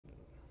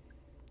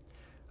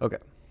Okay.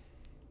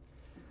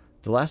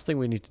 The last thing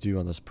we need to do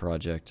on this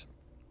project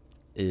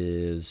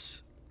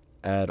is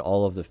add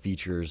all of the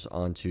features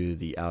onto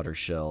the outer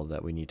shell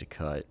that we need to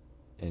cut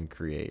and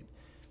create.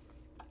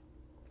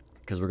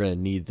 Because we're going to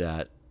need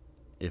that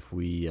if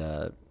we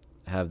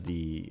have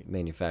the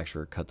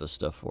manufacturer cut this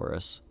stuff for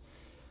us.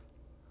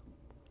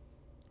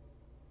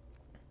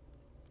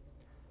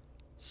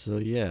 So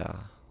yeah,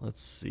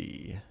 let's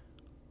see.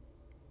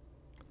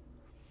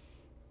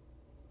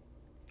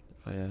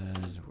 If I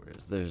add,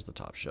 there's the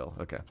top shell.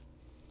 Okay.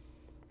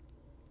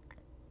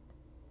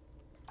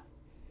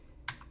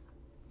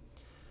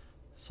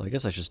 So I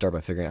guess I should start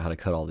by figuring out how to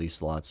cut all these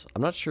slots.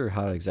 I'm not sure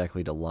how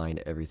exactly to line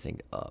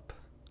everything up,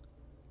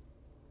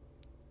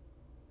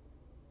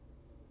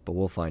 but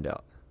we'll find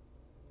out.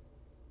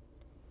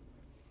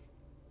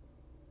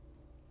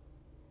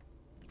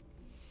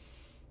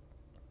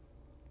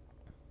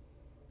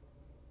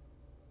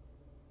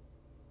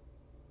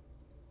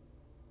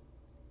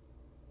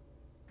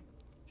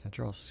 Can I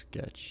draw a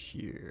sketch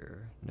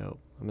here?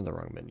 Nope, I'm in the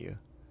wrong menu.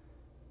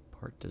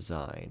 Part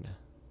design.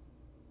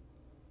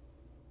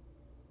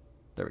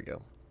 There we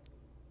go.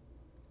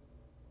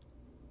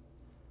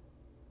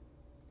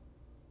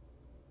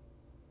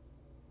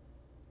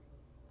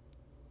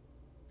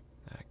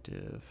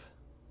 Active.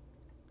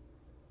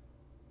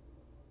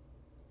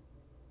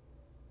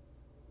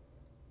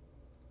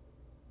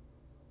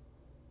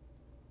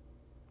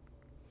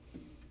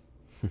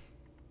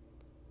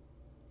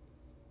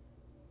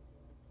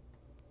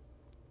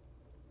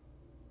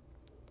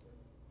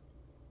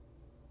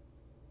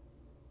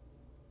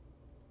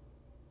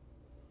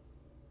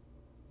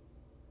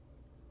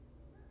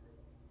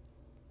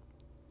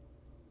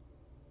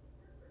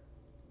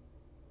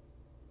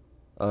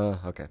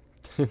 Okay.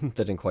 That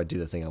didn't quite do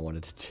the thing I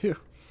wanted to do.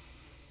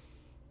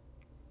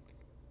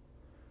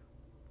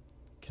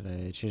 Can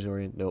I change the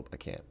orient? Nope, I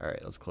can't.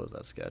 Alright, let's close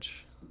that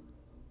sketch.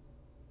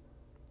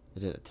 It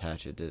didn't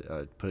attach it, did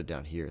put it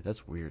down here.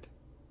 That's weird.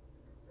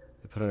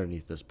 I put it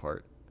underneath this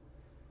part.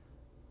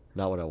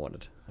 Not what I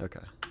wanted.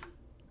 Okay.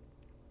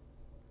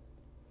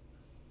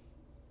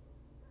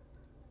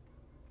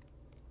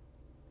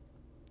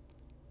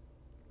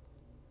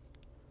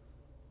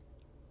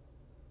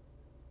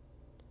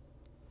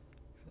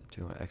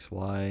 Do my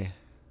XY.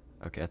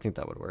 Okay, I think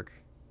that would work.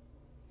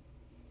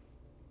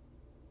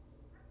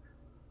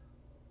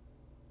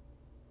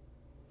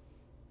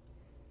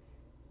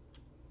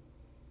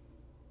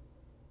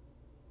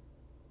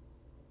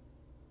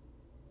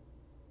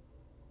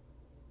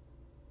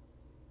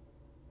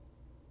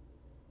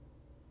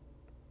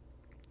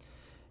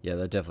 Yeah,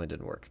 that definitely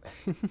didn't work.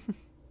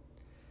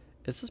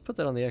 It says put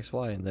that on the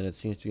XY and then it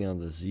seems to be on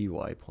the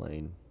ZY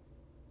plane.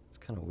 It's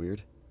kind of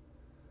weird.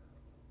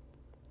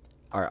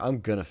 Alright, I'm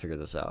gonna figure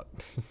this out.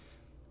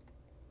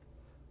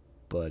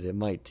 But it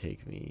might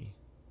take me...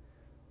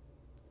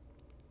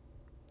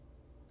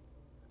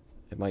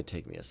 It might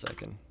take me a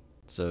second.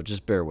 So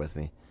just bear with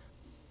me.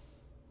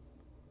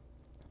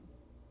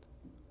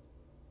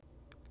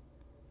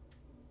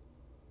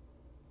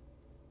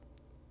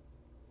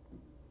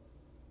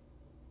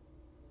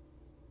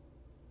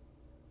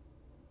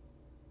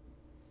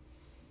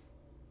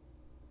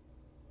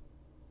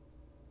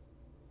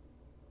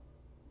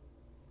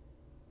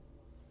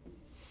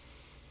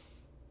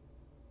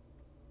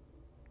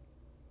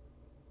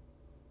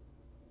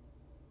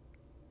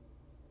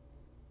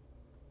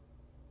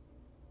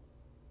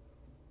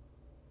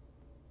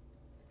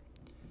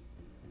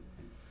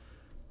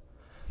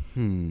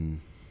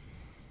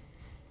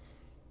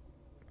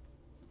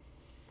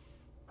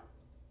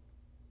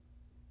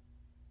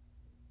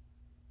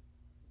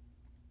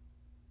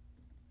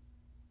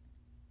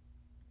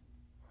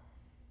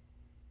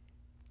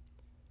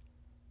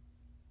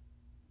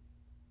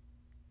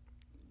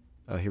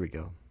 Oh, here we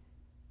go.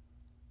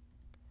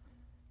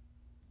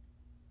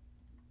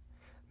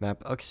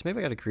 Map. Okay, so maybe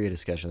I gotta create a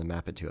sketch and then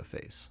map it to a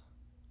face.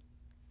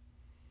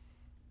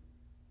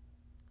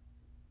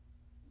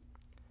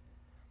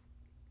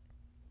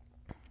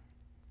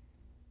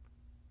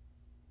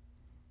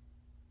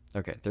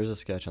 Okay, there's a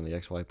sketch on the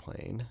XY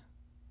plane.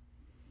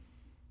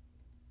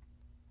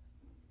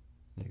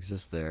 It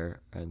exists there,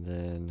 and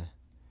then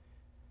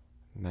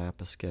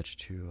map a sketch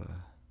to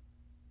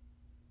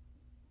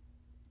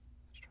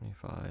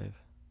 25.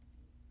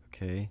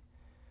 Okay.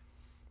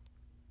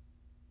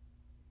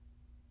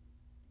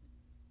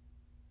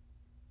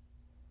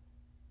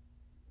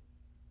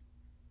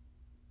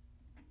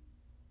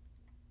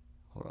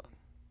 Hold on.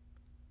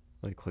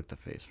 Let me click the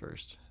face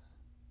first.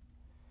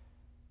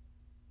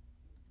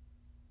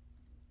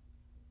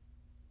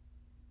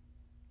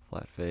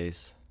 Flat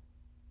face.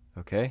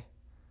 Okay.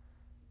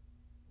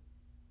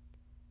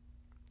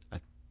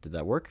 Did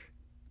that work?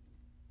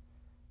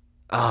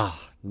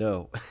 Ah,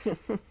 no.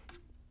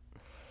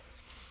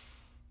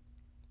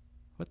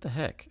 What the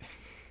heck?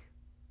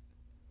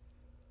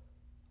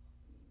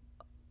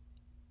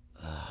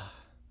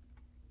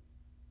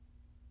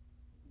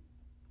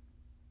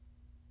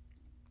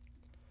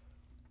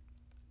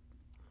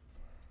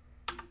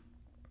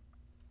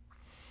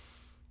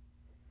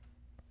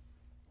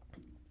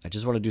 I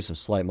just want to do some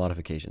slight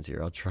modifications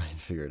here. I'll try and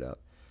figure it out.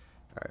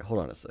 All right, hold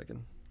on a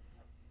second.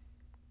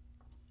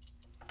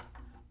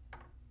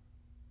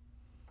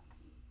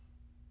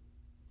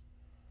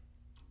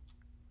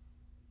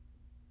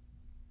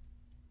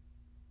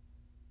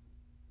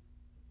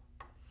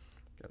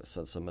 Gotta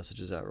send some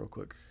messages out real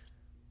quick.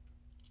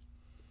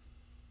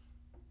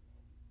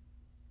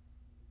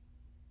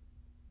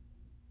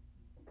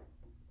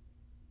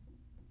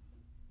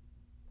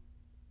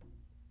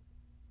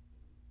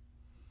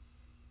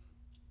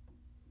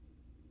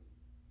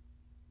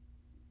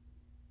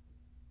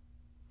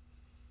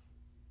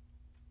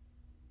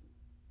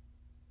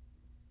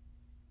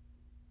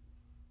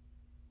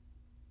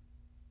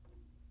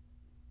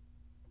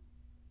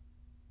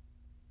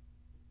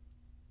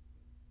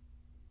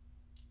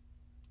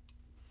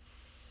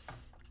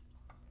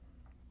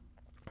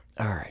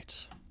 All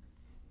right.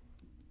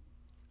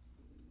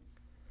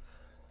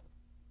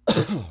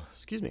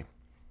 Excuse me.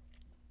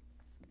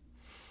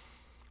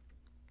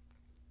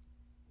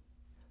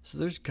 So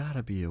there's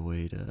gotta be a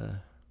way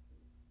to...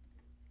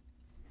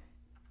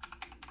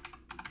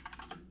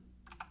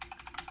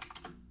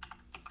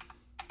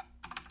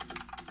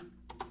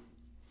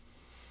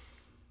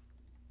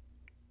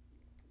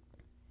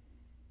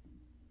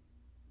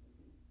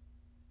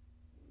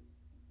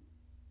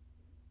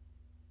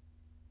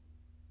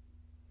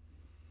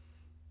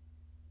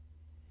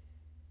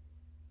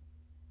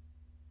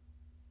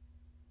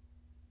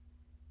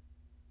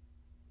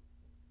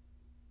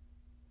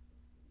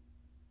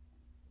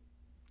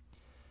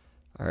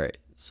 All right,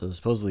 so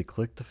supposedly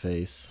click the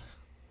face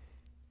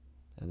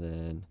and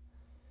then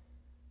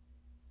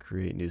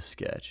create new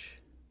sketch.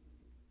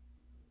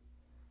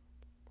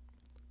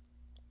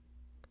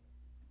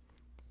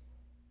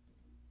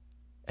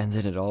 And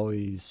then it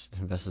always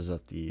messes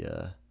up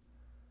the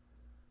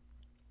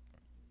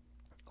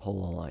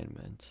whole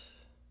alignment.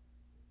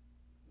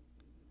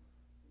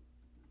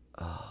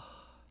 How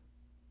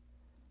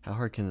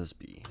hard can this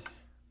be?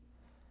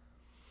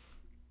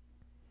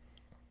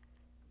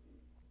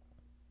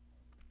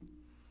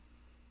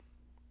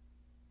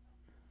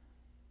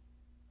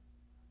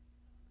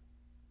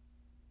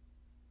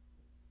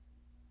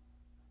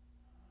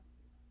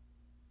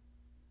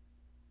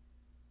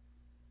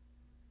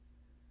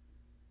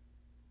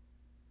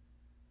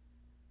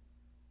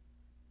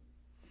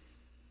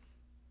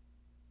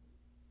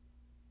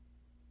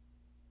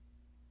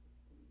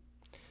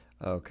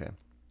 Okay.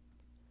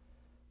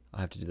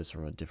 I have to do this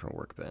from a different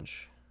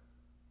workbench.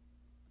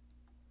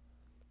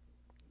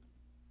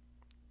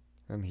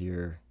 From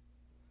here,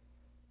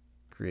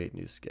 create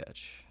new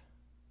sketch.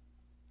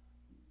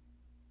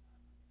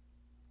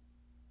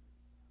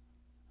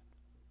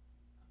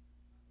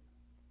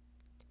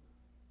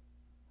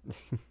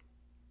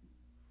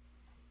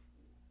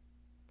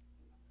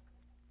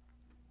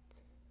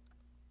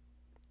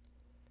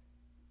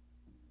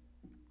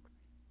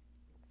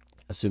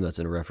 Assume that's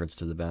in reference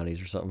to the bounties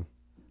or something.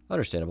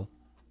 Understandable.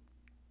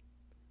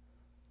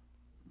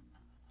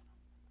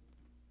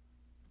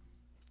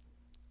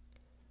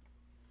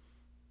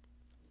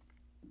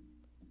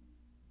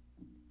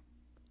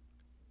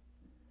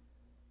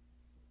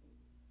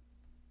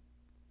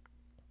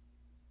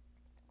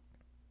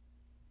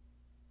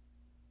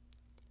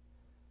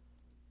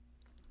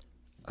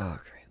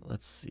 Okay,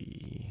 let's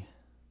see.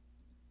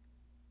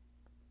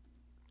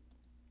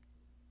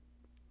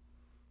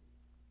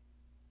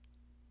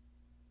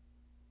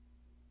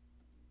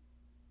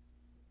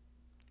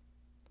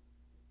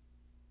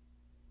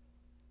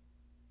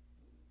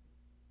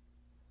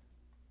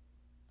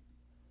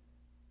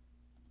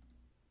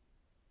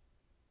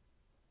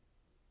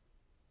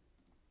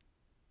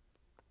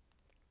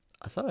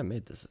 I thought I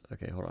made this.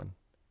 Okay, hold on.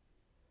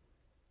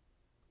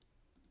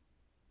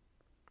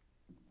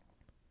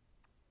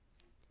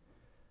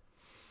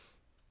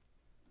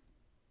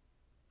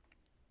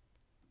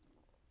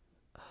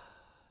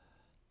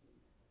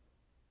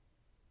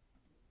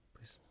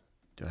 Please.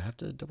 Do I have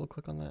to double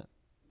click on that?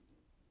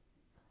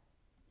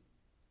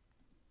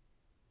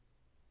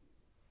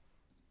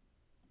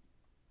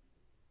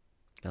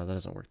 No, that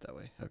doesn't work that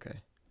way.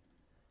 Okay.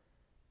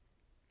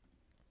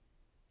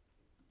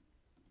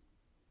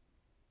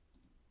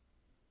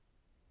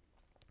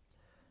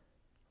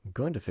 I'm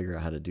going to figure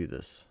out how to do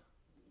this.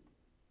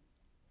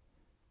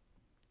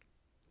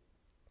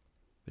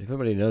 But if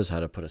anybody knows how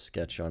to put a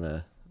sketch on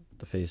the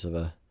face of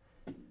a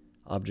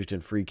object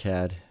in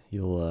FreeCAD,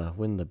 you'll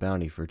win the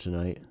bounty for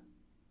tonight.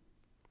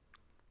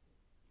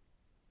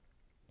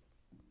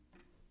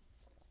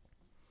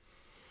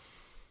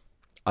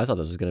 I thought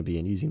this was going to be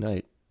an easy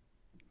night,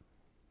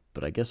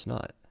 but I guess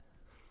not.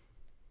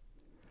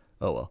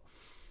 Oh well.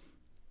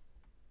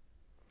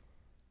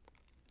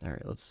 All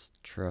right, let's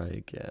try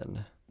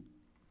again.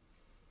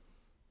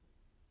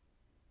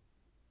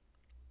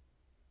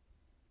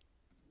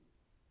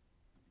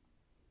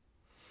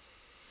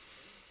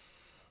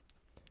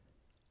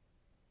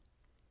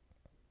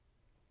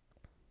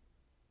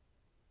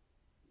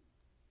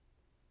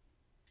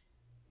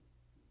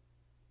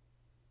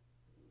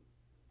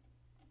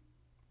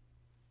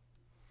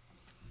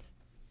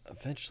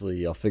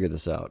 Eventually, I'll figure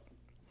this out.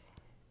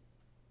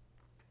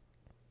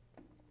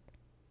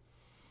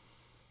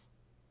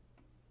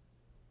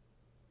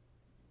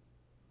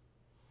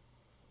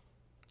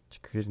 To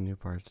create a new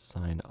part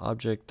design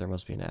object, there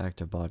must be an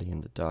active body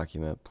in the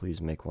document. Please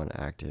make one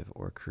active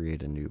or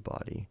create a new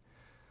body.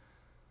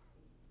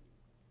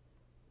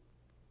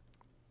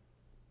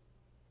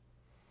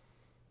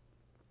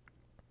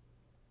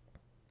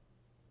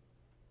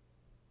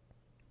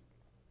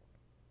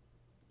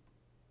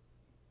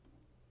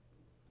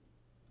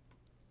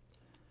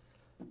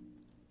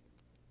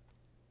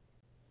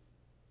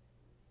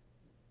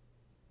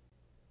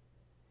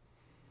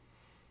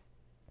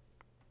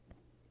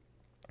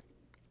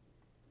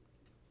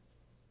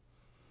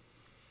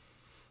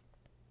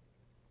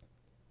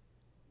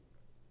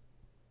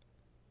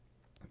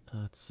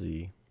 Let's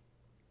see.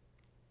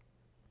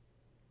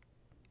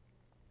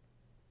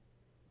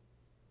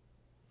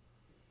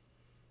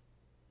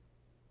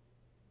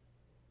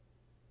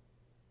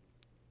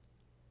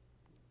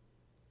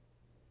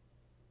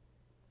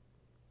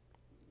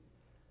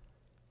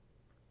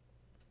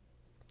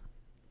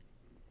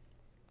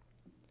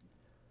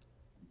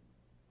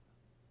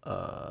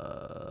 Uh,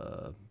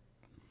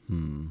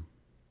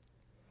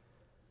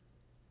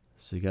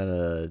 So you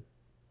gotta...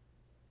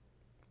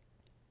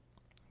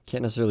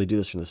 Can't necessarily do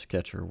this from the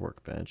sketch or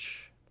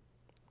workbench.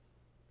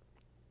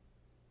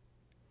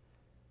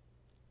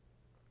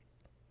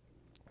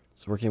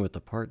 So working with the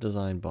part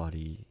design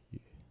body, you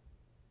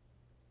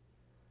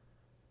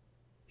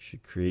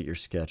should create your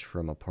sketch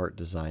from a part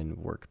design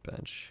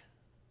workbench.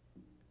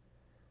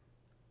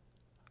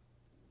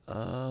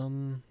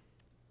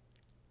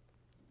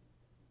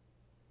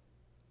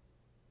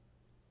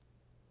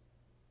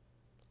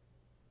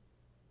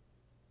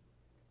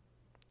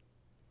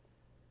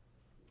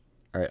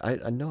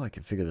 Alright, I know I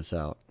can figure this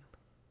out.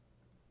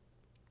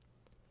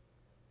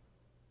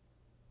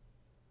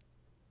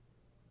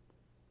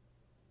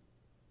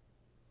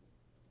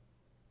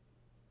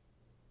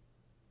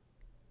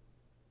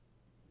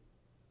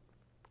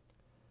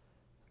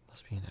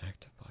 Must be an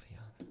active body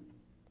on.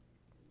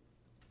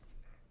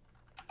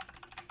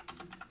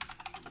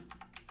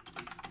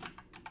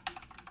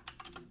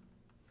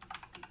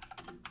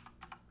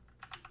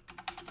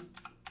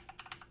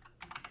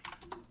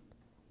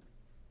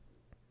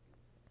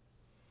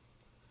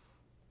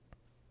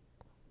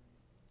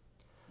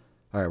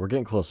 Alright, we're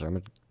getting closer.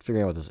 I'm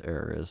figuring out what this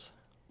error is.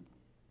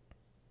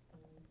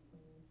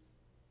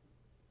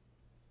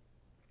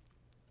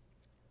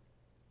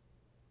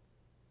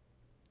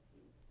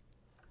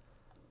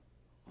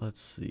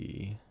 Let's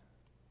see.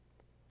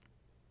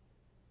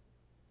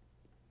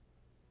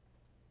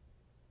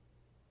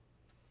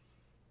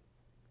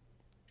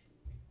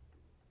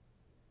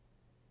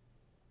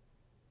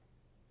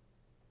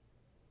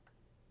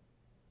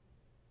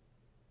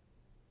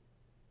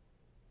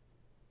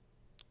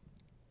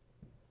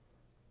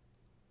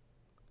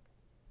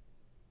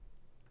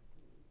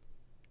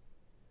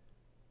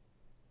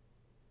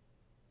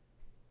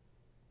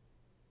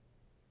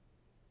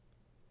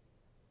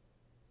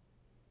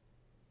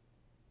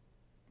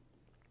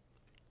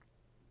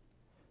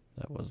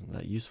 That wasn't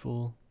that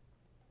useful.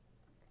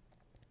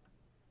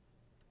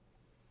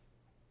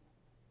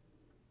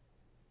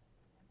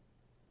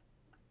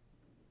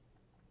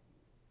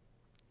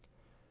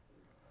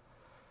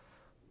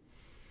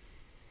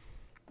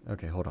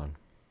 Okay, hold on.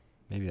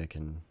 Maybe I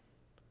can...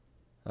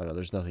 Oh no,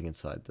 there's nothing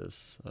inside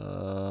this.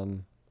 So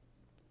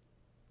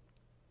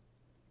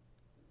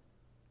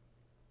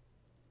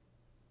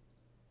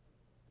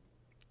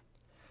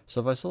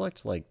if I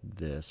select like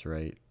this,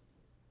 right?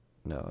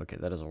 No, okay,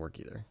 that doesn't work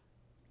either.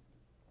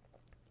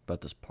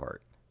 About this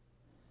part.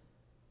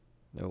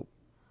 Nope.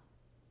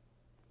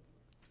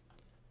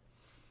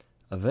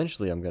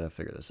 Eventually I'm gonna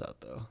figure this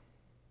out though.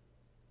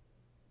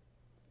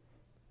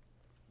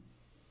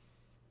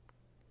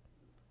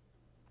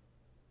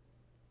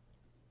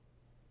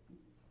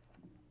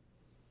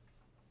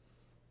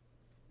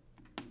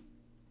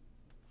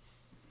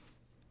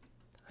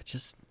 I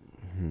just...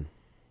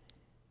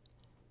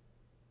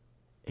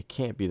 It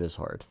can't be this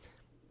hard.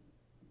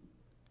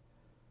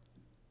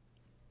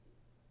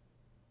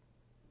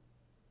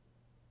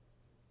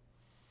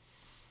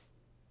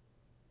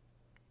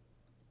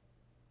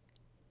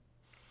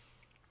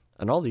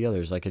 And all the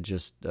others, I could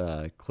just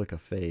click a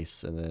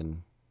face and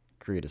then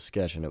create a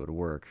sketch and it would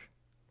work.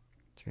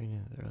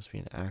 There must be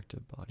an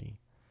active body.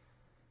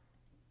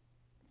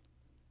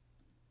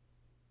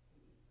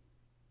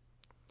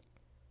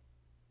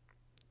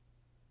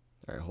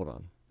 Alright, hold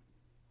on.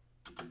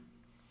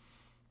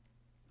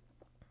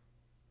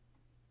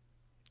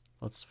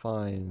 Let's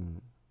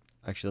find...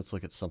 Actually, let's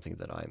look at something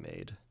that I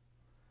made.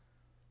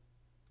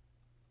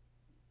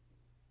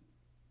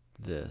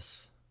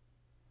 This.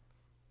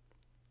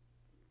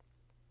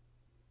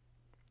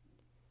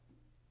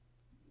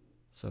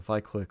 So if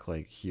I click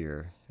like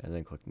here and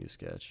then click new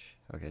sketch,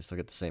 okay, so I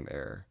get the same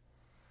error.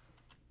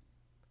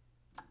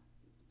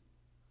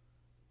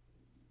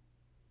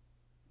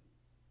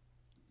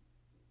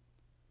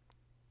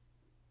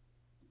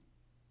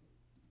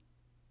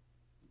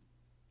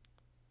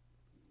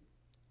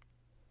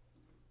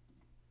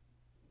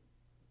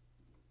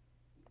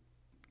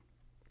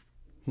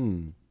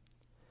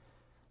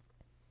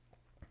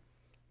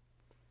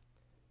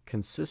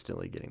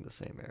 Consistently getting the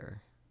same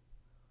error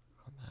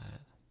on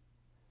that.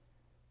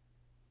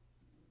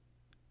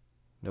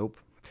 Nope.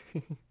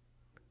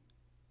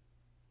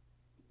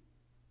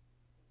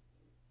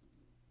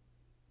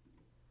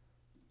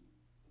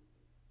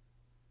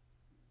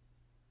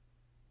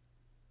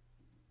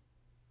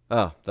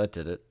 Oh, that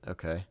did it.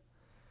 Okay.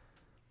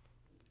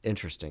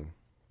 Interesting.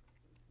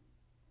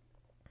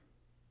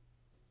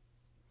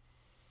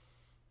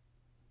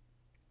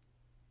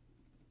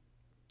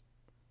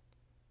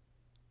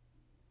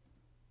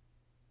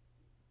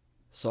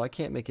 So I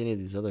can't make any of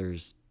these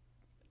others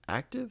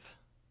active?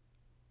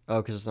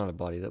 Oh, because it's not a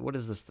body. What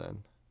is this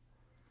then?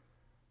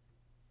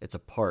 It's a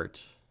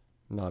part,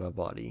 not a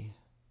body.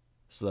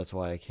 So that's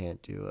why I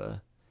can't do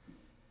a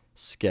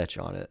sketch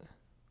on it.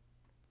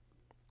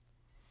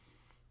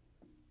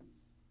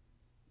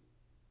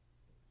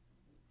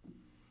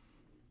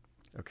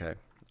 Okay.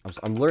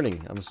 I'm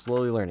learning. I'm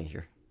slowly learning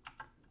here.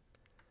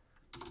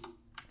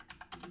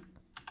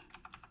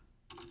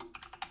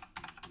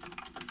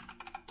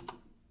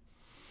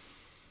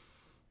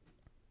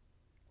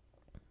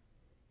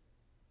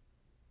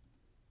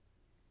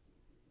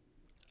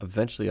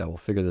 Eventually I will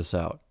figure this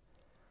out.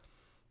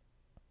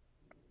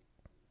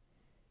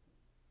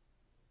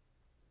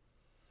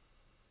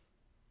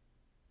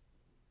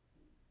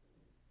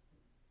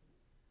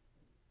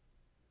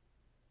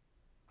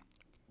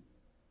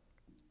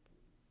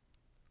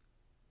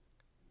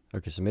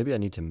 Okay, so maybe I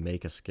need to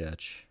make a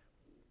sketch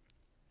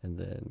and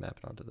then map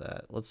it onto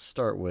that. Let's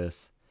start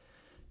with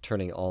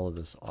turning all of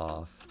this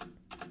off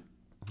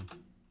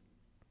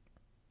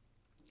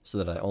so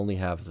that I only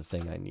have the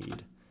thing I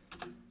need.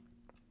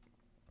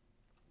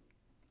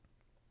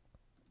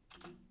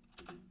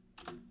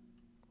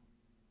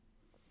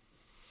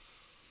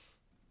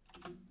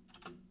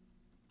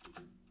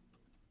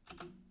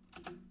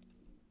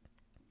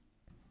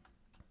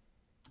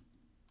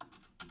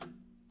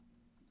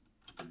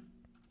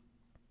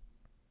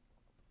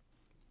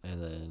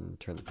 And then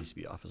turn the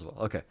PCB off as well.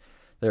 Okay,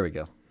 there we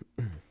go.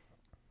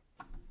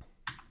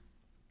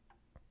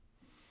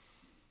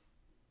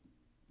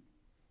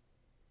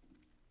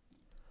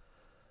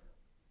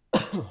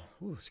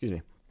 Ooh, excuse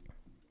me.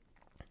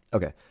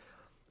 Okay,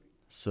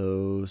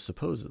 so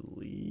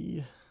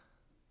supposedly,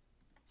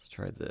 let's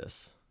try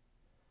this.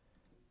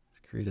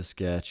 Let's create a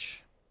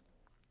sketch.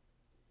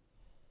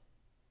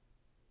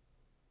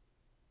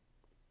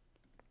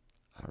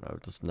 I don't know,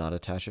 just not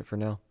attach it for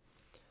now.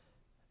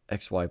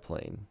 XY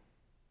plane.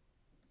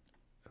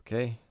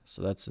 Okay,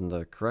 so that's in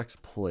the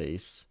correct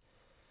place,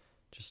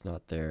 just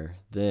not there.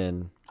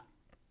 Then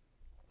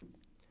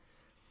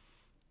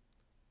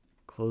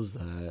close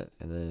that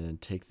and then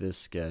take this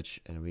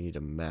sketch and we need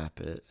to map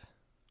it.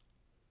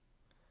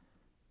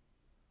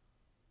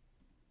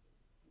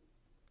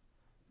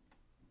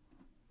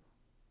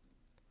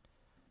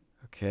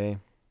 Okay.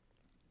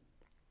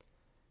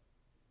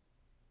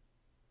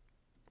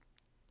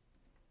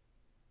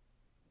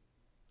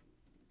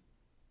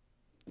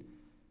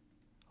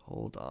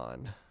 Hold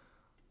on.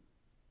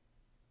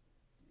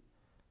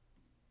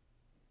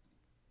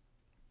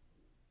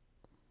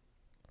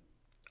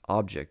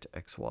 Object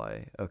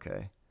XY.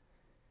 Okay.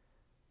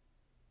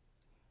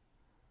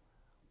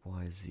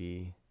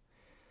 YZ.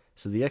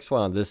 So the XY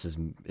on this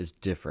is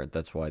different.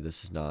 That's why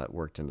this has not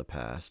worked in the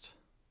past.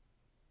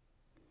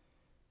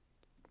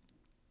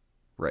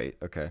 Right,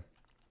 okay.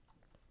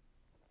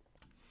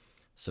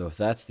 So if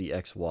that's the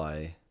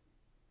XY,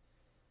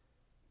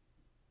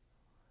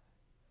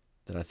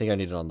 then I think I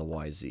need it on the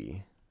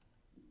YZ.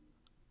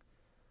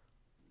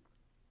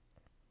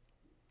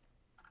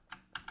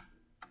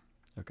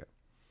 Okay.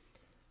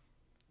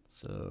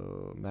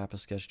 So map a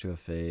sketch to a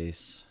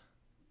face.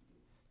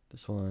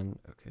 This one,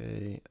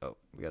 okay. Oh,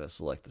 we gotta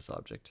select this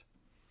object.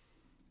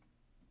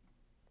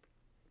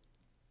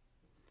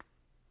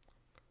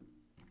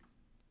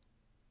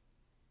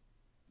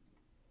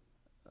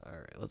 All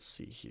right, let's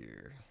see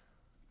here.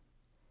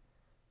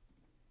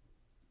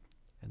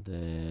 And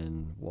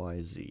then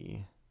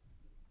YZ.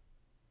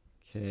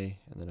 Okay,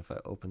 and then if I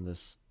open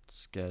this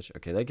sketch,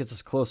 okay, that gets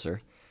us closer.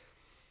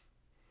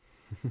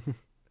 I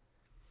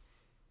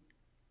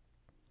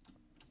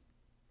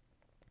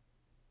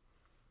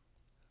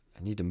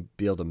need to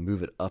be able to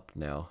move it up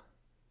now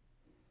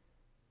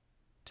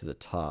to the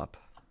top.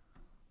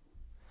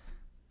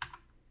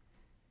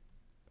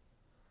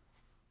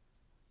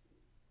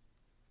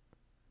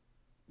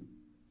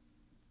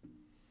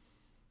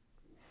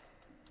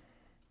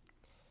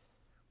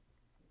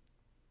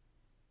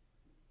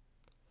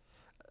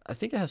 I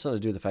think it has something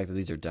to do with the fact that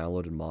these are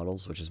downloaded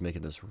models, which is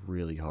making this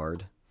really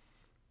hard,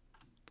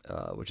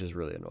 which is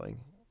really annoying.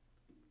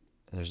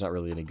 And there's not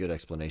really any good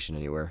explanation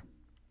anywhere.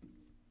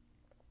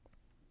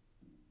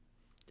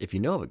 If you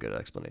know of a good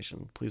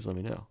explanation, please let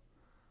me know.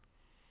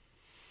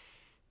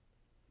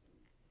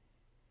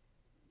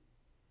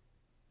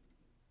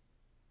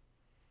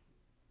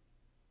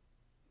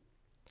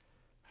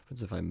 What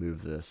happens if I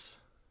move this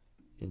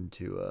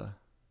into a...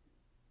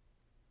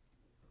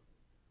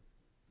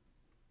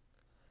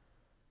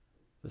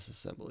 this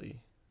assembly.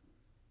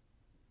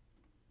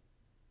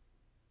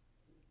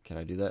 Can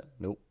I do that?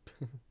 Nope.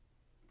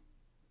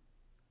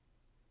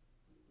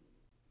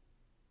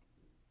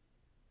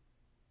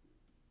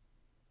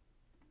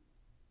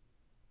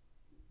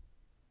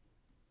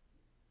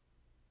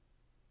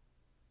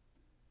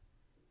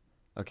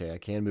 Okay, I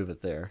can move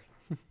it there.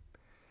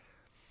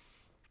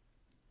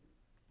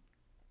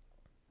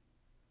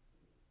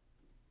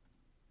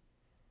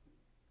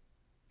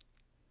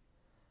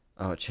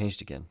 Oh, it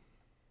changed again.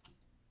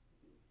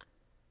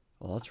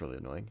 Well, that's really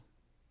annoying.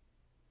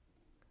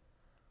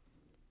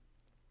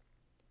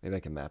 Maybe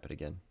I can map it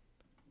again.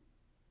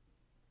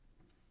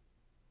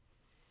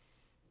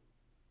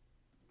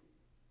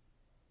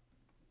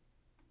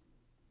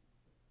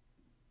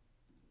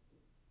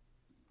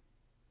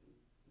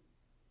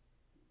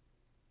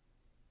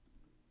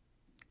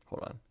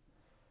 Hold on.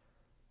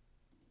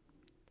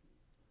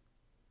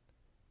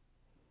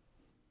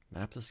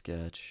 Map the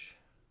sketch.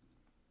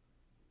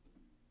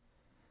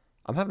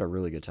 I'm having a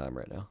really good time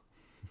right now.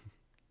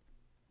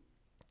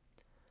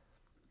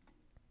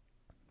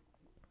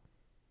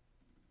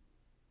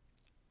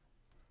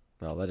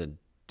 Well, that didn't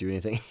do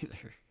anything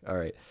either. All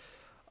right.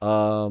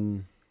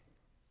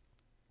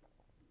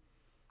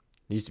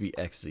 Needs to be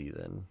XZ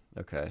then.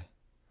 Okay.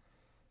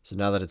 So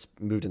now that it's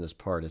moved in this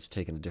part, it's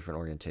taken a different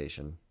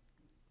orientation.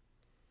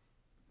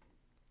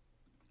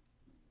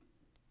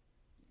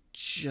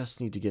 Just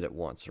need to get it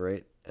once,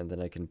 right? And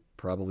then I can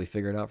probably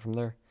figure it out from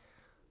there.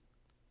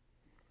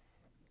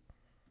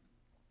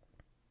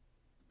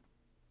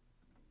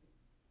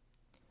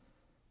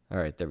 All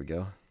right, there we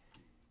go.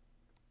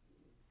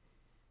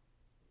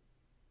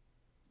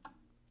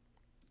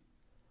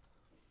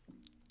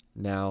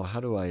 Now, how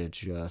do I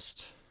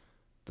adjust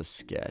the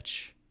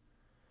sketch?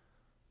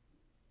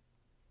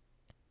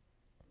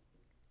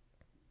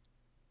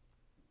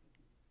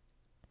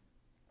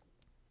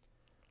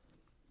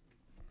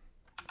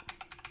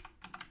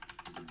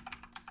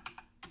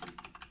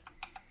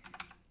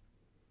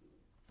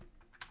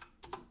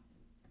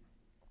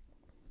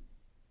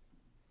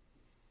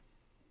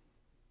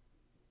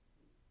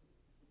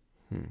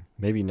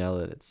 Maybe now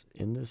that it's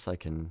in this, I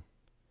can...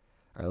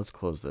 All right, let's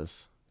close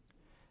this.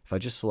 If I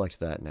just select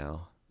that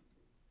now...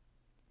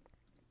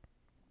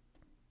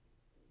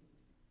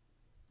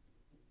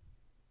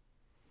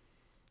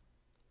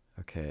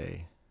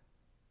 Okay.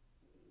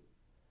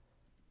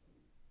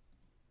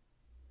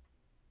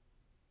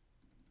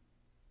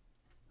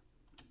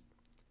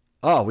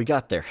 Oh, we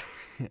got there.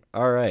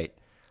 All right.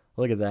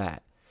 Look at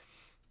that.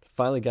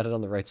 Finally got it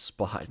on the right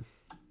spot.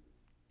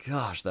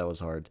 Gosh, that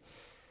was hard.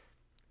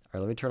 All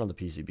right, let me turn on the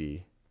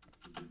PCB.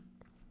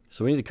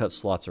 So we need to cut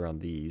slots around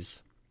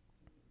these.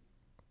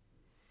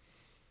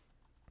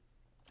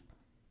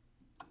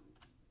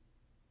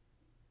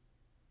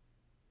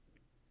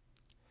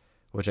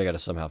 Which I got to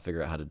somehow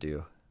figure out how to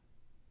do.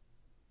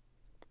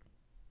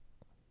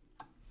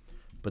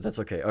 But that's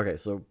okay. Okay,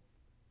 so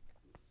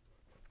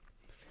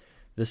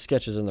this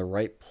sketch is in the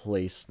right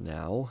place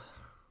now.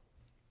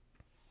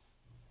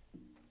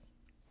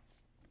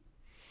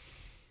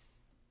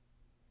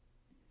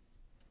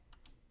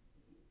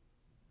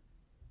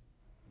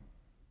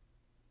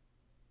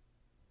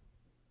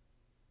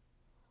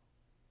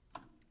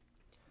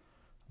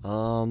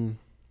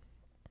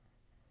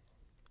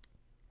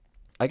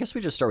 I guess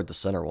we just start with the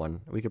center one.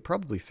 We could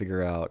probably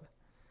figure out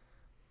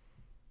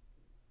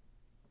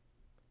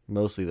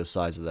mostly the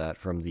size of that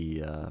from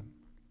the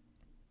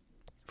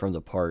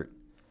part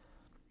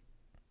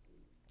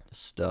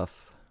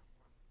stuff.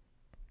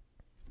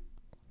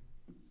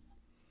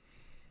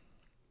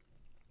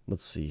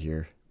 Let's see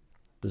here.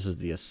 This is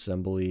the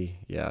assembly.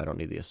 Yeah, I don't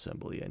need the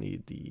assembly. I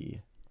need the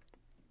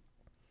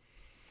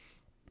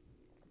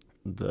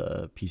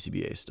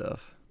PCBA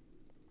stuff.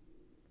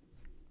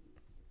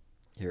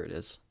 Here it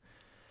is.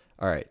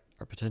 All right,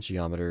 our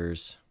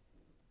potentiometers.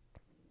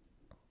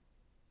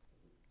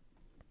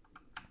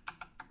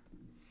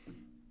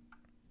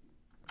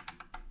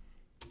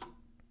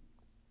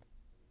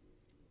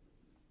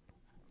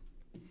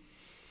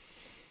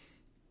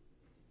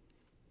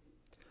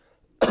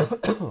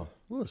 Oh,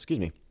 excuse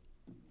me.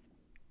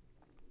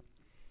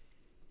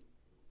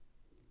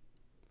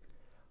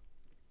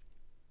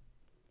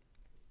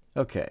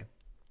 Okay.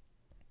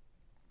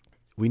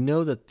 We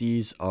know that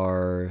these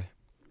are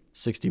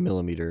 60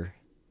 millimeter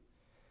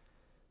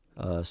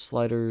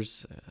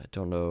sliders. I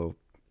don't know.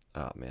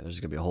 Oh man, there's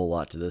gonna be a whole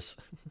lot to this.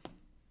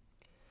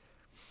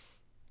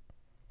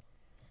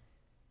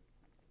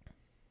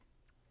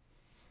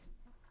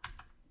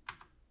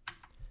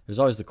 There's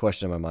always the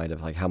question in my mind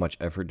of like, how much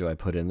effort do I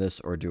put in this,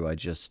 or do I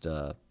just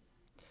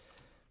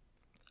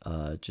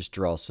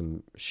draw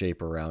some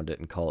shape around it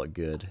and call it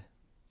good?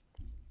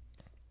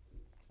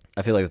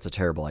 I feel like that's a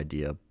terrible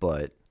idea,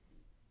 but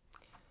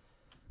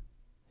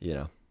you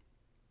know.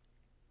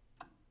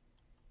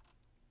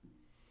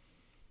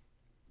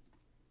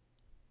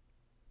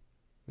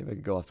 Maybe I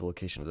could go off the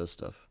location of this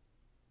stuff.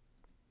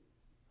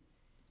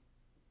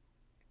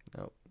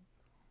 Nope.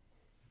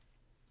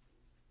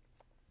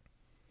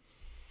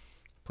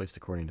 placed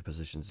according to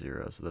position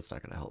 0, so that's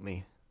not going to help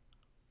me.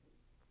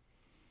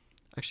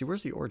 Actually,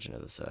 where's the origin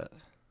of this at?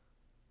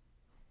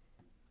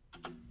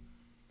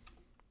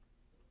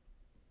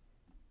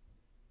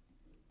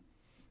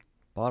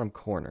 Bottom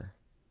corner.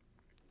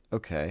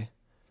 Okay.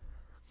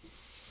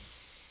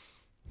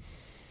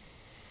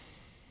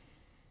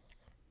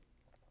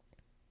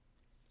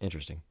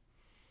 Interesting.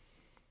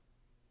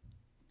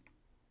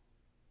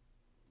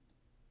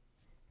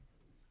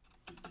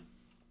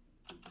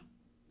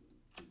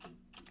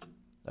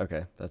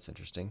 Okay, that's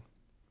interesting.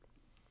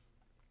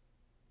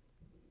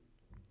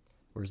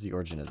 Where's the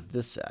origin of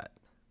this at?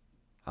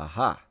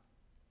 Aha.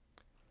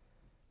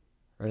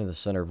 Right in the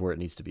center of where it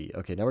needs to be.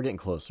 Okay, now we're getting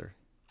closer.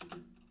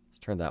 Let's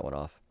turn that one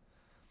off.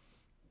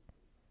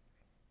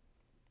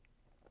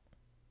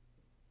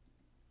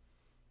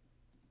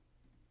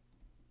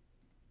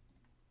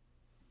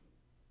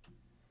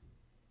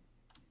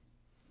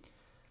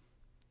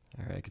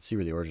 Alright, I can see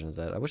where the origin is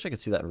at. I wish I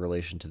could see that in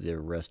relation to the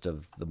rest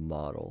of the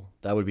model.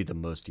 That would be the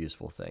most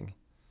useful thing.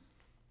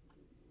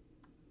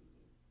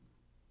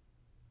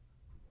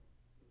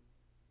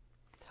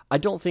 I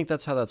don't think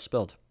that's how that's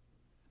spelled.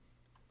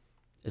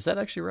 Is that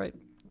actually right?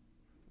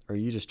 Or are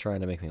you just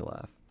trying to make me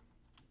laugh?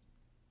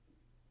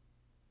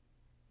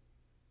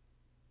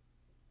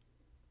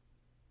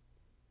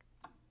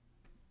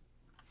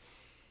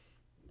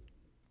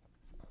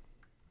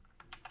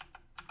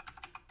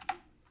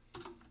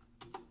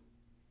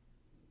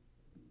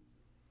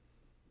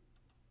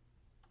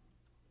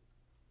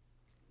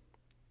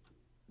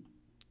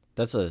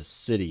 That's a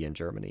city in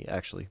Germany,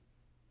 actually.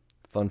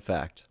 Fun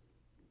fact.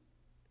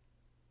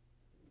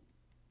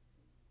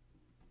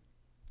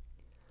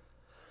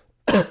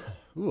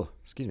 Ooh,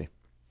 excuse me.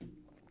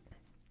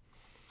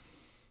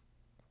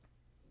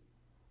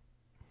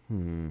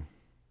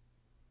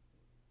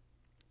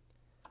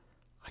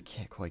 I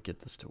can't quite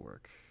get this to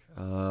work.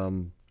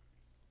 I'm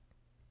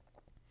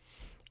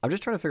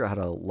just trying to figure out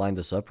how to line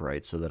this up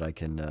right so that I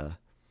can...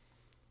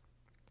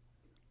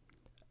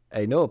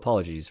 Hey, no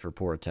apologies for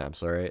poor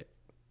attempts, alright?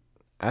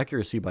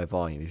 Accuracy by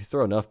volume. If you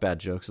throw enough bad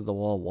jokes at the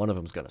wall, one of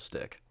them's going to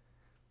stick.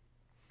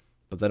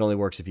 But that only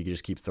works if you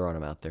just keep throwing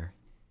them out there.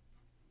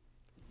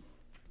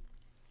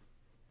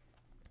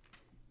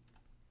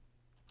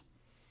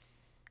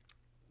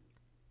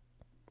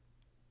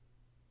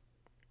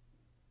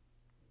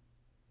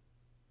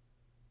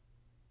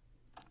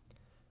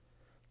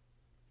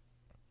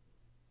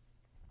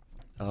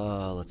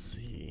 Let's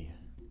see.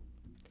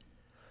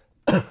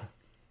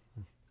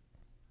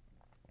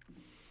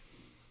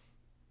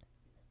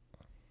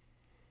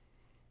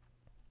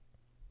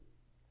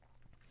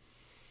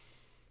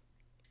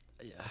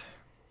 Yeah.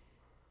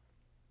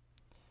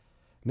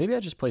 Maybe I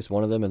just place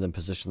one of them and then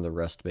position the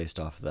rest based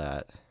off of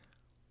that.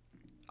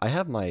 I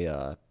have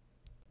my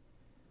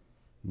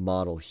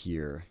model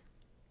here.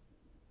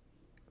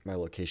 My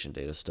location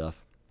data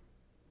stuff.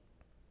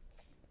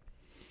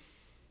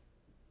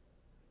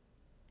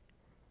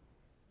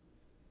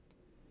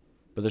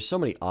 But there's so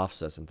many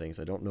offsets and things,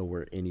 I don't know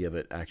where any of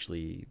it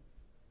actually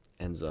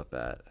ends up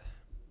at.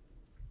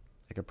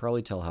 I could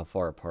probably tell how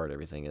far apart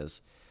everything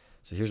is.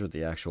 So here's what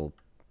the actual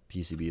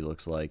PCB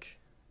looks like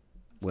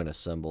when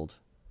assembled.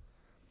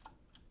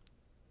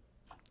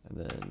 And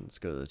then let's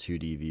go to the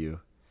 2D view.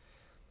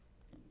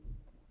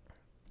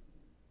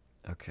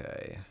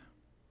 Okay.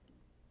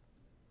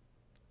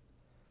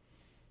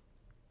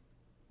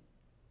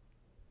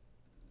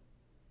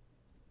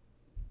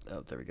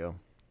 Oh, there we go.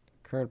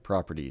 Current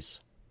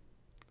properties.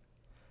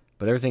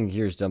 But everything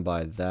here is done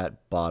by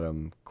that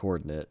bottom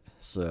coordinate,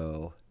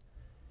 so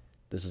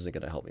this isn't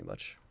going to help me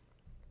much.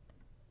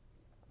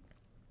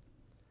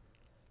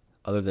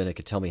 Other than it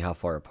could tell me how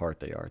far apart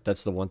they are.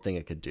 That's the one thing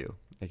it could do.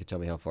 It could tell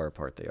me how far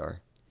apart they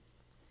are.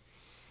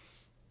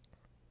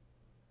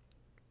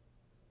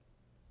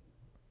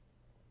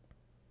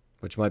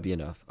 Which might be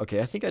enough. Okay,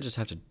 I think I just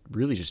have to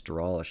really just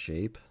draw a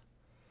shape.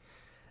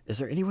 Is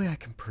there any way I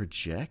can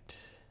project?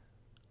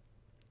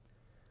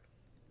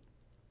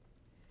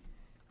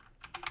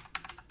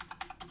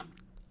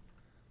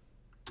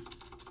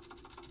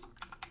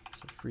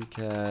 So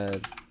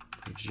FreeCAD,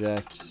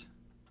 project,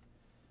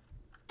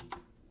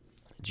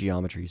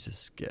 geometry to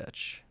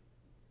sketch.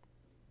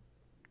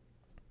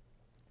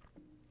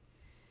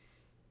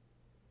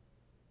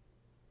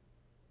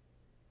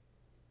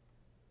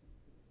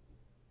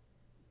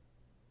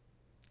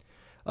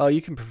 Oh,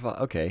 you can provide...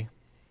 Okay.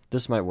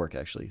 This might work,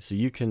 actually. So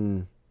you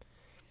can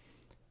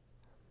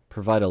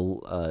provide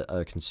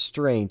a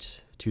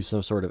constraint to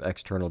some sort of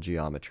external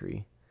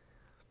geometry.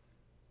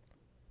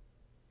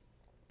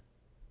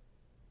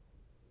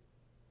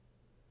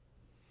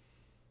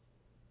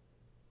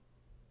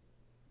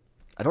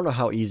 I don't know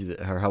how easy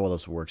or how well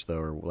this works, though,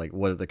 or like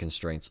what the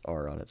constraints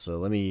are on it. So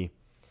let me...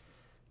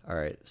 All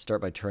right,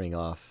 start by turning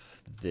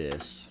off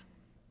this.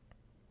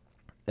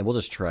 And we'll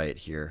just try it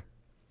here.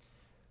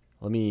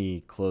 Let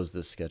me close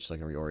this sketch so I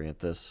can reorient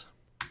this.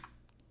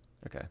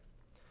 Okay.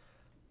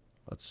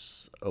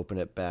 Let's open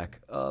it back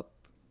up.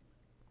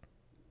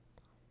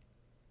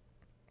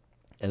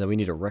 And then we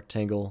need a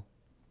rectangle.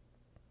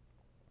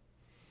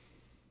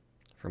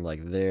 from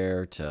like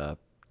there to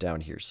down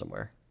here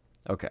somewhere.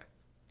 Okay.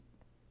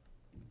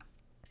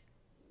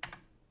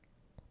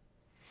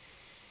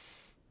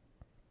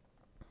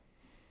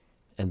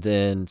 And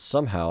then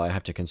somehow I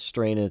have to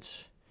constrain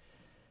it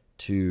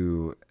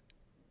to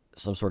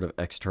some sort of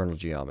external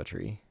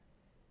geometry.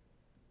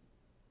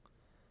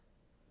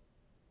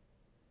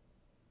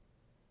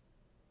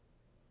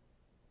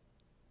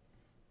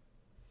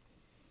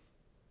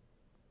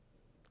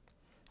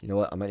 You know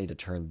what? I might need to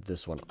turn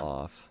this one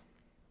off.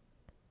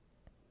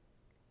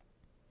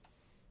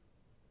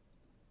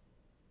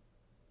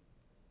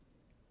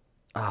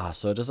 Ah,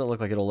 so it doesn't look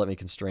like it'll let me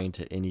constrain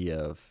to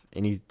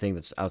anything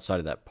that's outside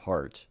of that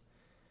part.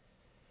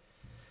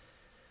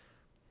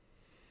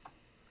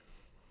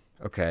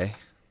 Okay.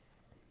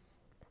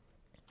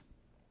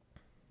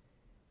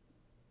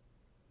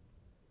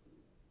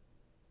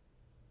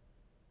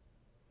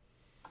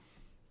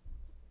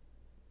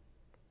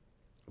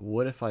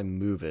 What if I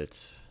move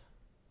it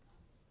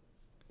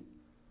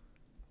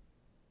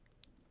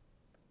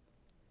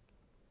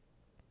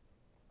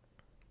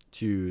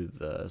to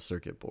the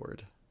circuit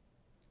board?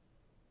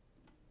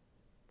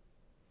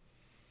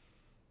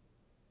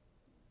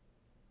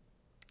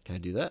 Can I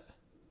do that?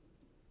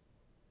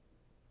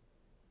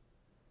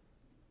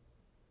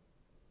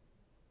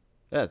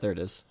 Yeah, there it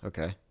is.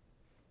 Okay.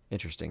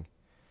 Interesting.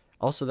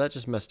 Also, that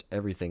just messed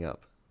everything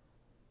up.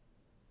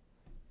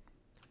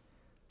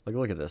 Like,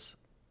 look at this.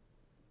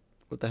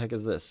 What the heck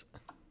is this?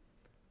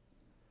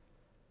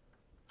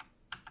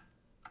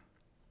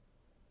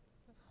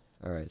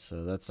 Alright,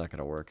 so that's not going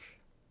to work.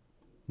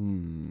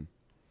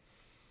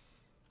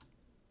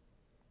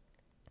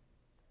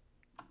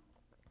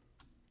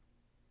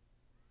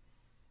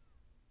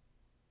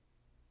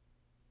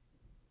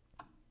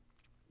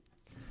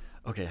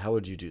 Okay, how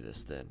would you do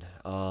this then?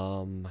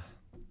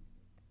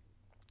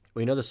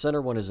 We know the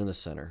center one is in the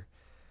center.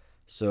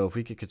 So if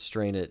we could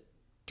constrain it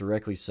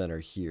directly center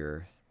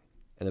here,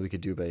 and then we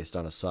could do based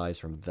on a size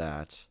from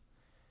that.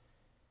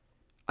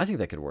 I think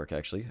that could work,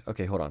 actually.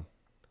 Okay, hold on.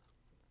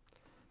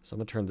 So I'm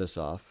going to turn this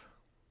off.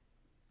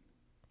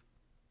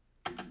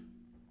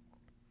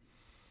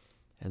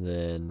 And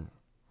then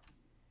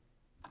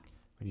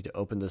we need to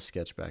open this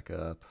sketch back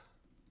up.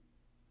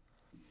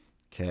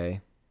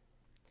 Okay.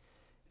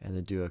 And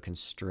then do a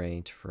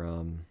constraint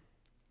from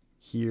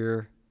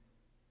here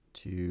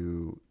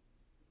to...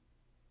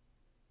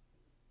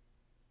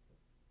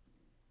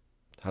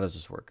 How does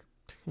this work?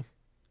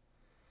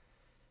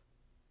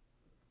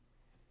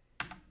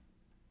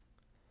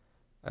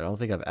 I don't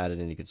think I've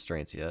added any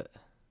constraints yet.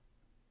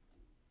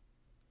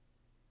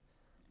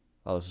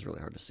 Oh, this is really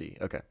hard to see.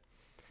 Okay.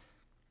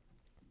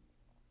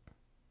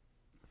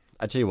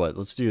 I tell you what,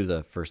 let's do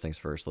the first things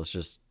first. Let's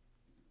just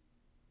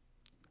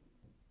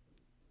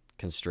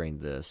constrain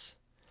this.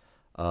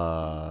 If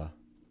I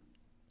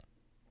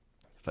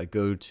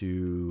go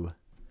to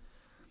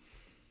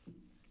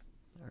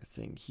our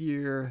thing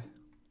here,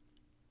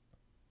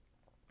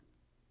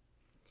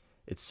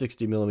 it's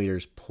 60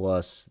 millimeters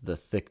plus the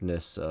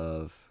thickness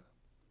of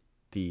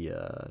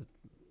the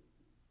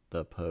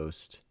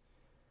post,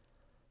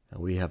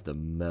 and we have the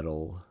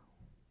metal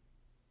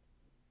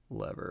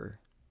lever,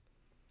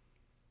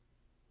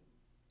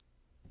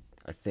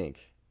 I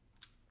think.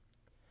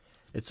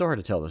 It's so hard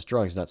to tell. This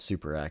drawing's not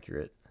super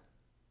accurate.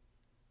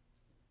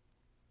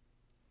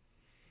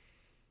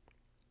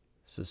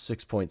 So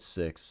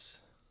 6.6.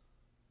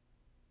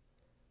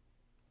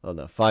 Oh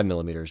no, 5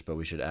 millimeters, but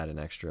we should add an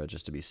extra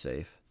just to be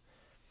safe.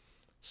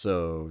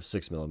 So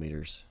 6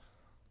 millimeters.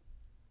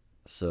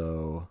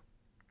 So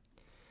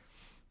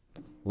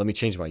let me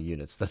change my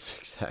units. That's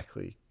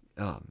exactly...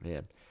 Oh,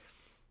 man.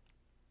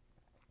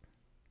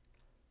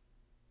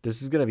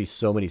 This is going to be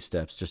so many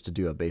steps just to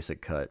do a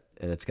basic cut,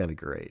 and it's going to be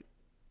great.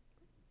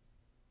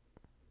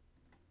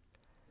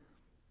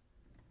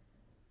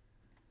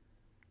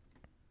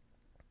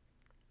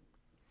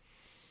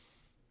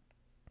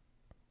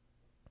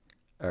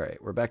 All right,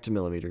 we're back to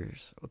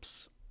millimeters.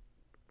 Oops.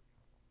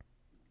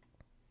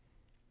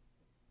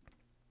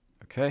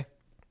 Okay.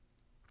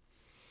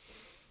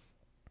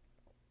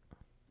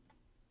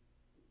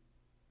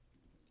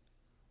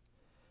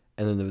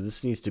 And then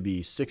this needs to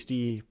be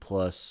 60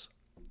 plus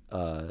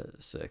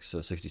 6,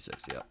 so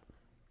 66, yeah.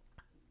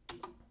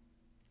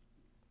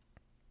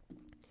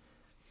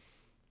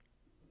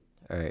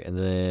 All right, and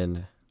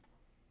then,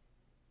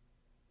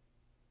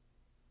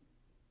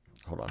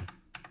 hold on.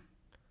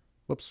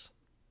 Whoops.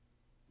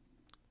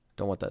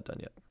 Don't want that done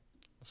yet.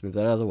 Let's move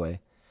that out of the way.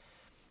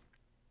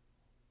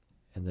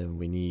 And then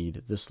we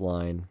need this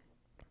line.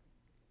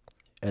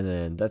 And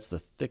then that's the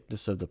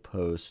thickness of the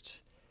post.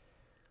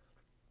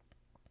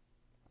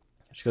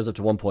 Which goes up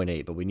to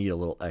 1.8, but we need a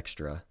little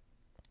extra.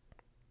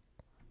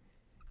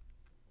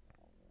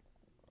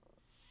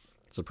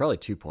 So probably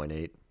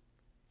 2.8.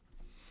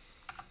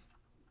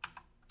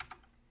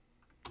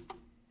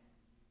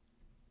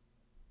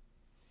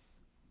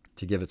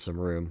 To give it some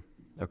room.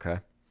 Okay.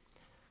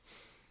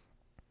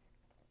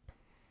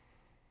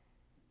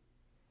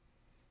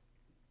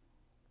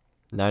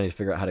 Now I need to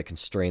figure out how to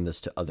constrain this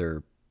to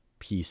other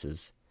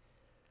pieces.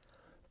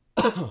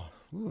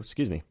 Ooh,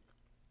 excuse me.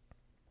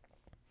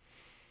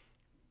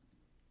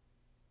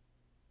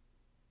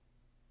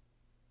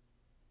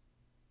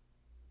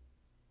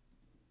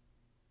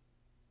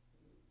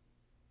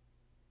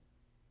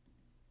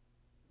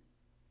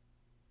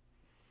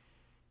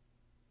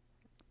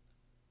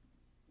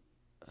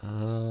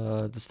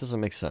 This doesn't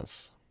make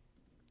sense.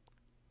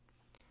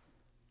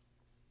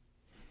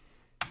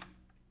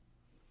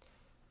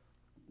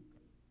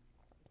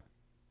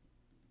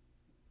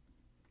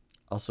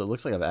 Also, it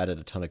looks like I've added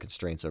a ton of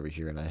constraints over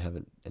here, and I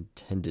haven't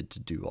intended to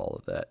do all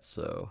of that,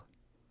 so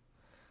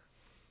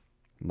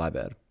my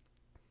bad.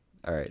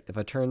 All right, if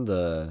I turn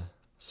the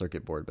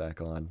circuit board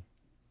back on,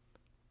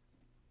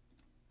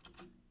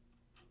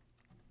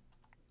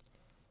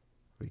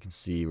 we can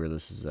see where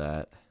this is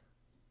at.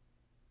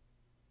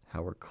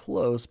 How we're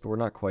close, but we're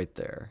not quite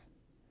there.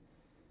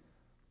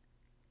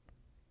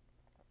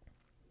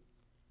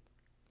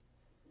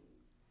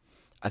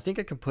 I think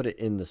I can put it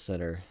in the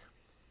center.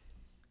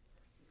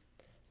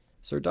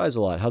 Sir Dies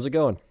a Lot, how's it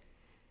going?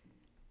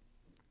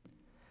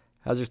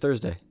 How's your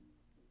Thursday?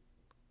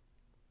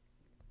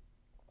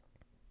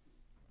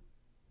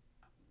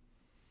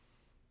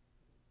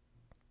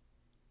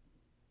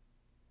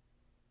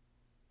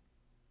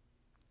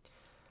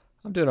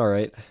 I'm doing all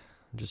right.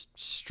 I'm just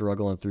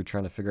struggling through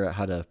trying to figure out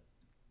how to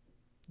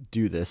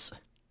do this.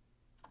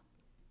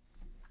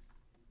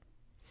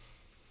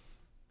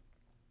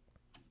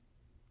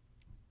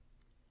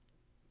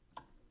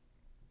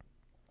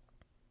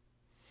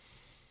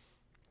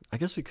 I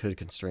guess we could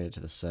constrain it to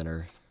the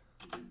center.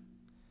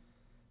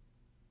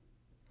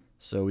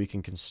 So we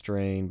can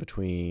constrain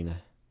between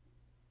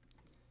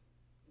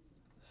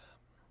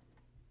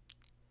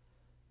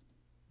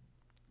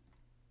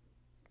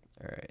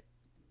all right,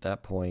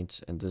 that point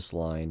and this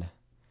line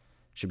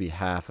should be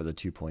half of the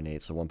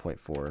 2.8, so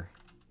 1.4.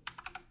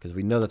 Because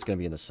we know that's going to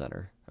be in the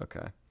center.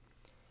 Okay.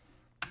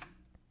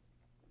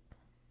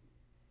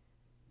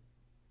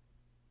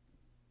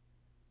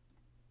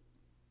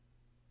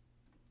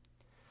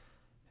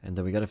 And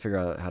then we got to figure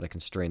out how to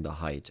constrain the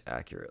height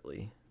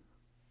accurately.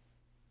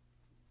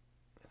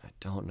 And I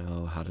don't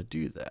know how to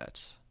do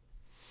that.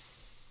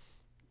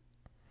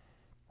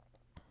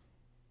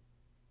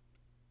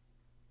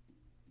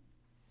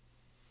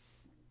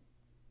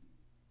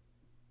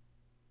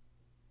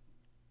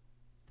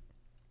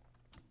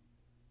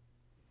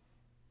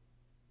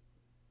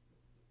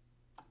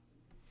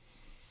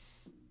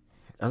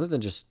 Other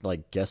than just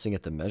like guessing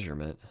at the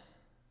measurement,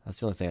 that's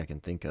the only thing I can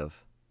think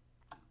of.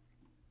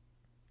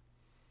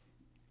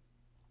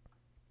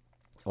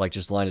 Like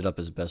just line it up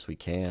as best we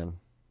can.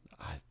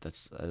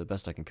 That's the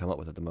best I can come up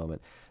with at the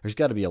moment. There's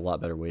got to be a lot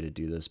better way to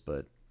do this,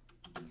 but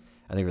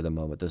I think for the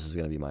moment this is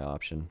going to be my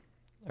option.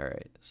 All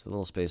right, so a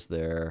little space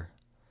there,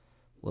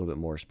 a little bit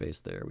more space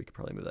there. We could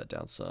probably move that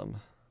down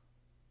some.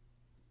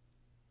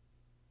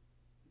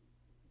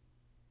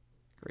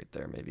 Right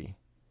there, maybe.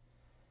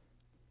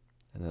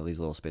 And that leaves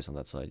a little space on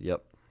that side.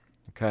 Yep.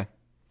 Okay.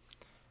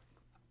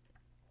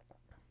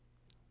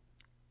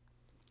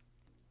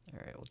 All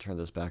right, we'll turn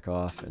this back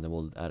off, and then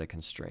we'll add a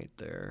constraint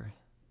there.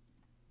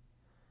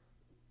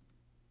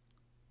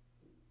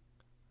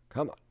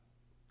 Come on.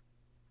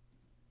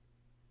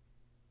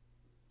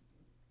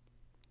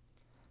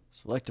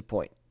 Select a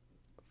point.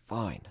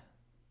 Fine.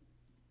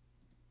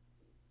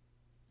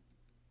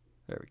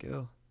 There we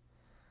go.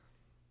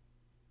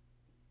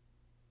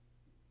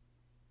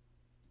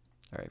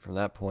 All right, from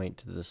that point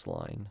to this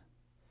line,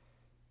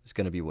 it's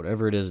going to be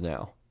whatever it is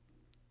now.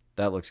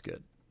 That looks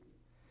good.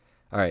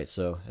 All right,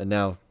 so, and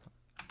now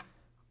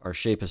our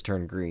shape has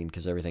turned green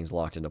because everything's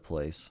locked into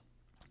place.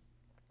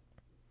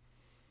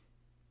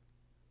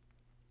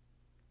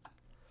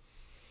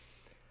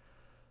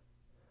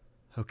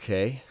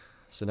 Okay,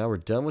 so now we're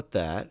done with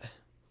that.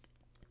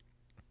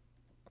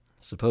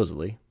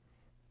 Supposedly.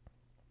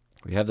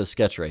 We have this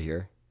sketch right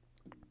here.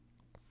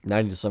 Now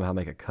I need to somehow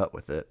make a cut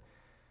with it.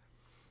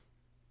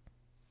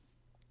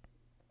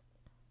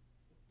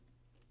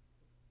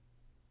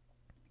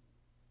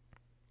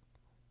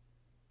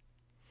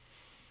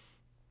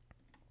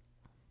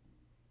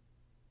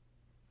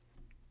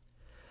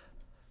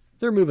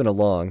 They're moving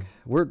along.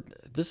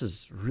 This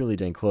is really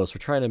dang close. We're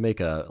trying to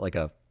make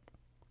a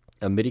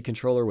MIDI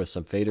controller with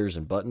some faders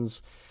and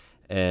buttons,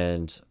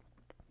 and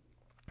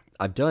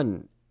I've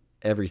done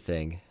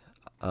everything.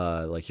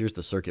 Like here's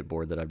the circuit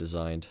board that I've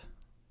designed.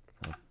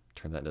 I'll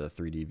turn that into the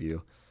 3D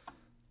view.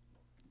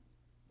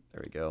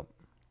 There we go.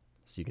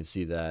 So you can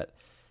see that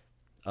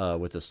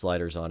with the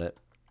sliders on it.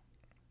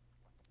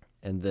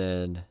 And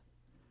then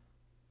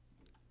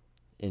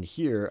in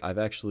here, I'll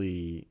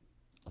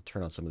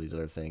turn on some of these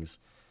other things.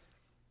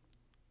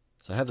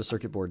 So I have the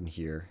circuit board in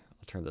here.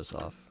 I'll turn this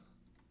off.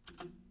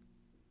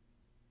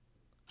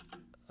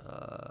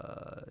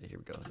 Here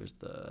we go.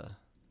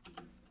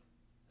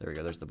 There we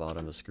go. There's the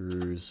bottom, the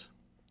screws.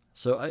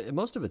 So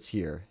most of it's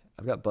here.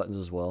 I've got buttons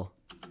as well.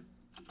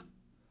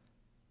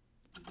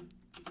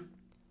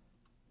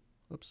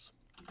 Oops.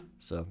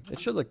 So it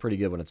should look pretty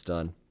good when it's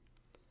done.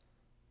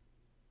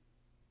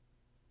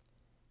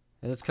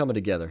 And it's coming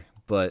together.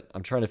 But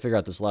I'm trying to figure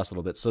out this last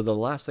little bit. So the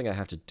last thing I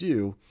have to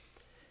do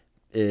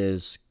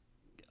is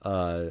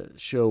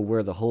show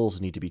where the holes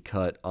need to be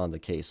cut on the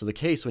case. So the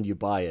case, when you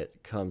buy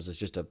it, comes as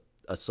just a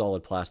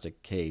solid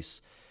plastic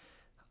case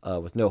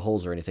with no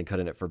holes or anything cut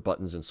in it for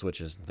buttons and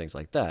switches and things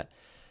like that.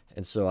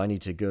 And so I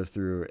need to go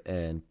through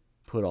and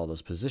put all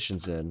those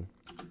positions in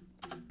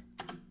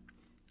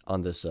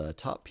on this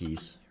top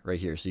piece right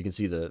here. So you can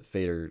see the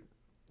fader,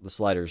 the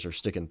sliders are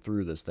sticking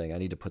through this thing. I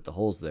need to put the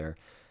holes there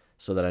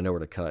so that I know where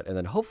to cut. And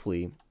then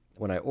hopefully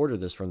when I order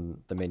this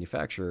from the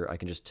manufacturer, I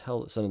can just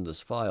send them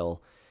this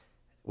file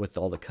with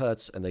all the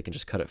cuts and they can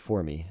just cut it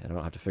for me and I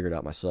don't have to figure it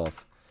out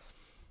myself.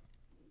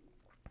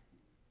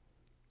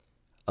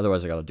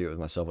 Otherwise I got to do it with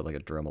myself with like a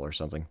Dremel or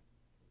something,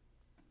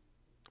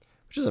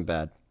 which isn't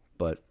bad,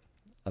 but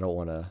I don't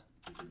want to.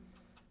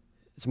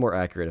 It's more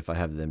accurate if I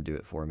have them do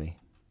it for me.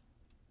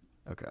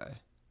 Okay.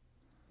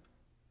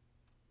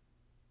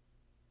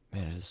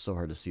 Man, it is so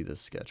hard to see this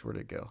sketch. Where'd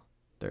it go?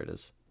 There it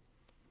is.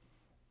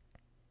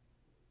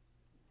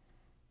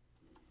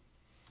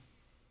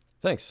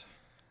 Thanks.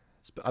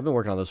 I've been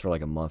working on this for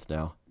like a month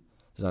now.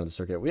 Designing the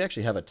circuit. We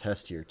actually have a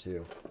test here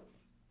too.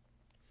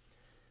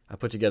 I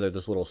put together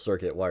this little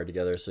circuit wired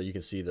together so you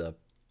can see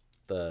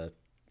the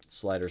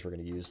sliders we're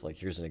going to use. Like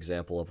here's an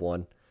example of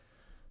one.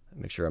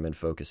 Make sure I'm in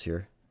focus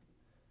here.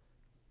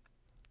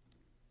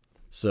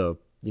 So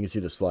you can see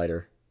the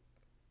slider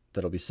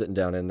that'll be sitting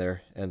down in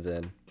there, and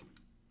then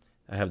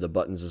I have the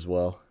buttons as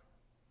well.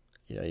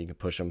 You know, you can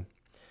push them.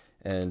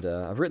 And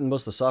I've written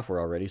most of the software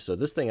already, so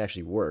this thing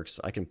actually works.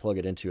 I can plug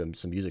it into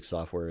some music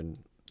software and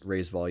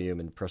raise volume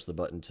and press the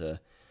button to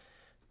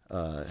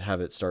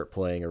have it start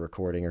playing or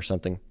recording or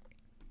something.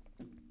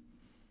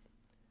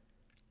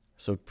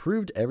 So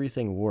proved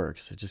everything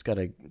works. It just got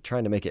to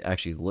trying to make it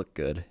actually look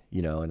good,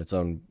 you know, in its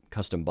own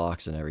custom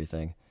box and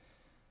everything.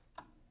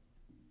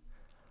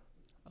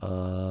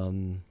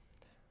 Don't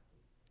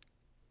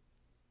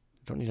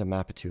need to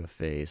map it to a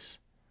face.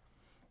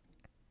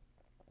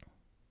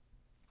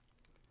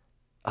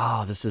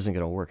 Oh, this isn't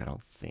going to work, I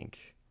don't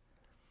think.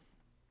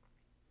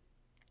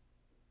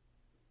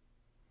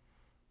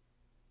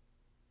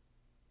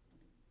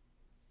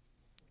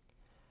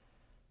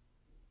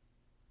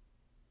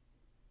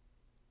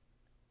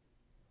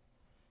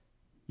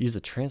 Use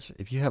the transfer.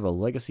 If you have a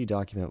legacy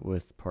document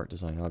with part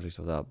design objects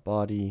without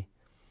body,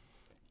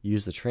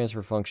 use the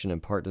transfer function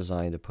in part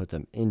design to put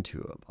them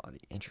into a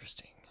body.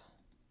 Interesting.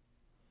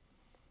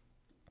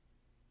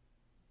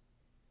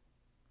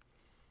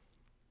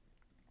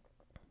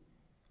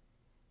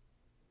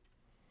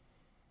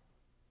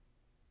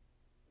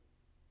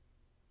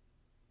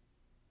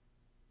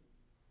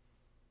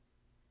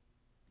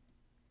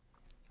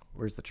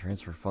 Where's the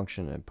transfer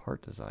function in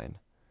part design?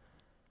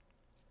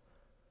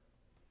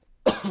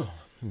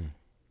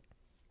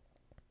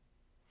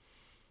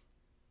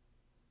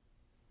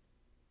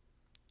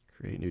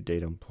 Create new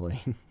datum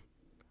plane.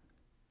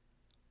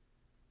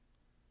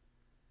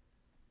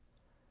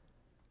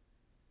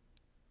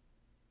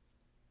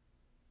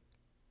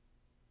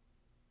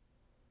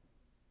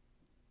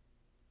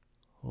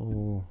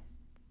 Oh.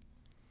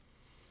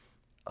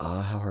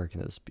 How hard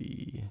can this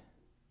be?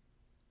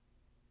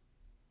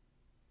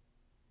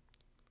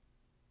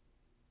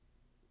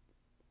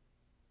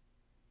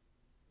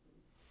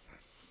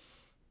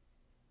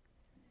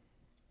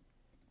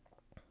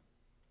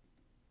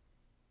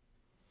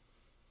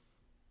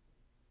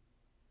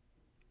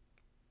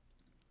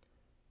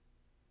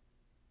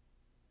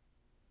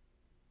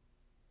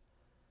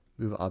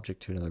 Move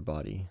object to another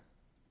body.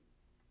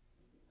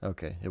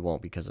 Okay, it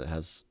won't because it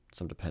has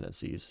some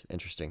dependencies.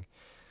 Interesting.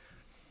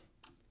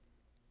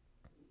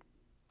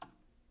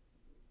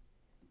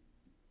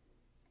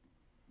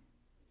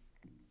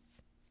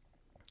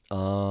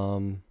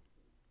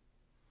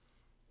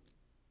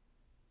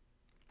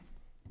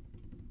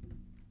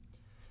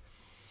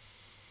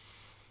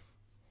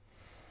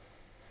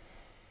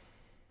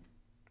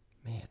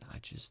 Man, I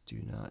just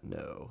do not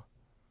know.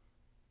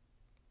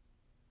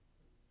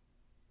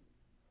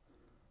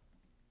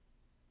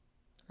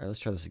 All right, let's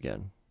try this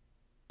again.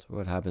 So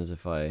what happens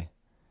if I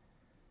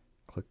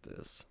click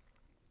this?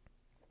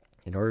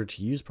 In order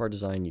to use part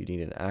design, you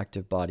need an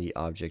active body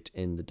object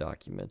in the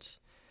document.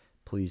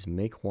 Please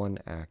make one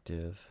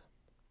active,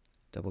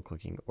 double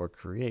clicking, or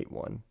create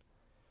one.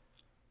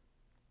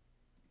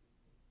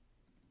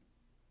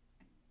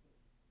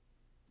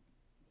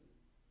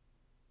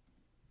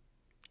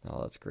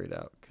 Oh, that's grayed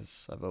out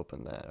because I've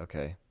opened that.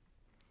 Okay.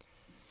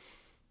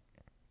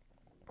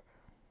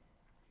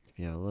 If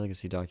you have a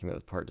legacy document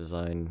with part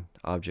design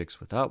objects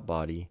without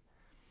body,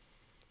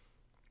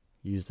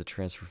 use the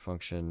transfer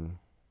function.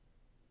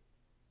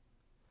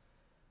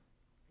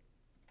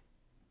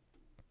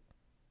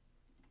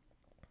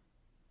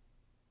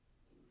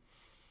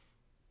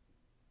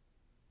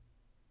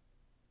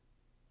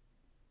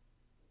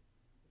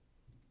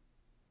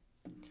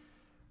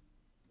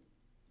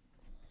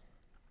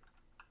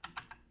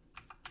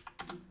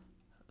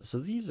 So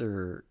these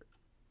are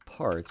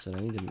parts, and I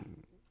need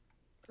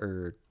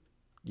to,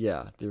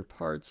 yeah, they're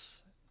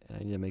parts, and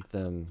I need to make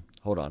them,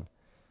 hold on.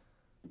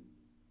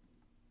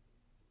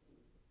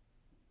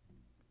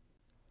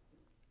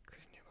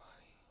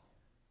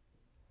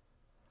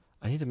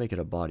 I need to make it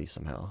a body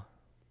somehow.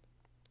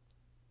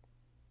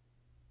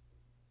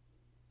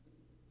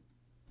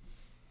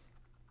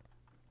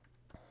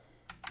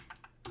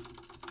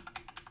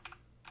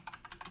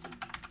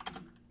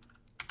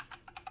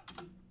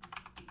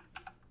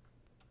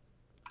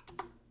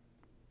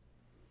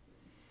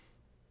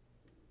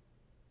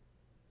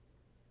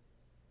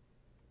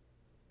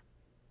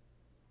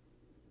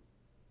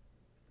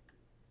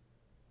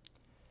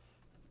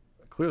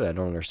 Clearly, I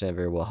don't understand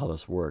very well how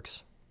this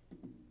works.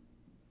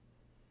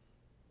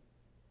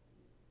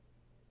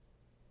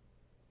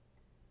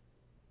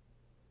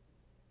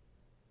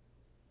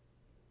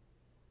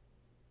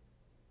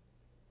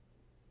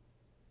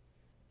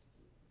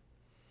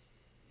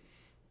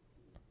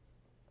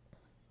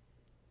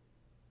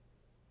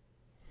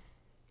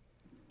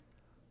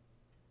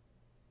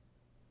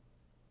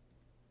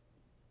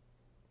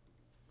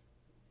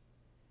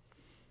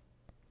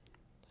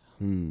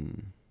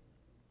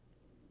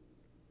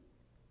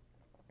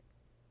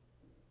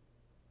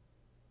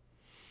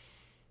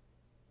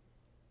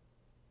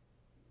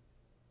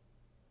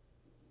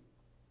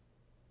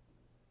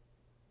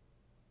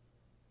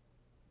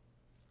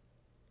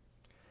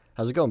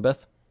 How's it going,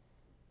 Beth?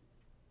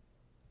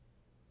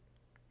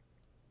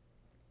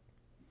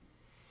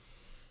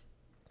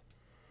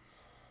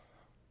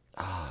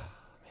 Ah,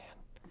 man.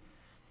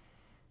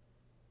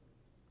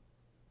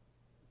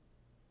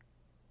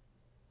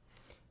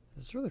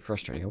 It's really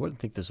frustrating. I wouldn't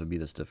think this would be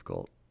this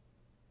difficult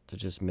to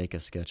just make a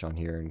sketch on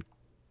here and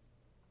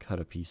cut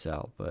a piece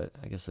out, but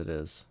I guess it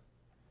is.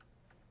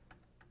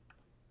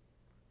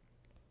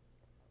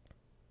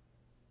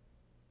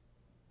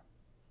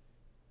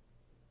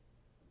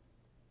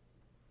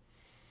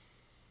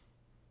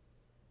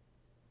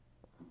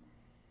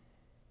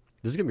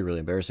 This is going to be really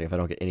embarrassing if I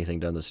don't get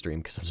anything done this stream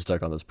because I'm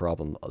stuck on this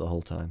problem the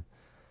whole time.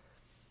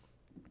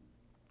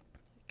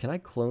 Can I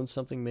clone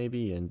something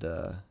maybe? And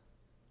there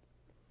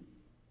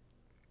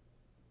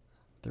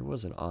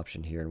was an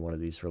option here in one of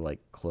these for like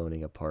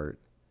cloning a part.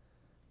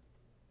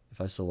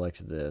 If I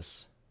select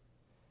this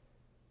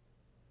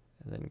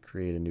and then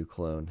create a new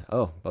clone.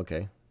 Oh,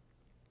 okay.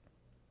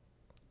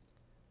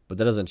 But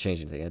that doesn't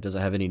change anything. It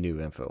doesn't have any new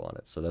info on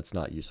it, so that's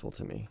not useful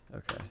to me.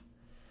 Okay.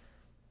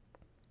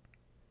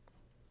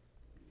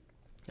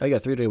 Oh, you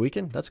got a 3-day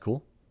weekend? That's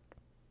cool.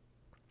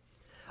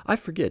 I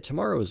forget,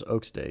 tomorrow is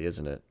Oaks Day,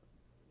 isn't it?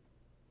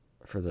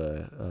 For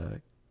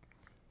the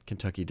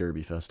Kentucky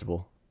Derby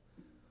Festival.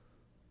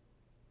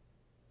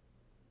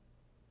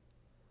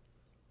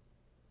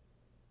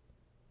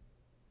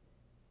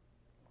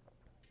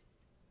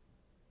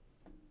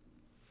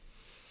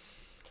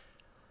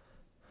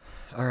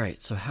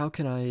 Alright, so how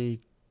can I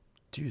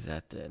do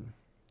that then?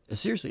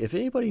 Seriously, if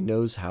anybody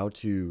knows how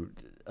to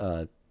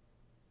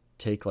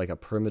take like a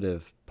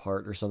primitive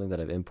part or something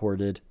that I've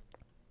imported,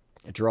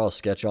 draw a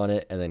sketch on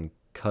it, and then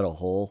cut a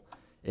hole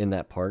in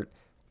that part,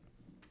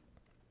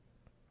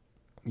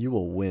 you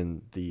will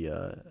win the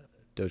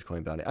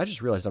Dogecoin bounty. I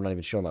just realized I'm not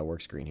even showing my work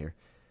screen here.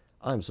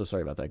 I'm so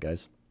sorry about that,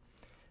 guys.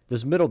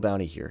 This middle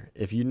bounty here,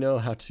 if you know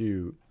how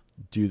to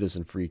do this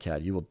in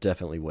FreeCAD, you will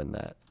definitely win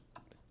that.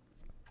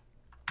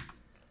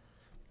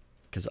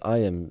 Because I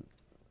am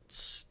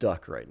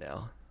stuck right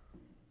now.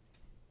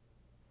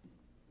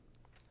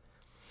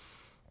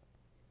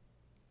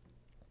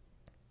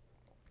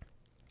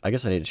 I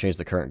guess I need to change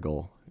the current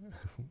goal.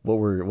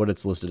 What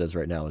it's listed as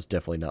right now is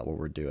definitely not what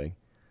we're doing.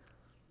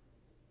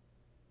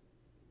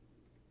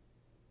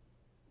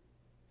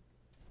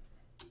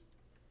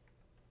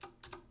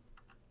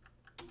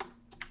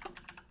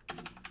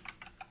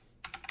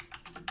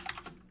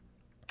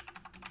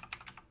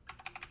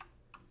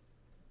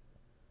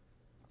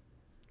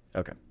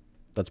 Okay,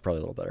 that's probably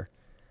a little better.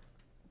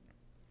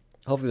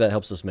 Hopefully that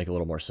helps us make a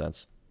little more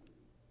sense.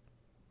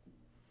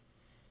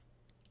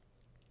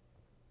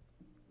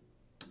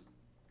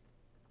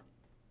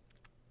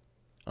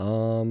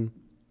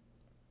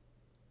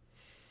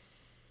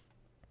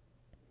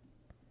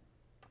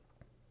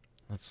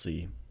 Let's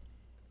see.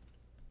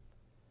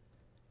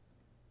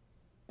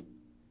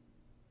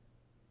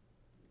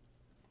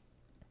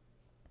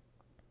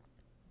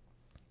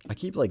 I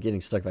keep like getting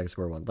stuck back at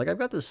square one. Like I've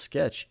got this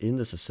sketch in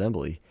this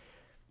assembly.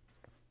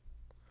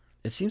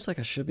 It seems like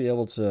I should be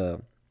able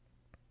to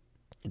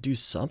do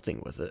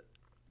something with it.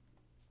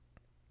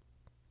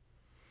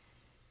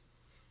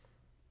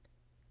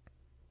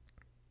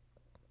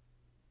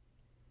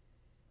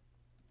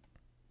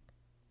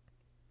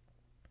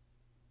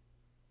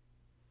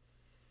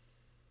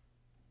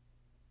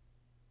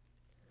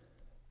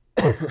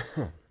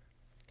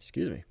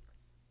 Excuse me.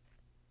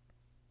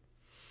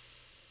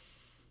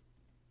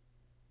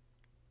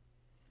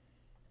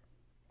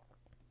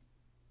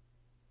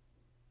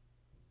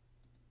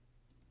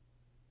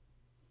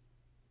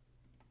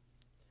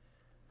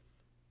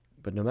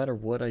 But no matter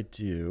what I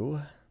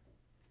do...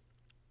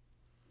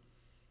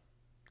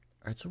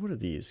 Alright, so what are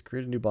these?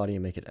 Create a new body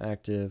and make it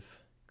active.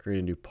 Create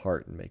a new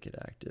part and make it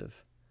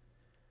active.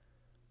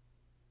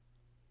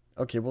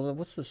 Okay, well then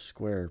what's this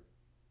square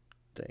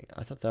thing?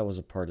 I thought that was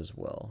a part as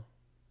well.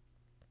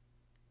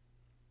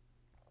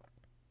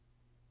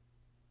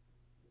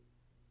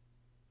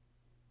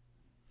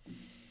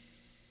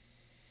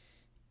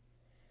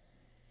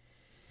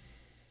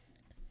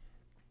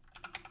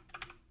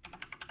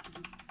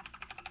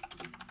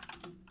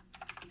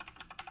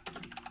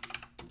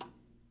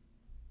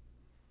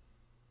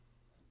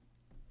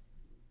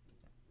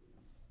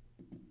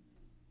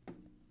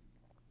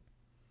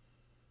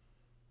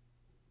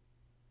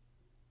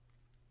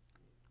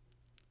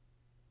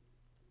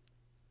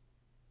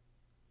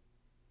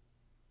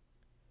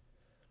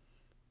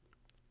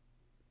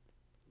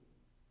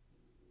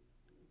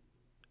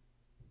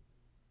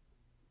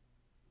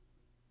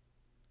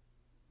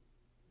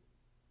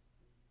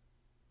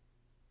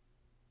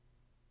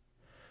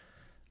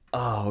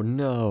 Oh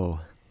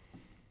no.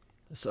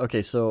 So,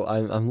 okay, so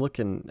I'm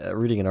looking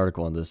reading an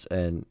article on this,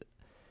 and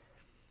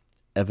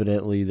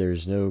evidently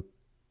there's no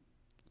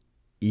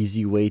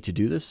easy way to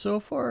do this so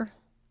far.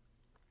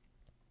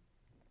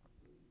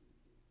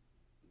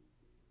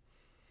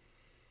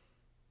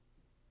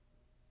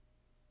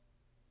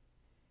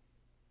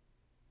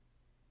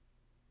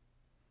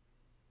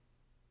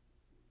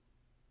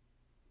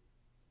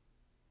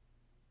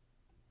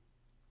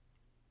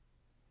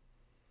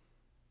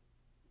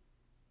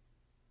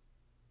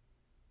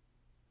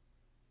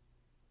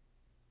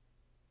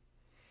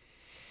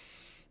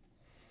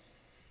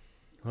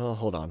 Well,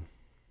 hold on.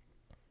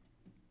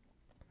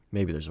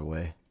 Maybe there's a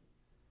way.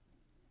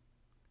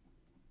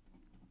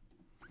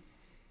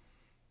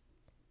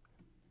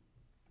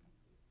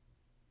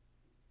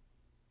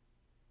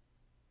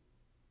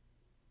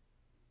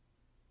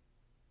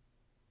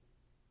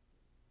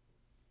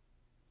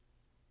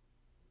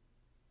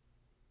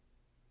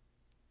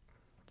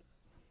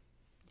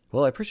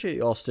 Well, I appreciate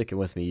you all sticking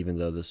with me, even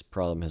though this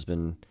problem has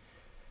been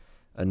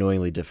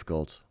annoyingly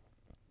difficult.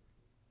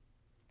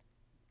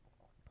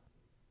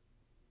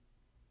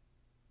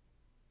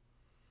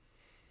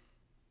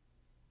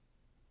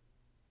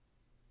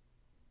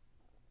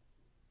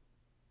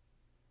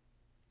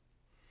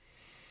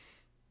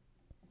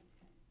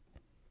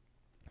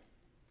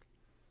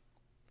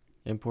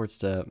 Import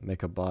step,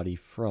 make a body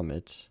from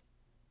it.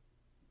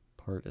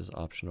 Part is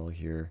optional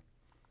here.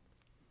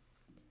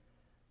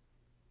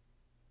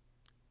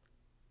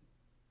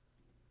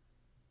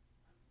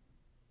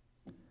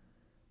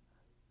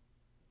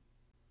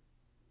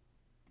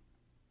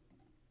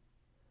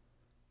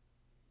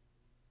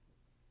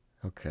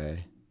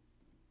 Okay.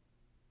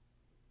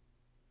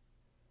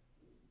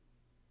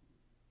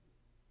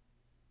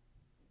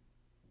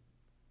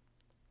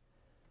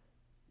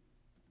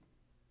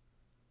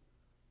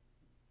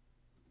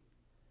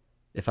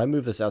 If I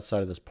move this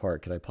outside of this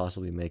part, could I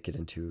possibly make it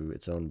into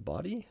its own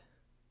body?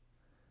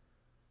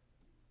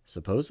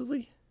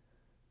 Supposedly?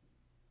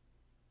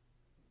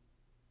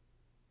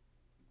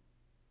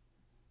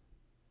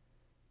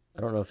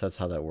 I don't know if that's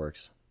how that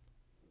works.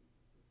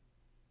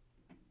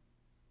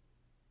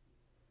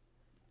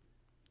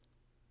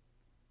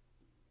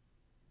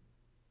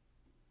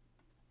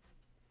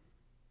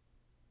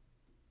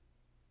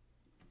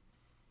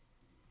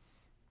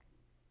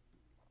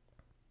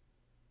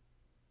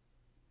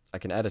 I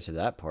can add it to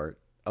that part.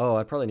 Oh,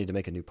 I probably need to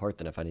make a new part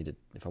then if I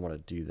want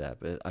to do that,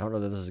 but I don't know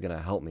that this is going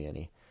to help me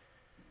any.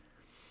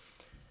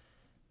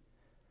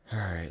 All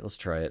right, let's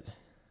try it.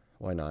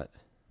 Why not?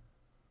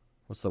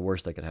 What's the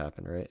worst that could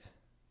happen, right?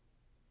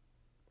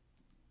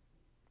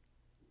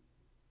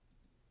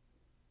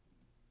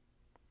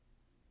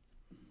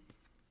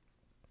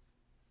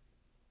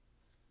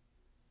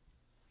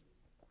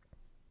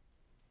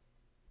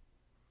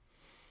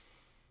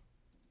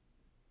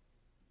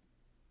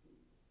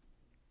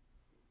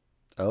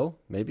 Oh,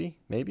 maybe.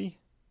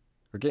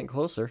 We're getting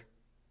closer.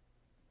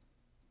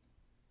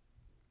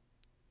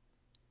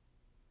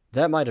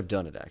 That might have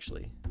done it,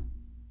 actually.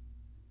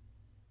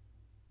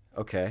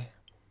 Okay.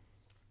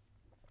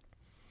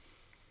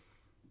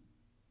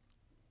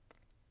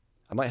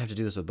 I might have to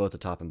do this with both the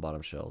top and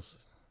bottom shells.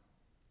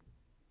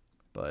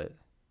 But...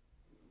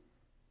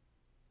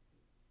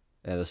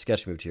 and the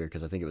sketch moved here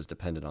because I think it was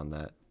dependent on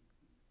that.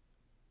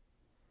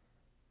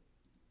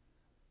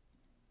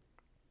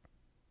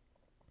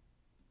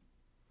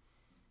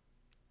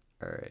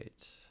 All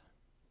right.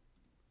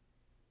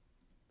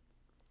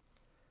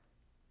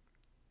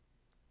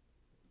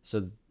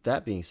 So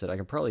that being said, I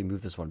can probably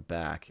move this one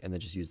back and then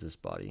just use this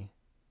body.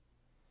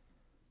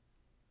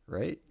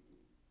 Right?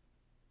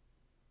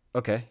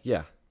 Okay,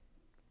 yeah.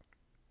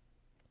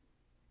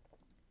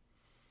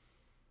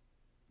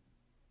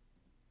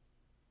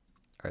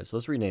 All right, so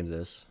let's rename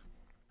this.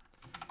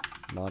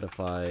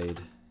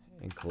 Modified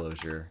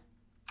enclosure.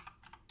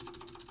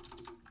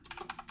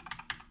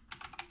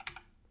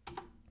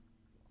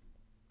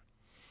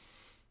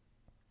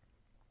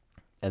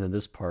 And then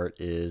this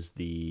part is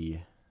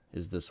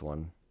this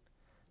one,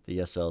 the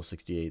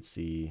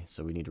SL68C.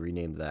 So we need to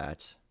rename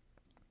that.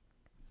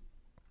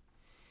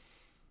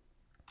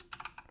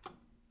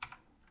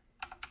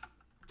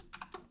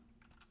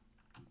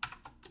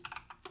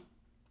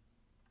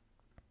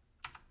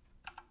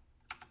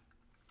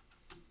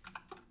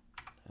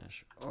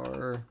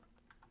 R,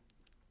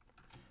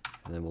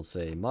 and then we'll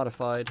say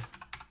modified.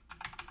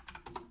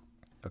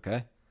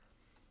 Okay.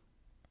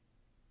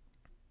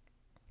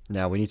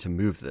 Now we need to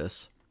move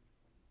this,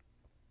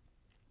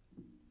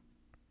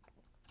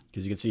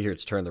 because you can see here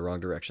it's turned the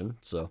wrong direction.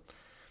 So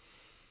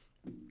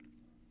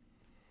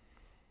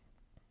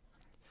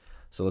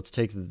let's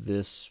take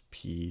this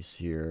piece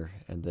here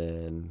and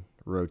then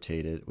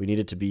rotate it. We need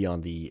it to be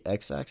on the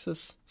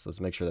x-axis, so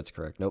let's make sure that's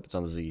correct. Nope, it's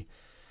on the z.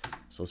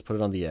 So let's put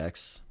it on the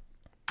x.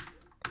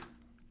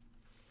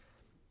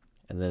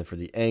 And then for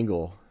the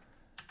angle,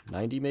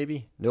 90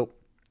 maybe?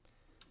 Nope.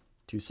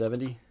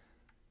 270.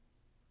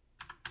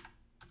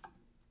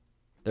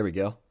 There we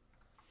go.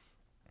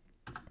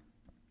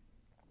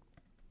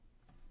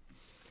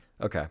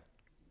 Okay.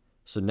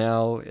 So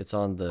now it's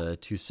on the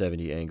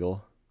 270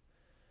 angle,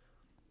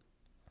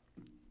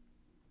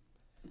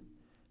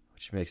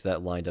 which makes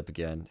that lined up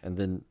again. And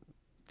then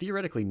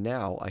theoretically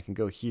now I can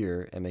go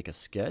here and make a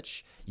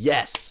sketch.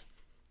 Yes!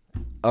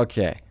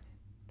 Okay.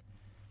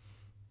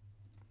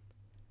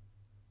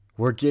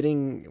 We're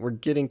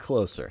getting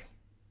closer.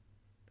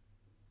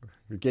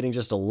 We're getting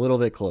just a little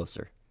bit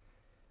closer.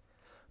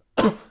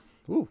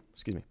 Ooh,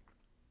 excuse me.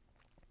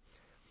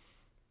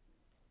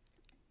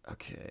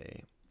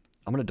 Okay.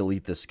 I'm going to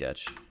delete this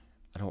sketch.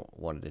 I don't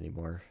want it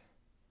anymore.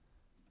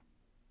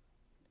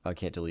 I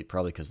can't delete,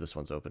 probably because this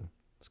one's open.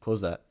 Let's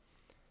close that.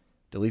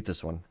 Delete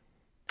this one.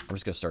 I'm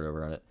just going to start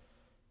over on it.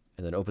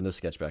 And then open this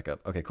sketch back up.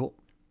 Okay, cool.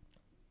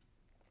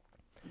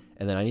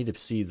 And then I need to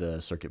see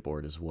the circuit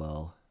board as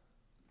well.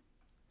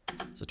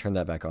 So turn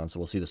that back on so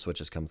we'll see the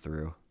switches come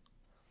through.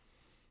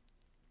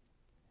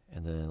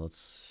 And then let's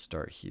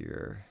start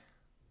here.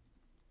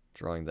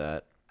 Drawing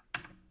that.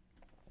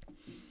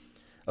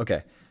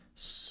 Okay,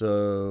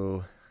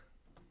 so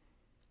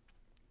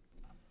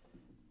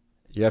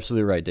you're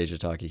absolutely right,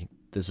 Dejataki.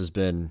 This has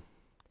been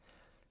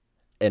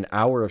an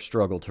hour of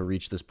struggle to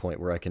reach this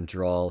point where I can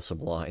draw some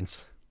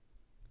lines.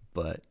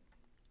 But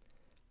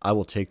I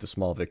will take the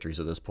small victories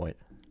at this point.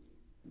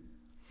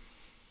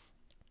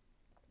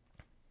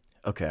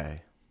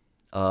 Okay.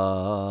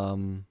 I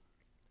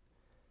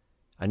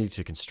need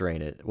to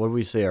constrain it. What did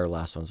we say our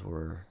last ones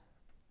were?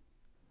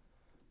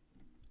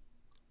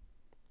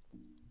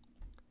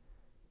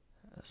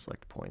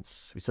 Select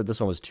points. We said this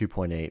one was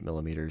 2.8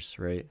 millimeters,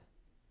 right?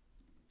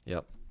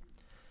 Yep.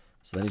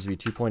 So that needs to be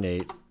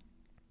 2.8.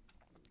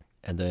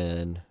 And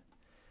then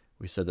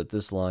we said that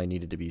this line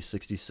needed to be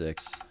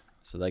 66.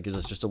 So that gives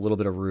us just a little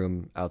bit of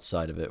room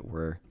outside of it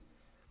where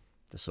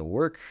this will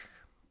work.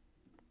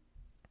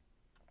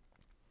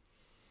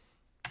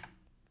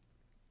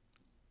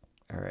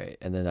 All right,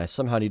 and then I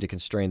somehow need to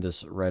constrain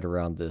this right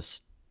around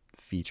this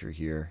feature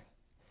here.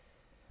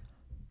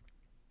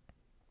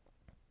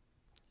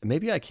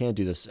 Maybe I can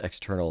do this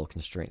external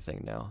constraint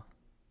thing now.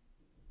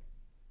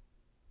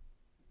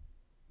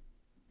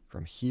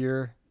 From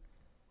here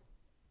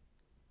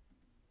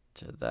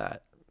to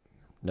that.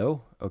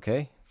 No?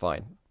 Okay,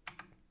 fine.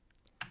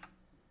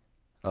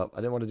 Oh, I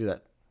didn't want to do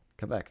that.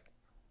 Come back.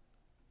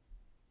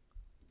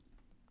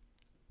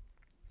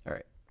 All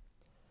right.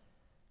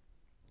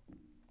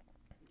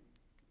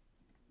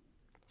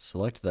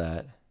 Select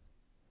that.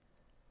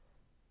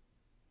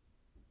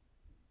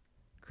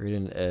 Create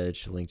an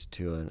edge linked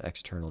to an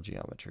external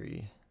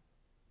geometry.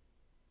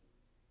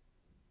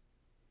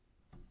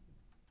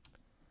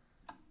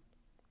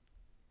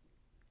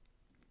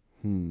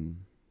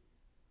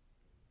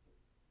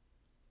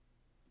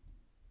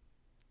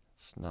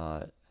 It's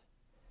not.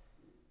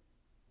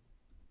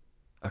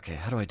 Okay,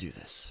 how do I do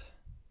this?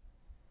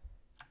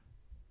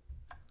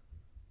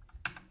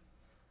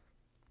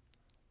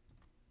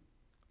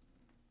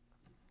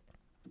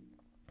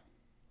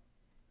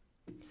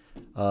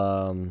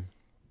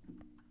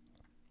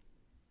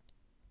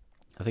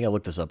 I think I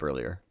looked this up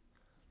earlier.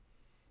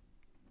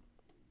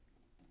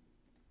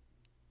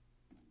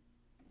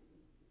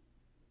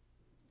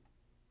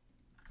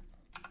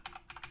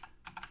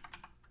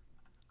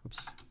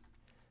 Oops.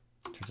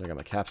 Turns out I got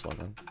my caps lock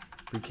on.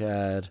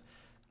 FreeCAD.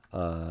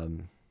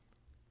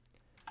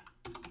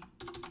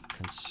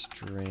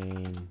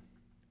 Constrain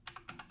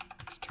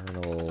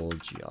external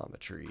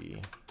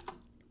geometry.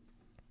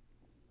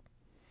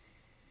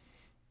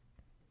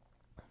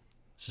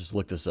 Let's just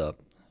look this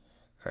up.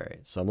 All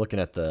right, so I'm looking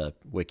at the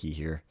wiki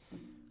here.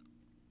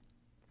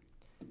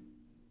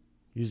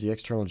 Use the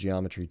external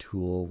geometry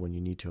tool when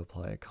you need to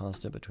apply a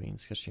constant between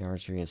sketch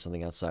geometry and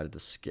something outside of the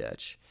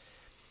sketch.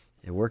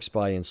 It works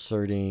by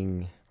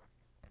inserting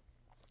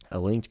a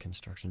linked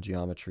construction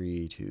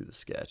geometry to the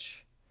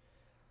sketch.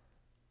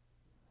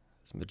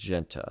 It's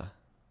magenta.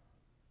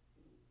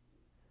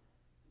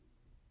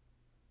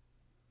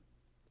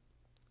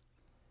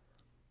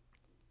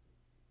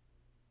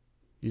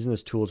 Using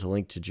this tool to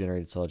link to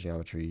generated solid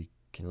geometry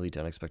can lead to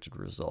unexpected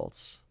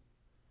results.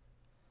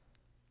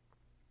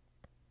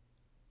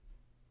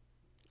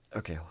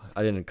 Okay,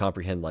 I didn't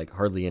comprehend like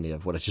hardly any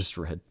of what I just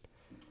read.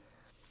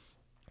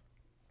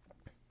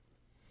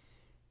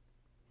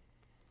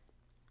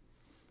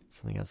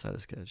 Something outside the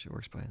sketch. It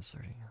works by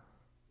inserting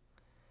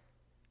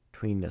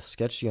between the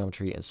sketch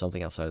geometry and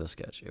something outside of the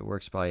sketch. It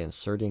works by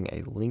inserting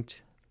a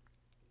linked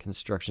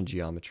construction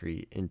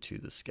geometry into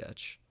the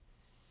sketch.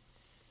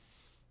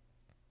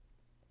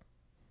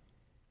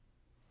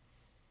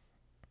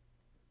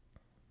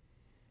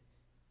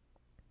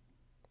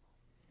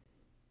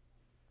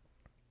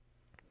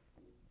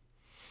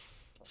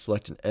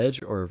 Select an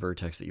edge or a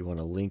vertex that you want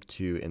to link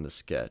to in the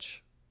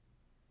sketch.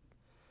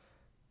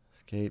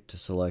 Escape to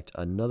select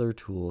another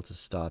tool to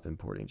stop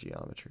importing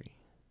geometry.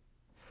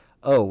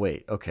 Oh,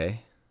 wait,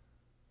 okay.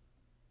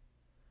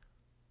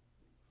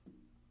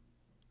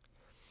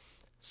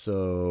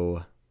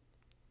 So,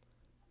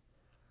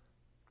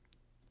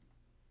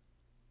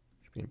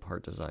 should be in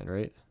part design,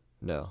 right?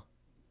 No.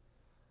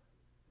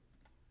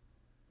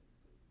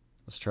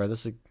 Let's try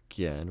this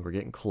again. We're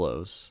getting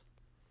close.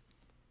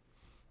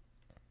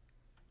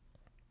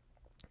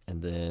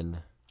 And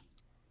then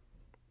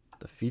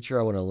the feature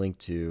I want to link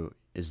to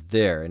is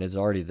there, and it's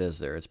already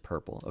there. It's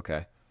purple.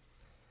 Okay.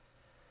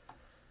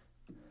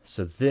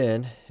 So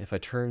then, if I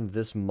turn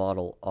this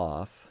model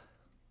off,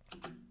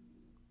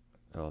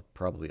 oh,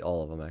 probably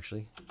all of them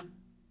actually.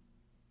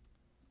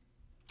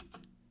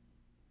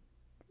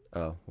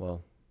 Oh,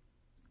 well,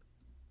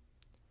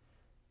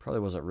 probably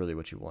wasn't really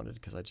what you wanted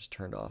because I just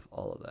turned off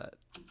all of that.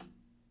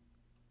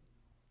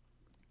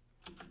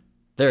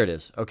 There it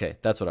is. Okay,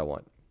 that's what I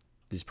want.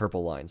 These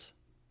purple lines.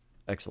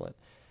 Excellent.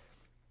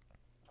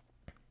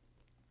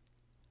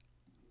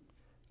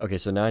 Okay,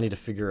 so now I need to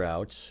figure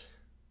out,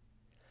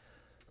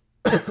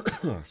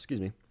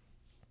 excuse me,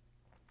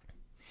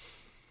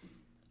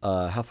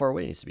 how far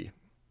away it needs to be.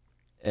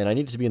 And I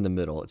need it to be in the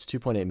middle. It's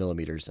 2.8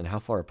 millimeters. And how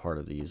far apart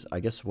are these?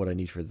 I guess what I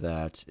need for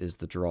that is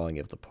the drawing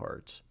of the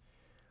part.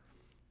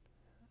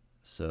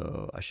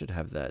 So I should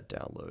have that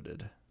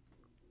downloaded.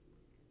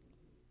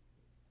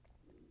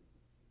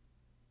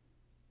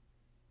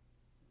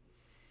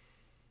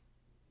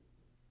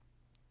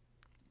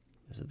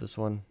 Is it this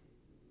one?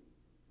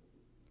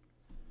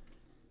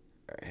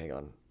 All right, hang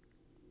on.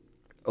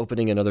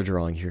 Opening another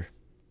drawing here.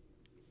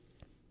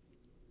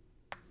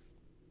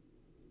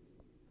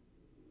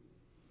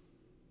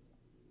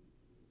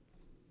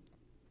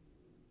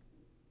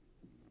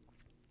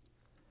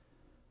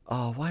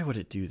 Oh, why would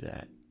it do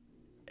that?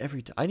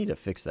 Every time I need to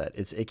fix that.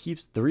 It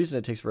keeps, the reason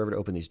it takes forever to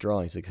open these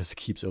drawings is because it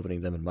keeps opening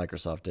them in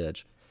Microsoft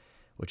Edge,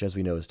 which as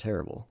we know is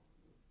terrible.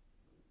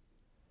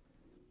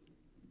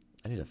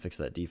 I need to fix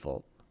that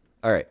default.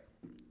 All right.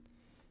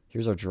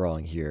 Here's our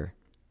drawing here.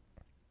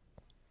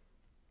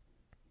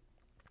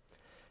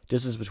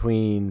 Distance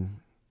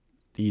between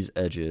these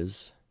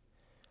edges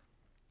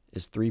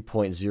is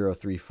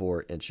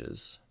 3.034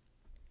 inches.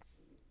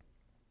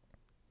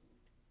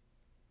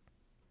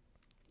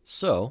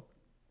 So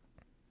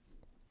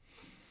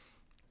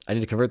I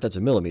need to convert that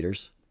to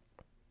millimeters,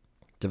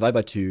 divide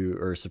by 2,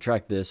 or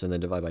subtract this and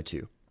then divide by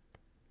 2.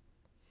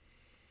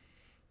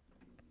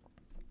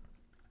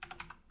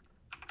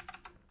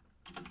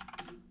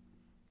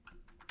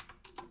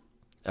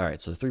 All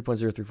right, so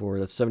 3.034,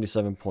 that's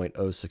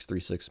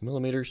 77.0636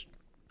 millimeters.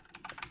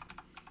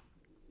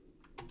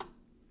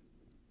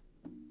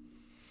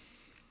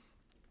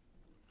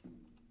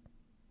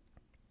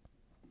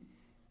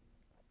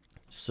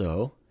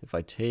 So if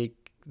I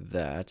take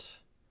that,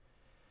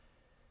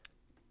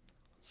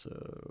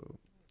 so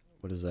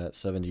what is that?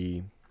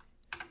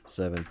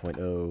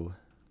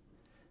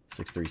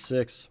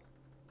 77.0636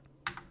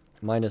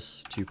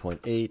 minus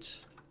 2.8,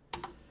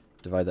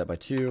 divide that by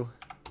 2,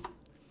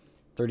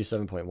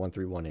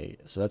 37.1318.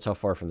 So that's how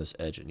far from this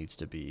edge it needs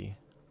to be.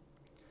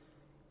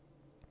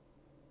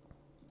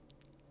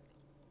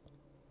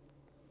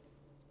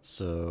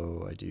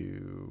 So I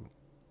do,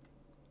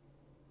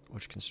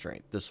 which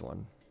constraint? This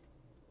one.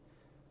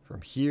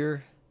 From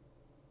here,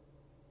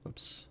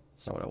 oops,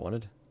 that's not what I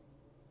wanted.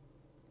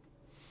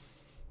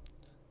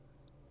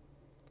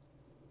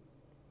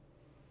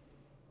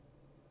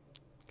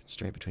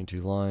 Constraint between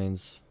 2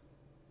 lines.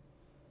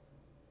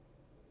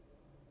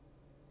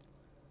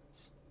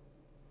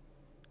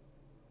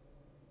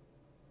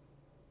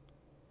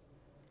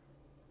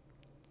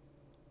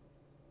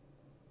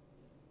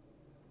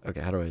 Okay,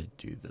 how do I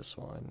do this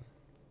one?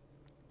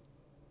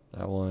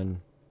 That one,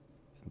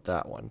 and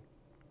that one.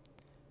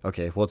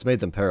 Okay, well, it's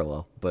made them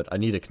parallel, but I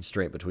need a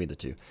constraint between the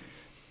two.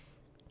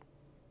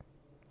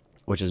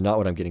 Which is not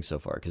what I'm getting so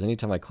far, because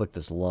anytime I click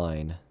this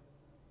line,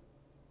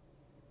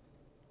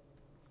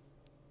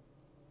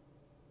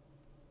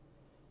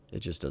 it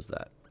just does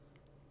that.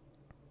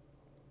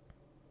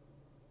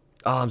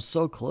 Oh, I'm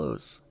so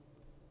close.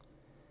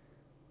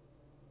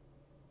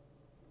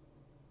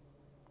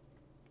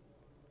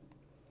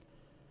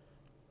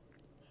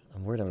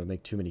 I'm worried I'm going to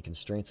make too many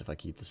constraints if I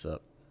keep this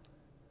up.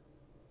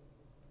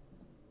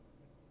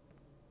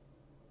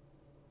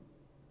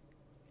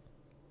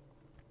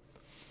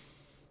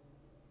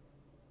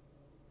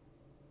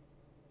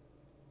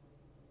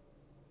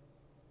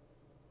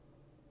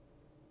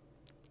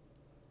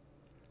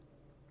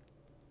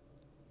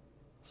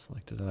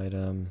 Selected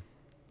item.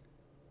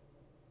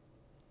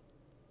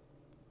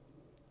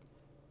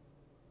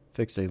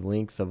 Fix a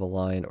length of a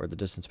line or the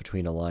distance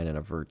between a line and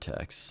a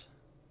vertex.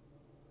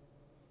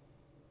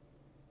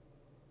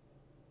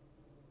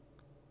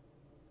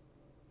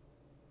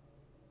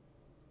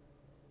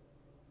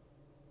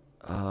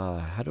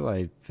 How do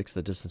I fix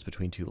the distance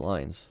between 2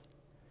 lines?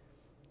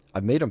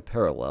 I've made them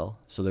parallel,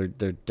 so they're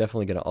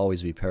definitely going to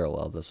always be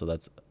parallel. So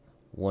that's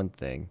one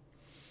thing.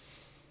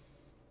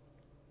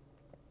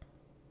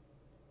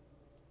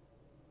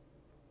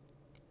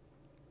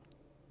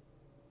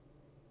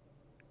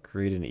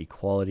 Create an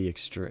equality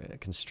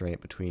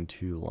constraint between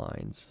 2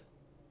 lines.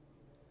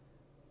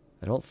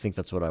 I don't think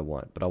that's what I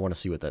want, but I want to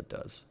see what that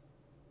does.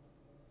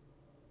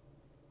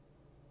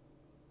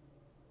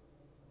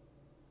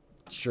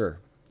 Sure,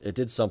 it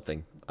did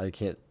something. I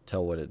can't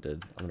tell what it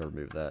did. I'm going to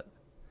remove that.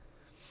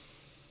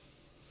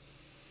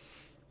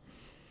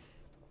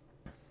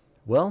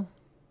 Well,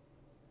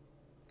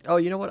 Oh,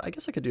 you know what? I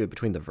guess I could do it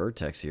between the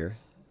vertex here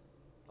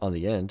on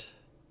the end.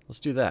 Let's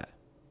do that.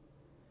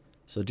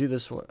 So do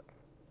this one.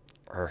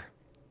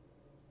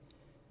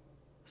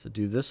 So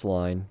do this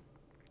line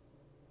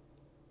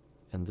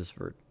and this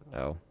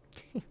Oh.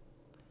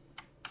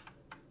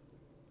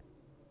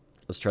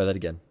 Let's try that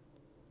again.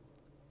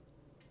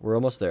 We're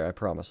almost there, I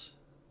promise.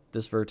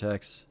 This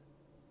vertex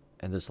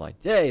and this line.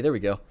 Yay, there we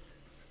go.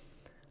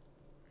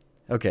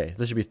 Okay,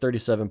 this should be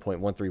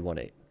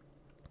 37.1318.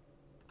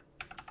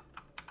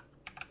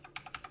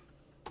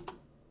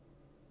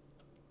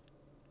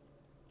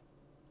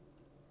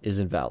 Is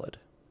invalid.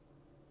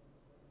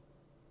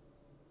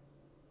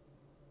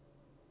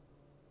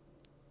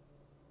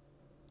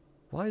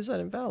 Why is that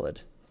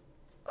invalid?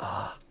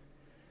 Ah.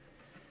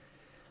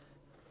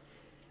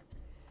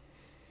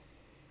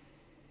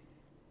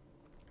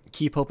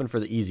 Keep hoping for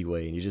the easy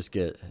way and you just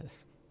get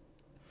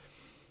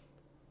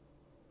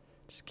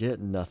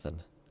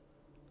nothing.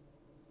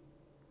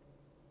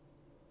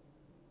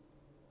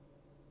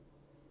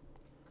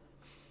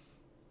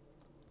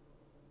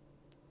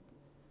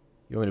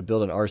 You want me to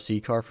build an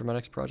RC car for my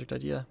next project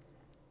idea?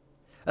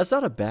 That's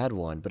not a bad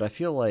one, but I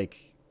feel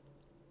like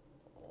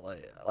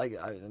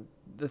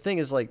the thing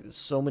is, like,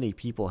 so many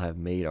people have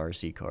made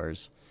RC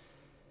cars.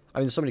 I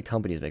mean, so many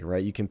companies make it,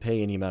 right? You can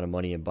pay any amount of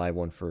money and buy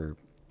one for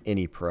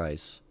any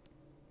price.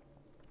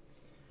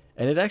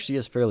 And it actually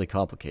is fairly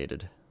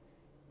complicated.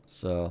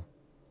 So,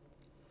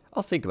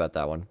 I'll think about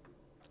that one.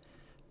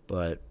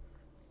 But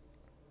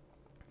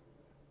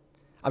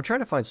I'm trying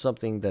to find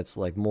something that's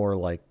like more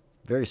like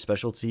very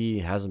specialty,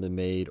 hasn't been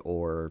made,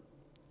 or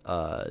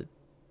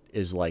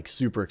is like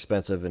super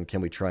expensive, and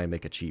can we try and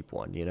make a cheap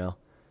one, you know?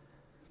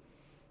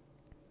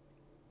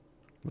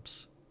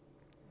 Whoops.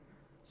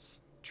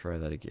 Let's try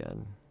that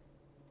again.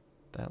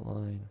 That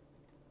line.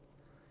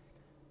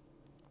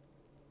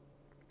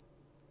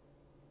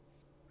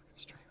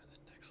 Constraint with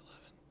index 11.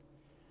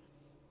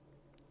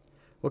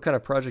 What kind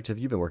of project have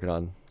you been working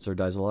on, Sir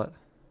Dies-a-Lot?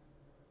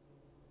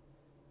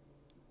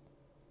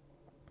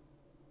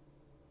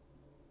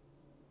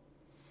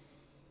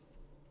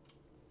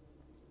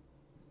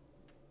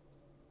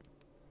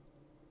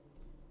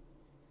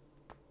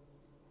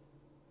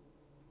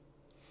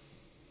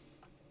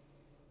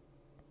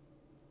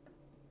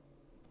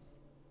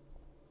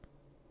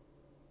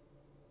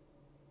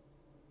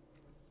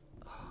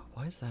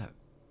 Why is that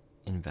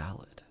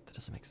invalid? That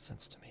doesn't make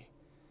sense to me.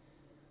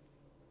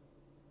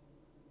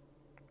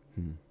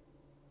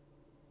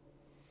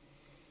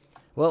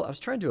 Well, I was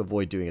trying to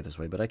avoid doing it this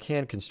way, but I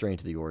can constrain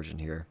to the origin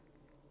here.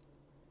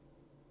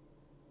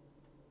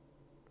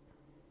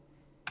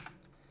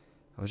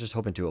 I was just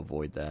hoping to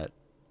avoid that,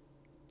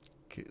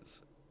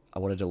 because I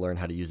wanted to learn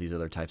how to use these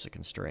other types of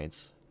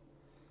constraints.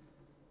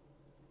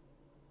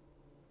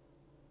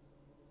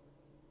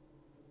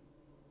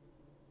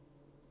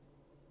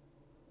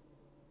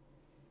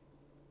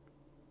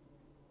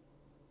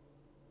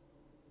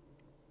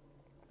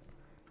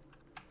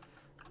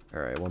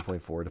 Alright,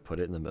 1.4 to put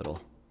it in the middle.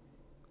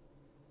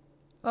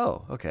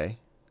 Oh, okay.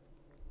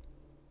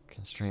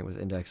 Constraint with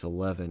index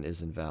 11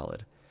 is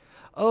invalid.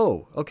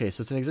 Oh, okay,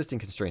 so it's an existing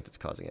constraint that's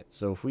causing it.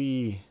 So if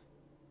we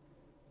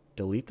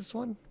delete this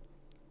one?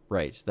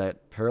 Right,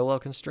 that parallel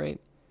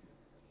constraint.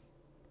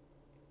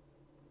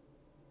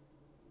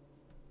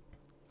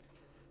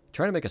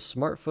 Trying to make a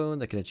smartphone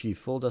that can achieve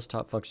full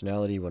desktop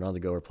functionality when on the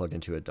go or plugged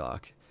into a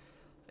dock.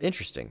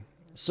 Interesting.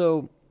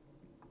 So,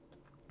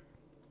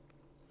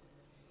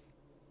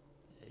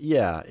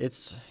 yeah,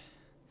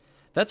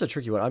 that's a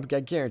tricky one. I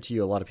guarantee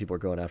you a lot of people are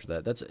going after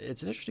that. It's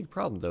an interesting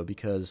problem, though,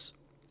 because,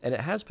 and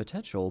it has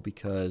potential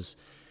because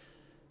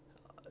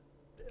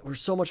where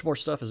so much more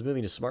stuff is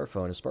moving to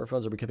smartphone, and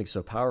smartphones are becoming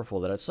so powerful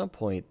that at some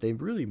point they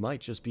really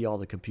might just be all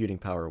the computing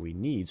power we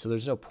need. So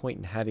there's no point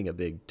in having a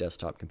big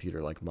desktop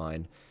computer like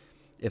mine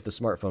if the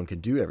smartphone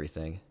could do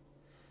everything.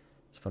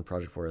 It's a fun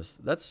project for us.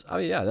 I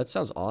mean, yeah, that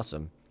sounds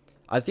awesome.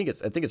 I think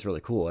it's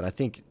really cool, and I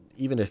think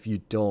even if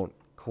you don't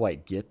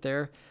quite get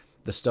there,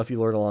 the stuff you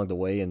learn along the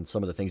way and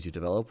some of the things you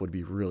develop would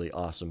be really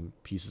awesome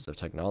pieces of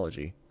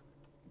technology.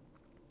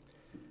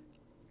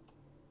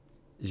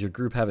 Does your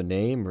group have a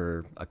name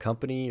or a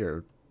company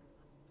or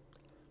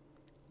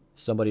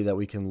somebody that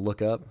we can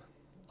look up?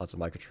 Lots of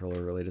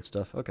microcontroller related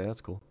stuff. Okay,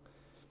 that's cool.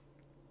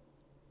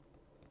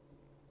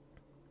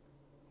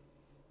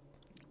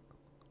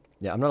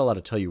 Yeah, I'm not allowed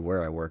to tell you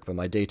where I work, but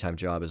my daytime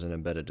job is an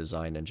embedded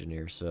design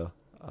engineer, so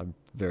I'm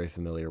very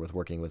familiar with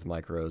working with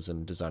micros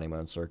and designing my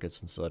own circuits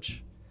and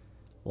such.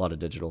 A lot of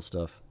digital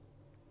stuff.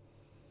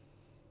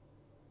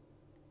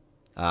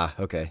 Ah,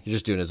 okay. You're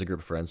just doing it as a group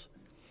of friends.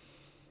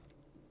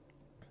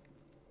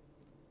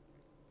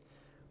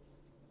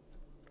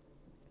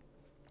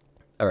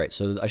 Alright,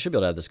 so I should be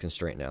able to add this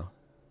constraint now.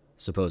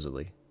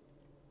 Supposedly.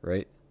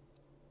 Right?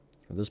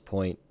 From this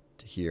point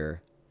to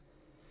here.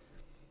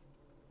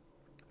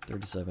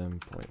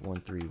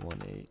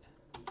 37.1318.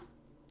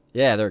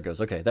 Yeah, there it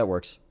goes. Okay, that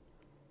works.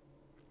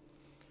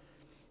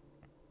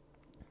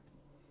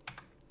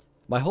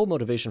 My whole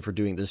motivation for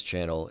doing this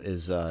channel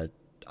is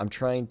I'm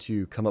trying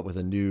to come up with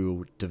a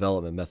new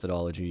development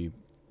methodology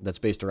that's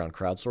based around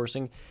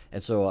crowdsourcing.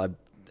 And so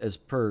as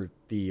per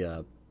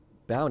the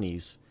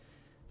bounties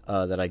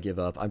that I give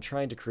up, I'm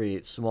trying to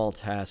create small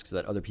tasks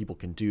that other people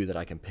can do that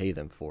I can pay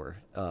them for.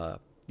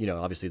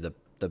 Obviously the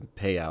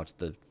payout,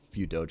 the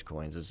few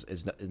Dogecoins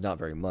is not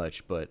very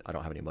much, but I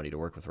don't have any money to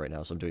work with right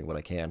now, so I'm doing what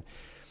I can.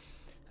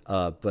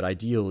 But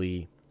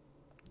ideally,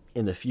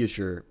 in the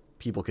future,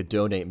 people could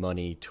donate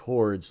money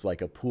towards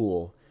like a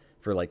pool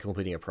for like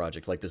completing a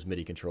project like this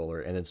MIDI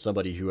controller, and then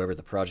somebody, whoever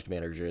the project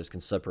manager is, can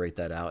separate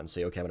that out and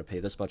say, okay, I'm going to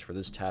pay this much for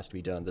this task to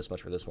be done, this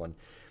much for this one.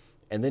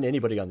 And then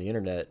anybody on the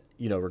internet,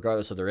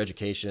 regardless of their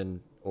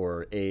education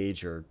or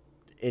age or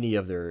any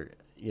of their,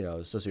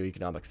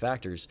 socioeconomic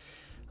factors,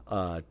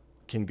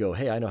 can go,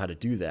 hey, I know how to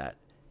do that,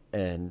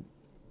 and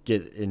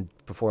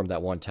perform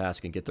that one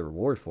task and get the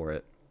reward for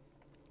it.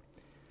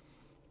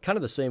 Kind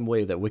of the same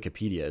way that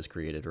Wikipedia is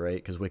created, right?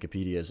 Because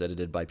Wikipedia is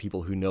edited by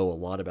people who know a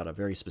lot about a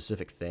very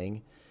specific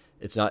thing.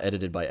 It's not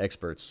edited by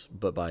experts,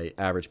 but by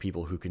average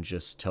people who can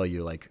just tell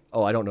you like,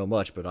 oh, I don't know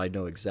much, but I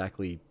know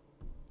exactly,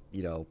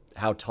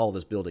 how tall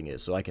this building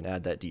is, so I can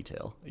add that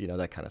detail,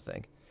 that kind of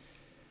thing.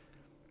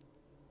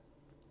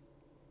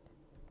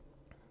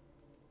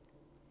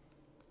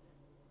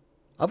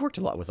 I've worked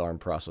a lot with ARM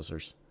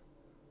processors.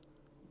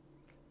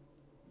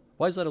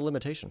 Why is that a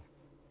limitation?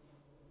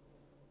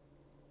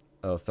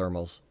 Oh,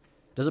 thermals.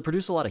 Does it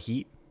produce a lot of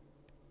heat?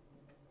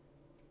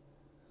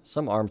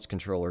 Some ARM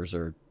controllers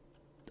are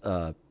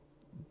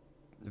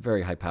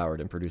very high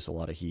powered and produce a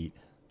lot of heat.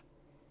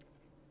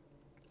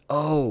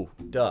 Oh,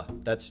 duh.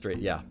 That's straight.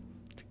 Yeah.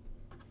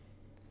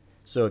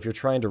 So if you're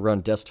trying to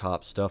run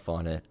desktop stuff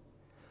on it,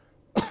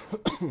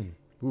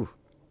 ooh.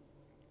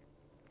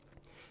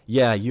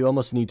 Yeah, you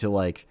almost need to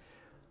like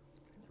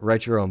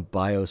write your own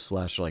BIOS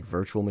 / like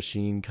virtual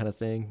machine kind of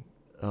thing.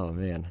 Oh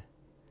man,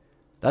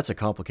 that's a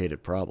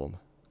complicated problem.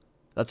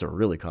 That's a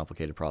really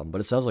complicated problem,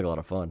 but it sounds like a lot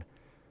of fun.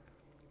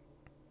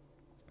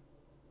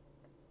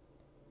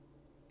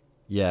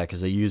 Yeah,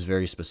 because they use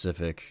very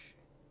specific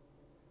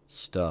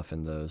stuff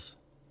in those.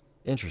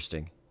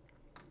 Interesting.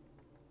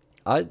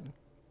 I'd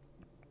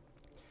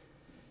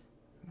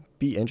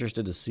be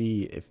interested to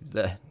see if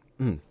that...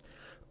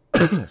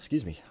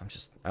 excuse me, I'm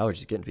just...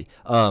 allergies getting to me.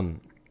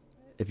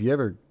 If you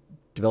ever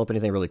develop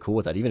anything really cool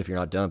with that, even if you're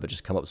not done, but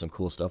just come up with some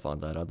cool stuff on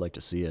that, I'd like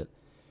to see it.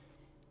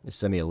 Just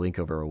send me a link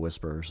over a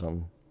Whisper or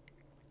something.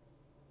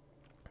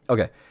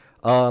 Okay.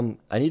 I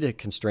need to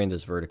constrain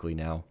this vertically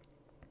now.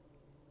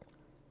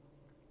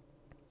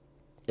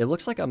 It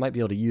looks like I might be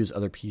able to use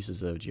other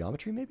pieces of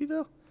geometry maybe,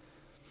 though.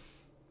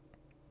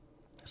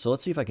 So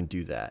let's see if I can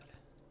do that.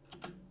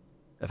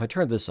 If I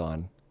turn this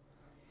on,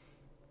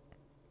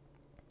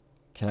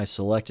 can I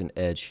select an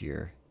edge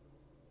here?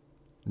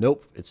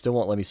 Nope, it still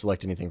won't let me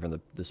select anything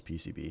from this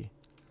PCB.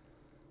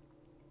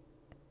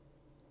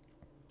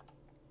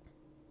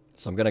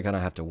 So I'm gonna kind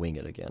of have to wing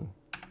it again.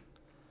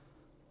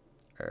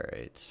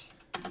 Alright,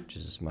 which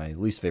is my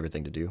least favorite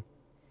thing to do.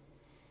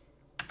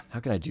 How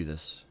can I do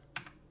this?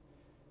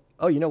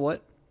 Oh, you know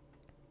what?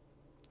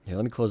 Here,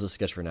 let me close this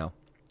sketch for now.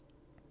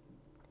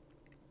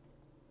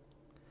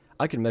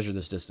 I can measure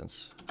this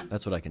distance.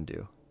 That's what I can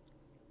do.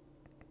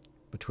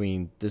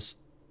 Between this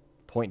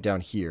point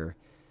down here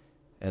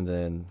and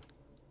then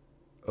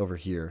over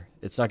here.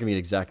 It's not going to be an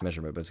exact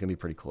measurement, but it's going to be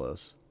pretty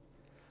close.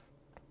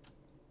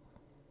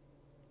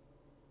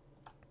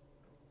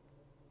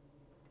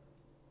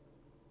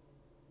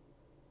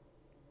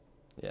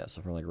 Yeah,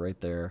 so from like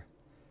right there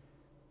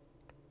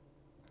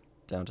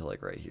down to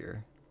like right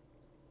here.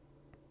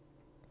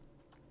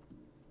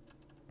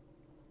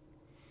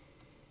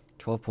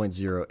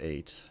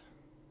 12.08.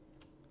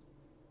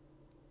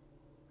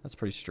 That's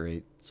pretty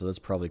straight, so that's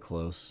probably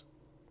close.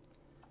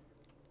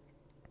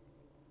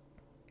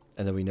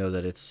 And then we know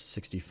that it's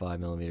 65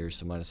 millimeters,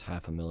 so minus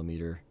half a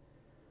millimeter.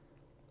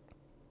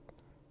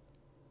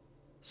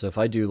 So if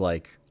I do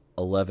like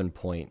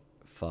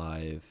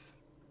 11.58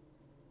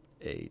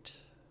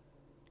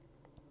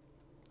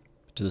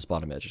 to this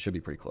bottom edge, it should be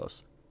pretty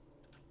close.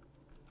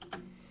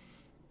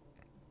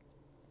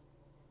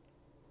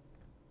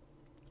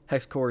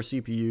 Hex core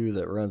CPU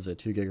that runs at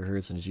 2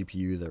 gigahertz and a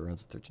GPU that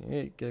runs at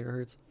 13.8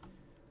 gigahertz.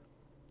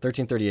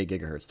 1338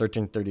 gigahertz,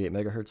 1338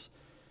 megahertz.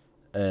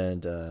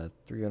 And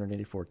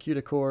 384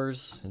 CUDA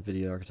cores,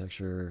 NVIDIA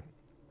architecture,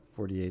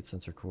 48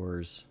 sensor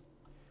cores,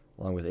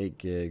 along with 8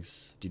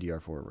 gigs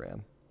DDR4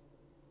 RAM.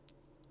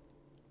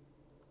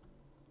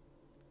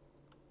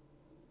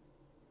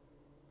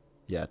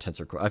 Yeah,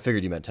 tensor core. I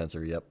figured you meant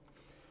tensor, yep.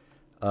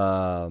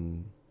 Wow,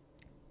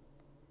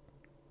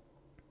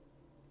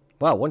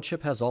 one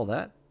chip has all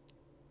that?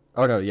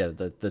 Oh, no, yeah,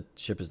 the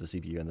chip is the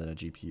CPU and then a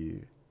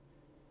GPU.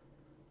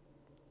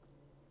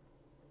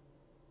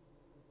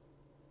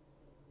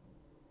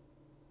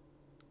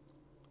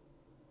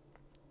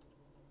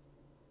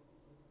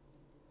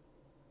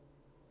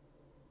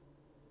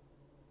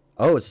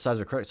 Oh, it's the size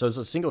of a credit. So it's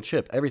a single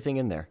chip, everything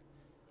in there.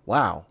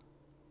 Wow.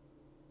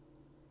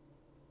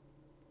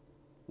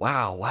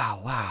 Wow, wow,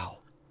 wow.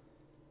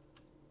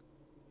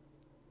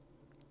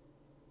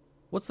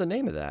 What's the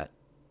name of that?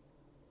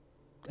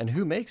 And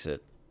who makes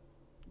it?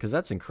 Because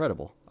that's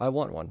incredible. I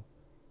want one.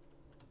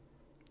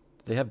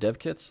 Do they have dev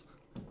kits?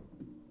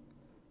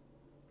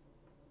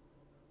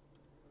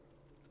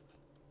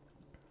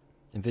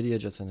 NVIDIA,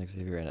 Jetson,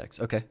 Xavier,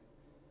 NX. Okay.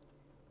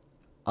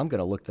 I'm going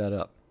to look that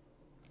up.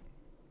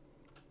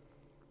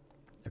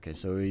 Okay,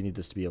 so we need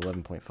this to be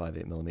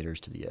 11.58 millimeters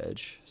to the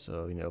edge.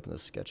 So we need to open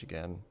this sketch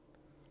again.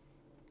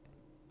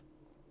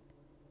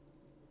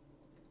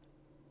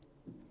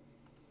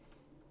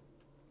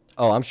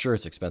 Oh, I'm sure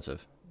it's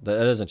expensive.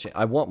 That doesn't change.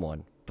 I want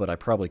one, but I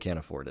probably can't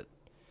afford it.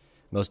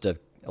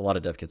 A lot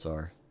of dev kits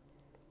are.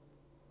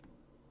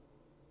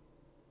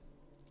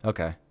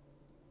 Okay.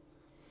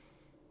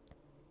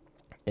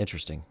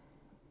 Interesting.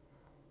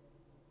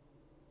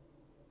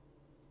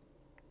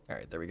 All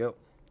right, there we go.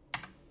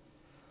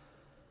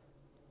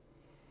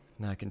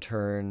 Now I can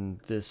turn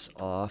this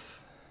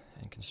off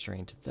and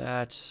constrain to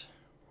that.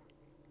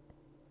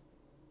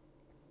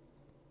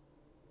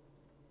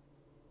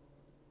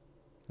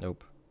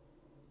 Nope.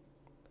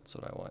 That's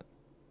what I want.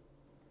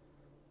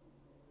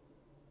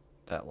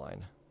 That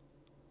line.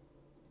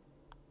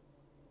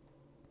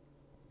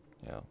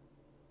 Yeah.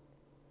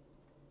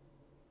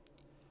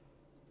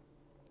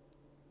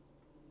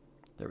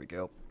 There we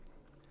go.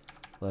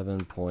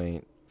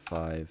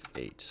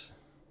 11.58.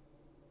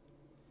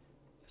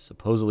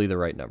 Supposedly the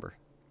right number.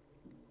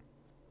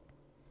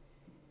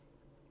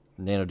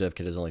 Nano Dev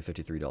Kit is only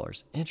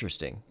 $53.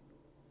 Interesting.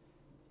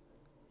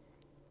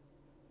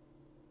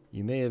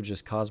 You may have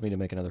just caused me to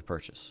make another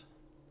purchase.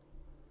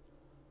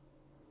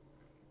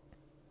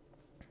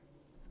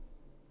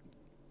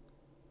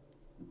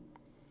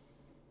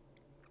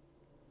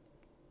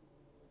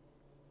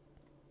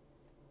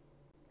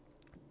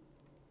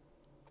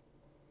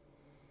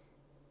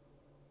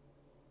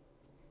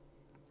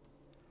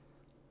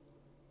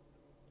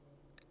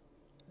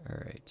 All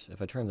right,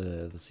 if I turn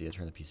let's see, I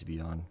turn the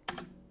PCB on.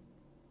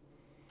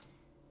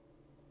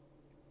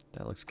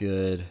 That looks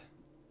good.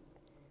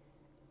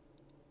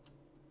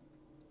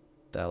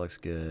 That looks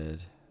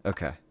good.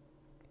 Okay.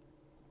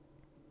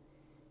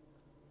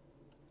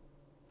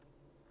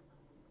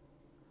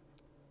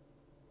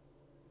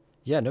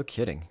 Yeah, no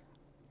kidding.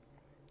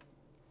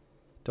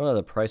 Don't know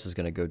the price is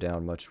going to go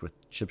down much with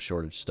chip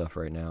shortage stuff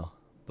right now,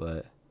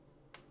 but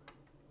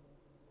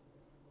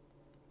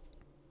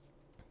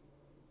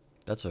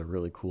that's a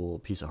really cool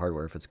piece of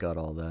hardware if it's got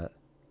all that.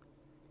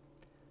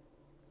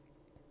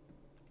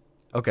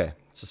 Okay,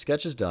 so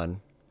sketch is done.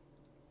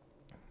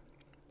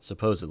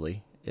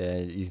 Supposedly.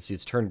 And you can see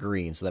it's turned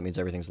green, so that means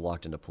everything's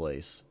locked into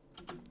place.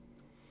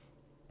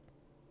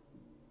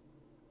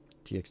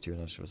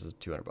 TX2 was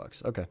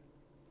 $200. Okay.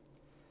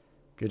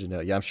 Good to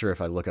know. Yeah, I'm sure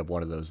if I look up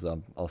one of those,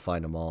 I'll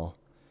find them all.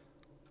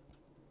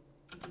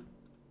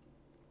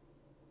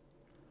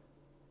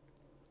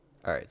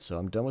 Alright, so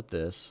I'm done with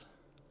this.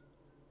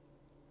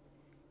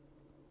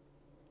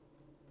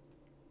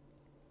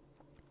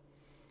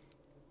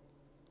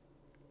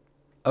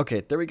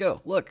 Okay, there we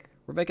go. Look,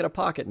 we're making a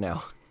pocket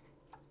now.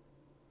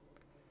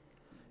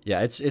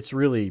 Yeah, it's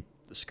really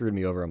screwed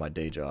me over on my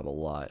day job a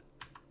lot.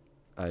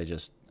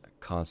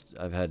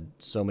 I've had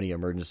so many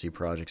emergency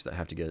projects that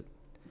have to get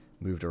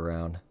moved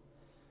around.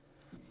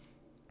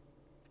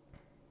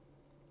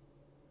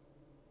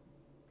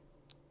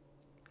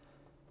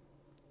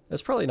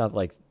 That's probably not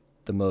like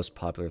the most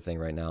popular thing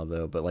right now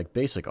though, but like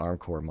basic ARM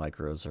core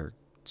micros are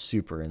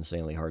super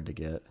insanely hard to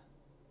get.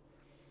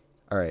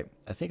 All right,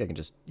 I think I can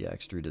just, yeah,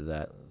 extrude to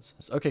that.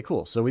 Okay,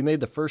 cool. So we made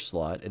the first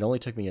slot. It only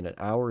took me an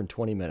hour and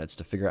 20 minutes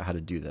to figure out how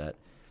to do that.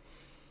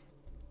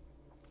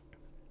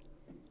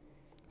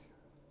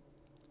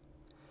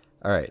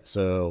 All right,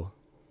 so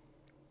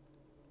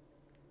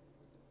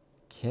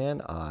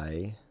can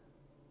I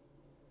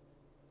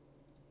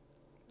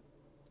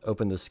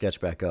open the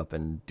sketch back up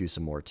and do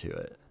some more to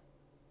it?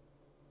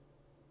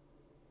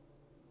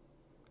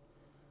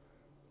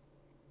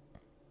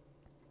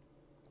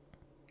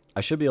 I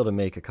should be able to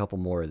make a couple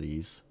more of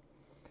these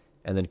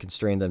and then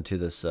constrain them to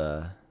this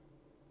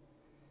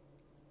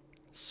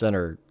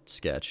center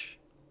sketch.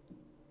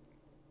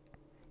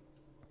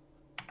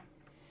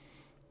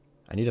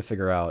 I need to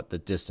figure out the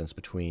distance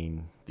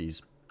between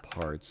these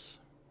parts.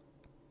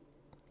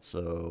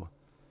 So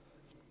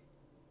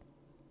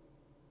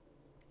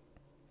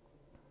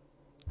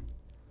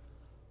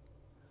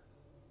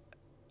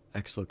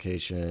X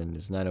location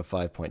is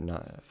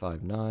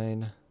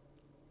 905.59.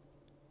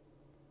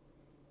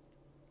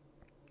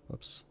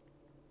 Whoops.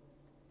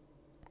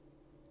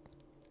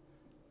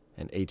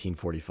 And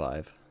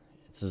 1845.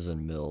 This is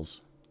in mils.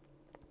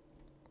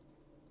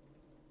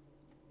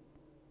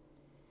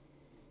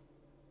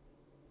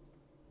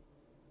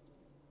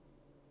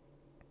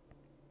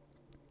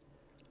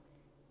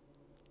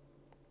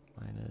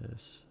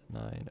 Minus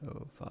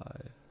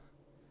 905.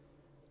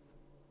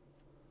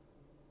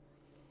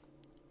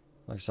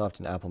 Microsoft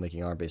and Apple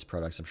making ARM-based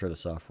products. I'm sure the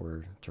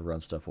software to run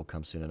stuff will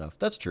come soon enough.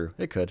 That's true.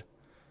 It could.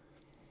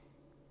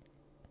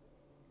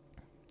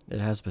 It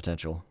has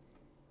potential.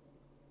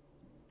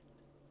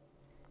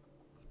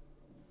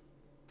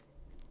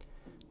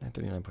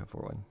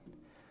 $939.41.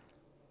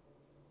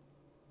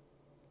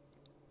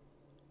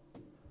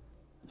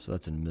 So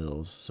that's in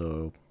mils.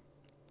 So,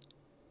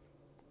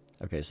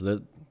 okay, so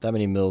that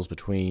many mils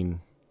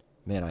between,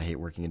 man, I hate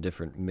working in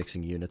different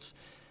mixing units.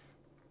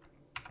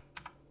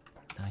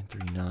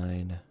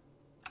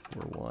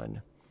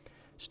 93941.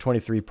 It's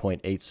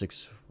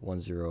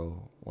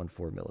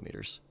 23.861014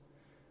 millimeters.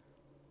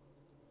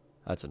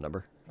 That's a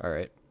number. All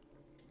right.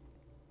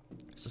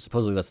 So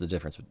supposedly that's the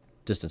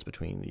distance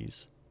between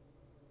these.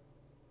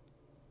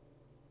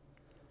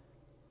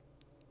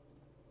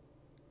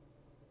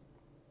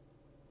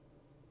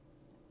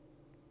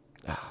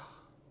 Ah.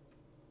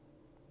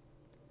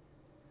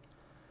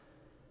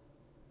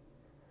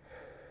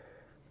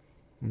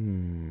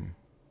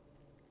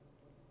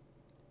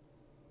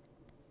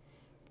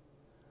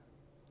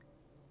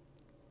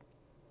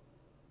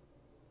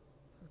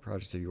 What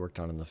projects have you worked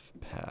on in the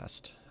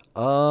past?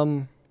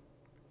 I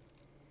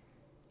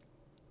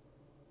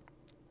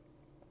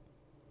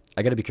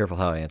got to be careful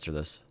how I answer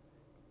this.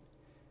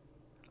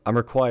 I'm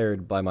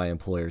required by my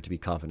employer to be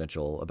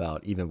confidential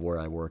about even where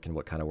I work and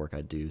what kind of work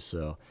I do,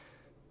 so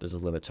there's a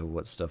limit to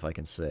what stuff I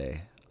can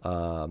say.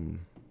 But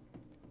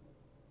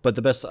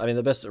the best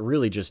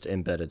really just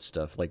embedded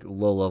stuff, like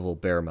low-level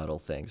bare metal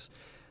things.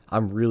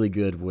 I'm really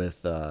good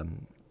with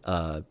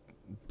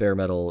bare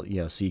metal,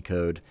 C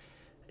code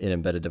in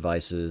embedded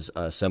devices,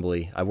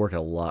 assembly. I work a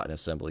lot in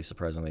assembly,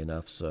 surprisingly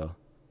enough, so.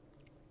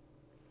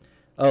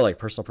 Oh, like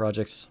personal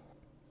projects.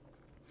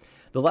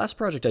 The last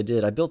project I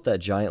did, I built that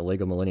giant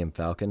Lego Millennium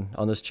Falcon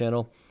on this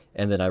channel,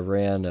 and then I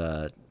ran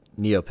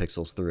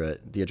NeoPixels through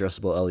it, the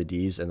addressable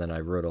LEDs, and then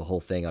I wrote a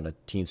whole thing on a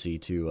Teensy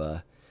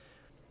to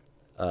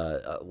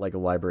like a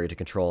library to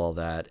control all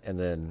that, and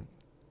then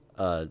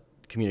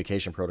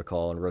communication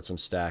protocol, and wrote some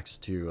stacks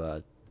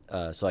to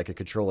so I could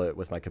control it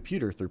with my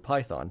computer through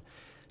Python.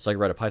 So I could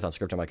write a Python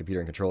script on my computer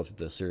and control it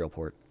through the serial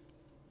port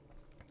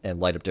and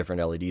light up different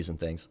LEDs and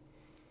things.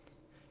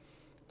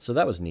 So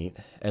that was neat.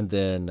 And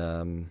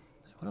then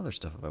what other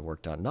stuff have I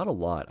worked on? Not a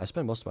lot. I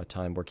spend most of my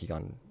time working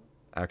on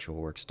actual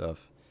work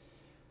stuff.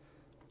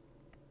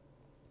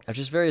 I've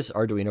just various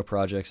Arduino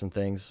projects and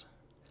things.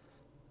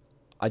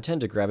 I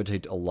tend to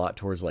gravitate a lot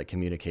towards like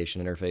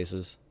communication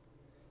interfaces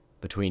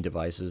between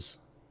devices.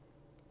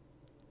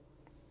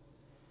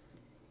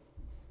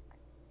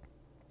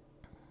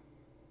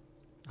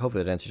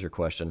 Hopefully that answers your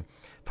question.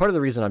 Part of the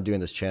reason I'm doing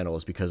this channel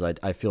is because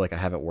I feel like I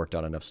haven't worked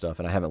on enough stuff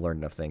and I haven't learned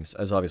enough things.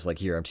 As obviously like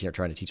here, I'm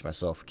trying to teach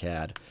myself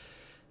CAD.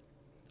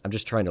 I'm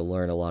just trying to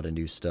learn a lot of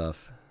new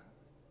stuff,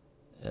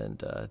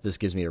 and this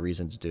gives me a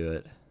reason to do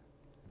it.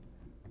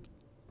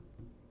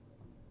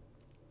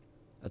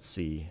 Let's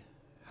see.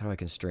 How do I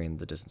constrain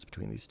the distance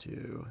between these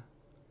two?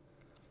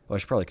 Well, I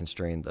should probably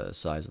constrain the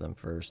size of them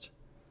first.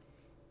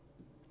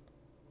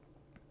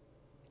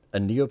 A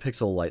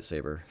NeoPixel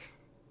lightsaber.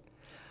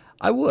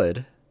 I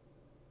would.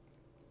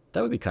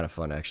 That would be kind of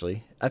fun,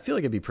 actually. I feel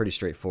like it'd be pretty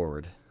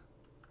straightforward.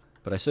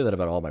 But I say that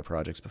about all my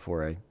projects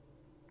before I,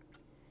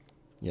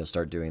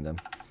 start doing them.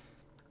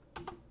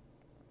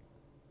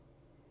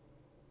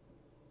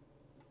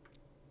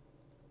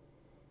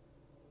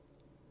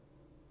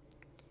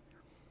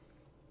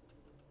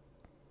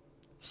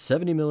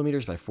 $70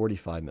 millimeters by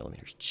 45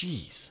 millimeters.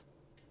 Jeez.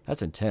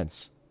 That's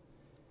intense.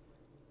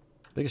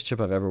 Biggest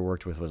chip I've ever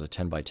worked with was a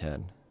 10 by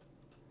 10.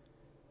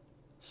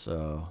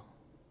 So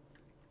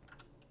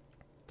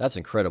that's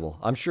incredible.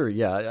 I'm sure,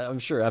 yeah, I'm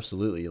sure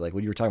absolutely. Like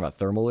when you were talking about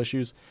thermal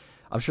issues,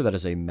 I'm sure that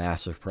is a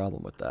massive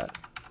problem with that.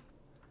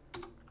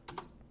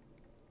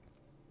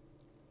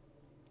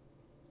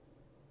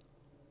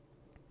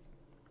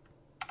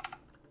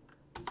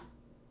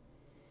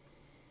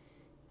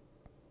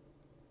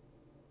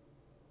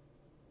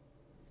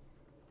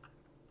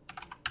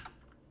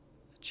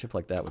 A chip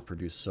like that would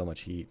produce so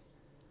much heat.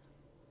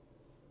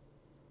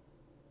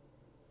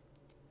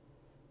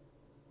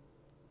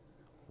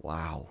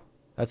 Wow,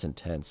 that's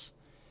intense.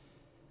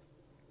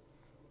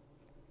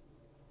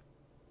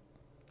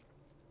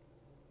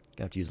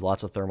 Gonna have to use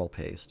lots of thermal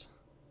paste.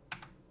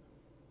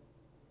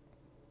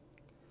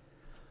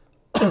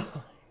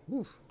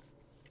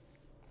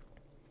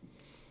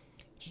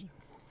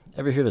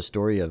 Ever hear the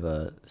story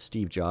of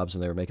Steve Jobs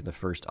when they were making the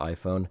first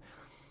iPhone,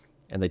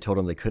 and they told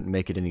him they couldn't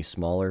make it any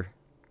smaller,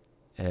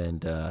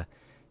 and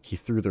he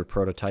threw their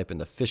prototype in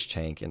the fish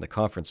tank in the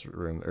conference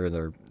room, or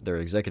their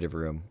executive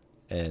room,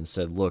 and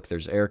said, look,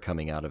 there's air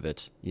coming out of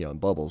it, in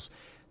bubbles.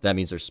 That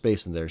means there's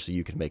space in there, so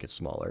you can make it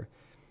smaller.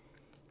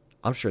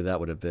 I'm sure that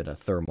would have been a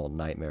thermal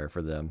nightmare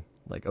for them.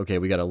 Like, okay,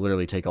 we got to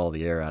literally take all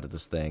the air out of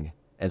this thing,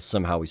 and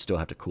somehow we still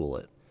have to cool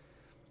it.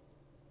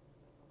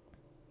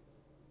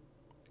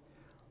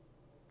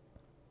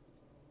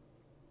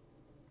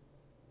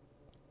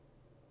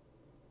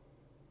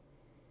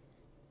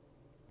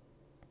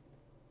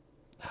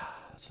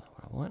 That's not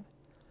what I want.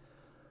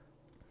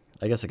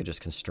 I guess I could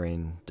just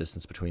constrain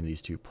distance between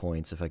these 2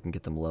 points if I can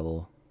get them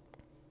level.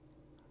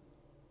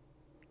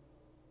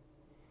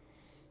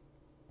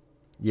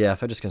 Yeah,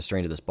 if I just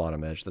constrain to this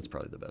bottom edge, that's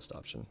probably the best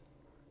option.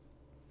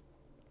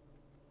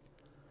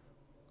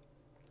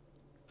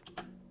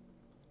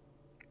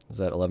 Is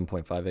that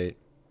 11.58?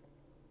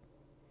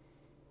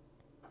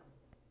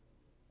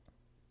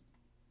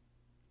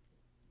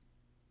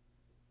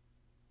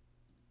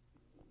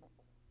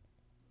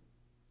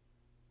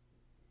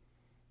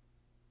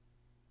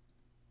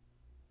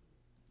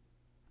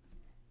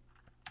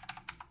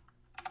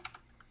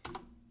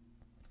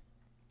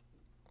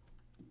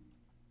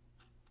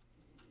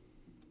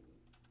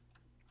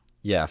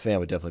 Yeah, a fan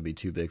would definitely be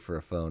too big for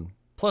a phone.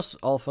 Plus,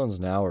 all phones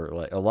now are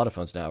like a lot of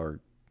phones now are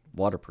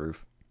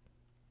waterproof.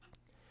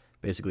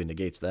 Basically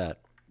negates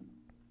that.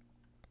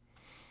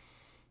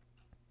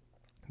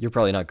 You're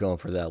probably not going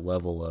for that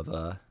level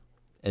of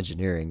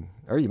engineering,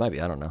 or you might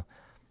be. I don't know,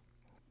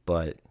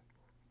 but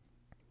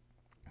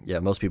yeah,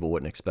 most people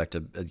wouldn't expect a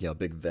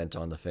big vent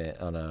on the fan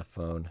on a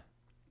phone.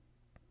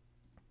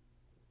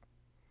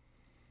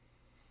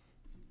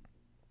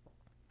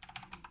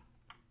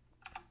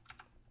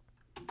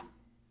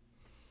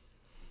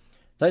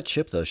 That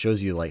chip though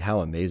shows you like how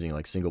amazing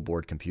like single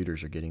board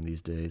computers are getting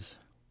these days.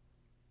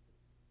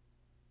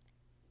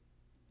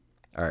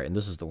 All right, and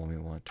this is the one we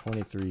want,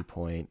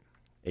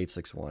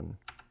 23.861.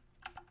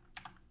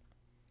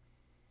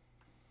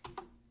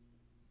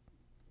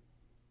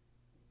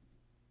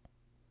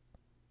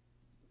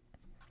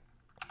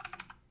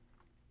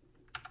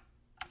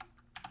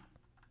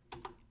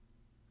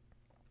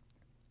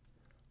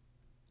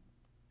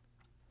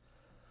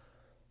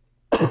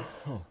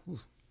 Oh,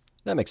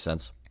 that makes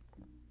sense.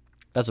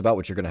 That's about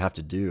what you're going to have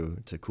to do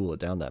to cool it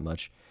down that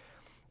much.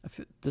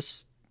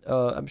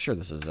 I'm sure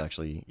this is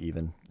actually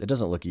even. It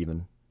doesn't look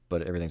even,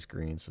 but everything's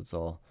green, so it's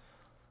all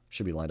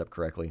should be lined up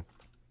correctly.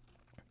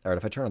 All right,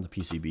 if I turn on the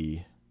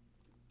PCB,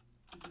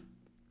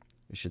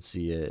 we should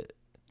see it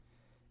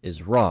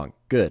is wrong.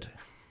 Good.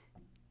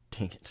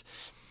 Dang it.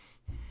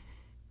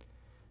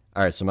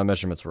 All right, so my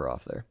measurements were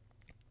off there.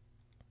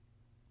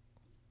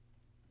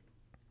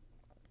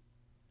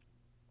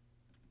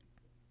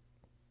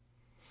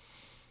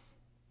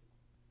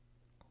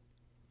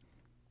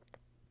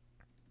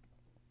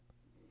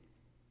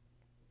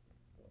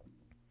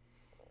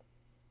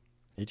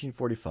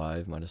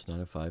 $18.45 minus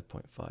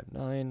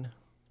 905.59.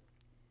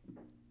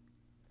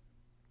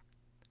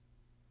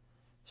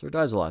 So it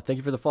dies a lot. Thank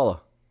you for the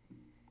follow.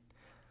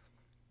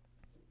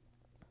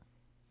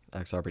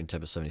 X operating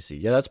type is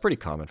 70C. Yeah, that's pretty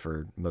common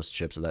for most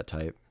chips of that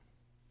type.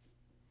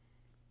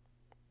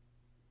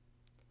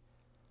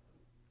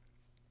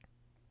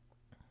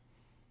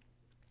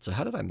 So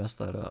how did I mess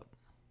that up?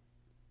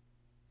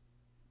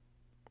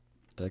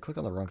 Did I click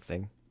on the wrong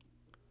thing?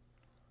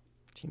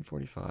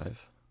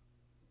 1845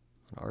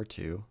 on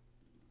R2.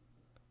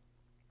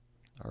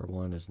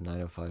 R1 is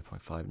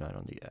 905.59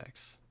 on the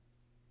X.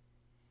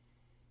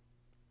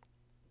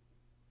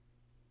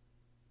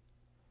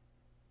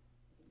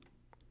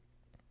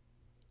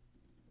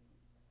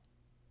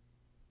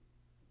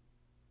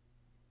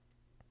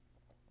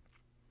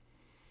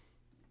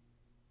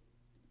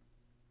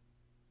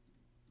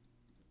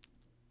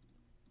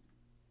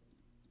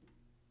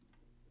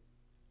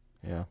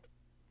 Yeah.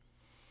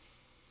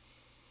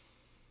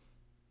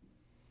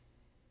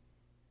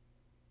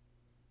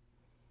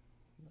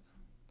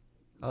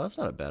 Oh, that's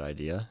not a bad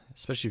idea.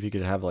 Especially if you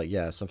could have like,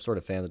 yeah, some sort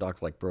of fan in the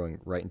dock like blowing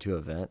right into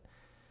a vent.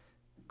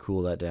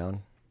 Cool that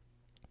down.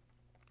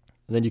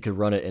 And then you could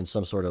run it in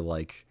some sort of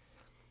like,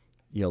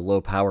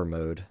 low power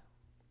mode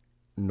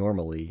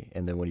normally.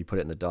 And then when you put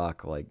it in the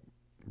dock, like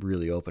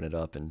really open it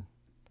up and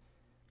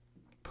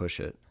push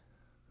it.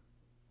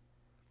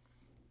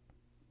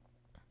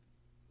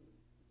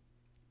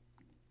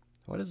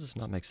 Why does this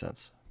not make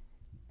sense?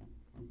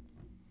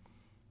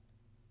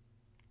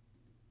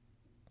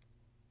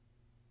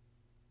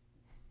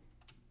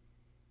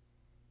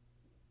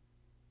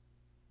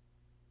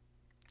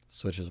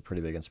 Switch is a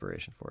pretty big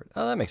inspiration for it.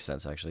 Oh, that makes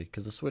sense actually,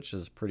 because the Switch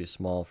is pretty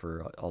small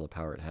for all the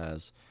power it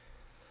has.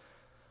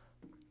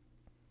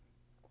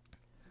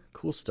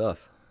 Cool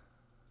stuff.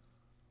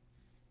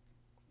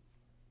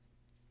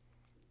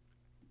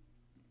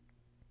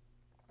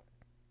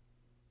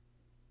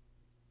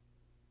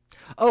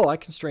 Oh, I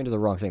constrained to the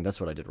wrong thing. That's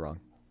what I did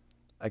wrong.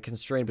 I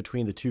constrained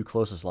between the two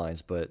closest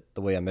lines, but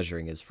the way I'm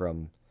measuring is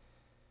from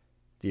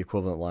the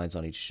equivalent lines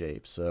on each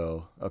shape.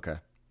 So, okay.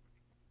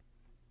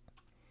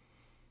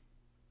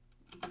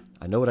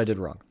 I know what I did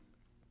wrong.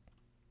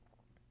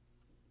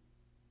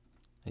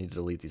 I need to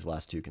delete these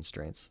last two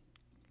constraints.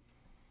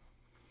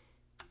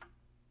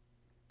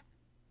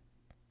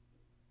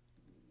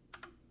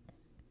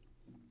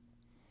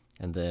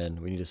 And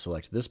then we need to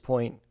select this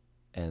point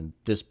and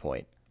this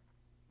point.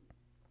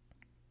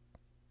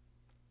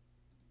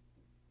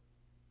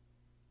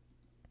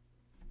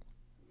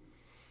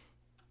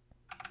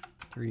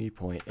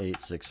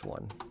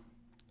 .861.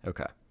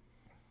 Okay.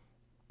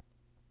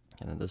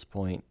 And then this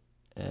point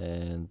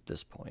and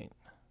this point.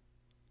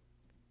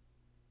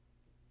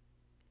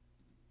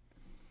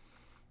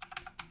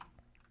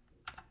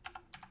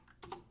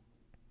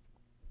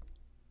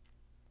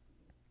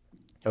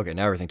 Okay,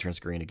 now everything turns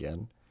green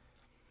again.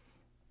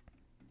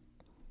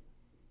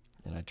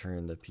 And I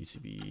turn the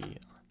PCB on.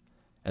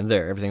 And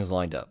there, everything's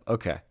lined up.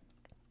 Okay.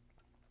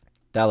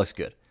 That looks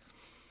good.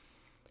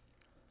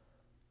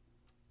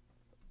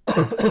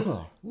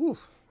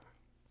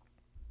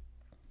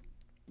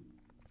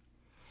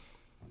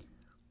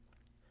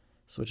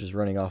 Switch is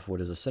running off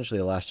what is essentially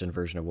a last gen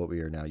version of what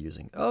we are now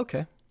using.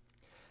 Okay.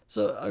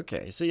 So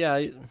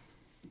yeah.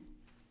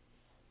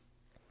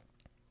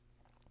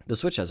 The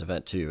Switch has a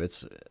vent too.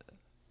 It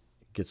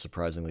gets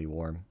surprisingly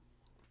warm.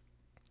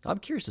 I'm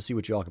curious to see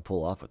what you all can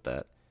pull off with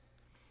that.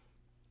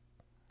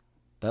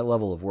 That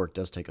level of work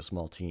does take a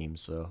small team,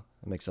 so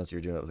it makes sense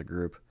you're doing it with a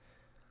group.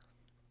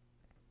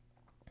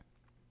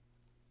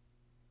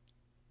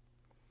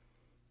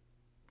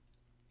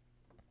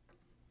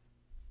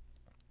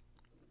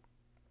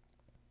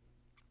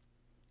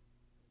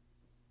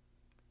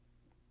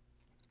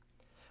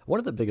 One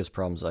of the biggest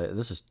problems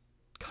this is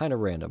kind of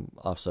random,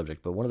 off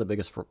subject, but one of the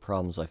biggest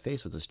problems I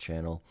face with this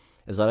channel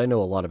is that I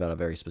know a lot about a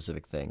very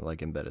specific thing,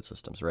 like embedded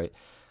systems, right?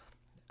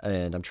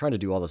 And I'm trying to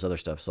do all this other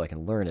stuff so I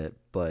can learn it,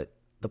 but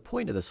the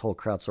point of this whole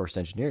crowdsourced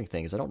engineering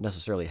thing is I don't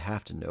necessarily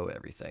have to know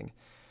everything,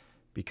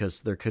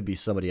 because there could be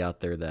somebody out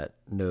there that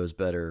knows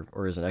better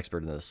or is an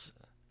expert in this.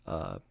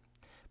 But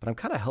I'm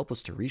kind of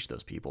helpless to reach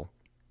those people.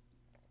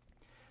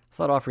 I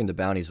thought offering the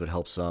bounties would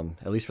help some,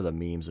 at least for the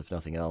memes, if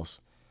nothing else.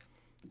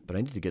 But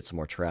I need to get some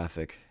more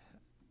traffic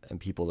and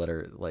people that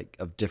are like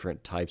of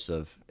different types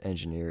of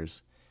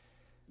engineers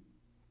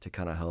to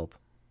kind of help.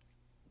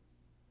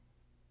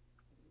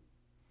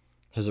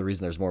 There's a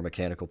reason there's more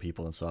mechanical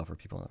people than software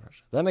people.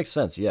 That makes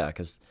sense, yeah,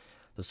 because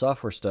the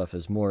software stuff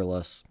is more or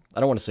less,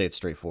 I don't want to say it's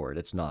straightforward,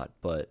 it's not,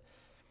 but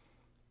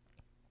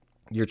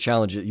your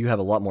challenge, you have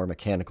a lot more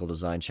mechanical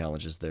design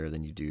challenges there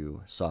than you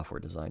do software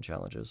design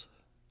challenges.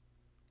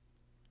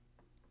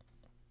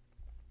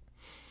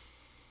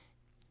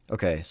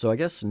 Okay, so I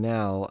guess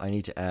now I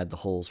need to add the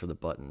holes for the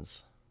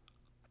buttons.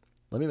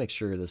 Let me make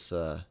sure this,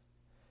 if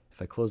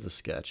I close the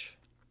sketch,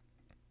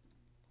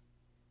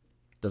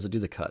 does it do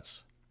the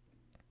cuts?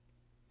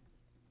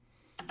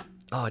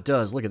 Oh, it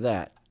does. Look at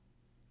that.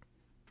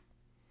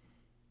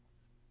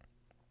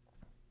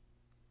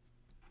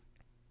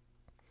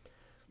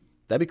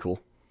 That'd be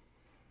cool.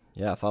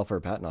 Yeah, file for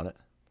a patent on it.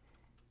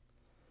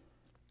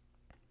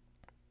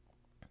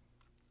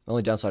 The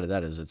only downside of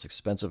that is it's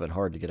expensive and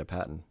hard to get a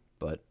patent,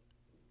 but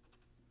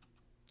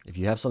if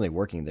you have something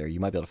working there, you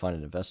might be able to find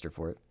an investor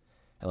for it,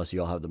 unless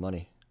you all have the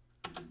money.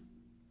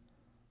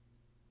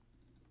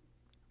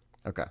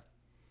 Okay.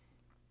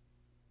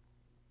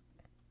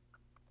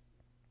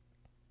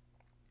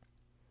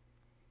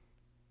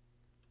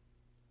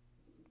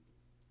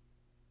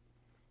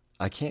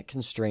 I can't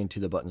constrain to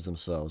the buttons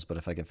themselves, but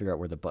if I can figure out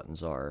where the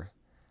buttons are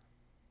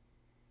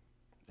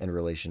in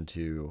relation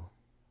to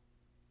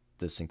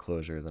this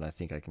enclosure, then I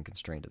think I can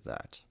constrain to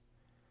that.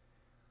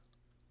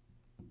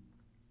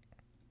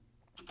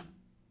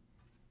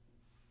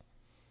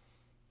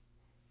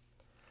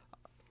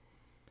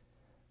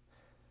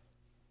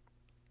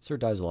 Sir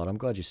Dies-a-Lot, I'm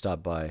glad you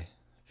stopped by.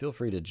 Feel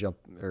free to jump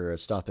or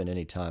stop in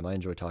any time. I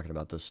enjoy talking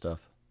about this stuff.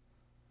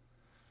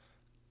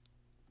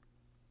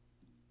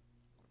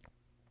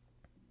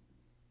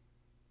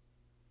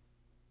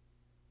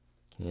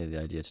 Yeah,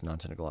 the idea to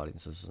non-technical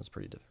audiences is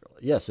pretty difficult.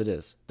 Yes, it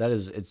is.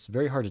 It's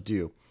very hard to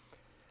do.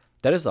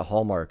 That is the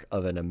hallmark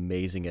of an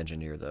amazing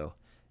engineer, though,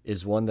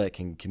 is one that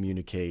can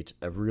communicate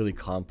a really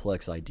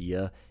complex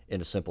idea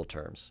into simple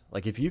terms.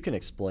 Like if you can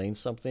explain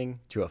something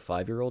to a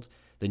 5-year-old,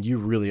 then you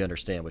really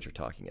understand what you're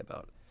talking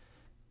about.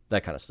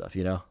 That kind of stuff,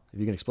 you know? If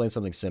you can explain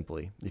something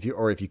simply, if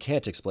you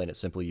can't explain it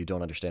simply, you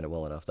don't understand it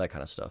well enough, that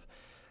kind of stuff.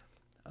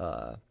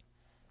 Yeah,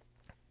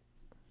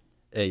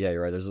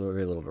 you're right. There's a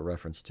very little bit of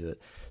reference to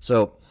it.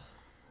 So,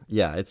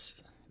 yeah,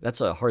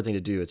 that's a hard thing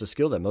to do. It's a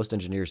skill that most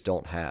engineers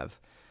don't have.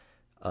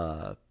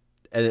 And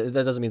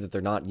that doesn't mean that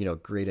they're not,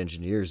 great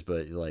engineers,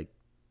 but like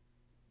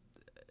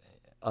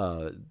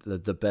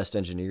the best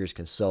engineers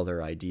can sell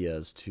their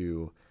ideas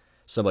to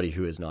somebody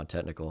who is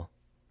non-technical.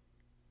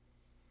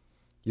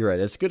 You're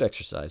right. It's a good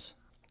exercise.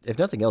 If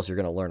nothing else, you're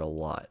going to learn a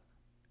lot,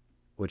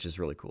 which is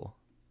really cool.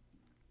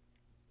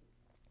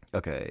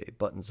 Okay,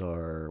 buttons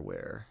are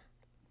where?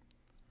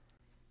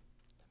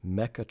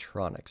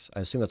 Mechatronics.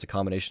 I assume that's a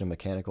combination of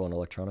mechanical and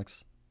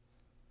electronics.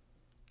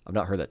 I've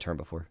not heard that term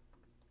before.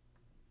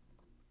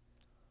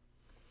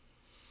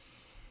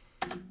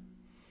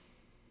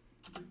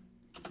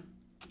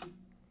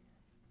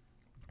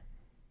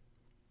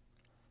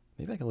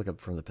 Maybe I can look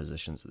up from the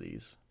positions of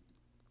these.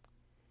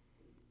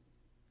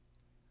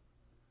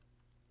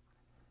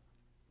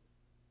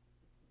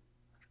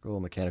 Go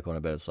mechanical and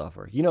embedded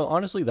software.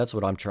 Honestly, that's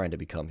what I'm trying to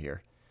become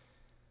here.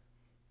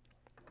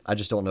 I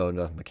just don't know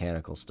enough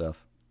mechanical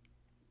stuff.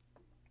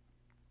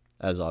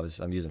 As obvious,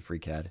 I'm using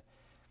FreeCAD.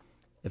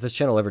 If this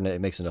channel ever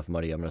makes enough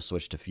money, I'm going to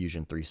switch to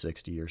Fusion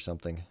 360 or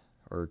something,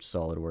 or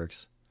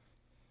SolidWorks.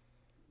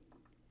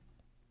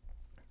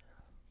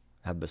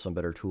 Have some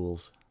better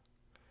tools.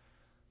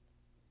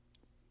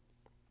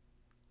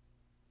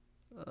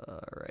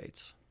 All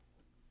right.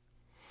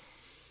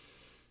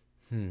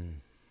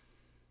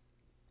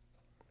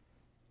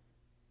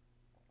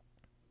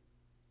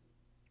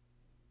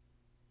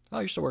 Oh,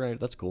 you're still working on it.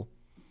 That's cool.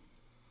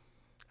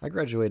 I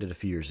graduated a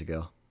few years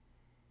ago.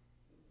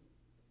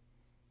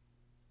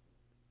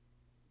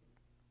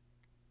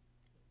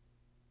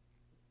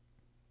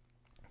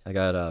 I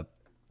got a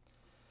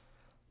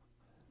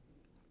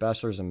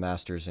bachelor's and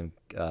master's in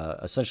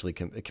essentially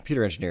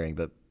computer engineering,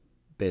 but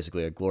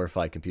basically a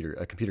glorified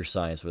computer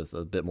science with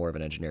a bit more of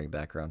an engineering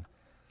background.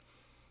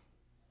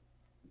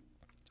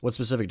 What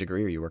specific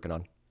degree are you working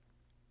on?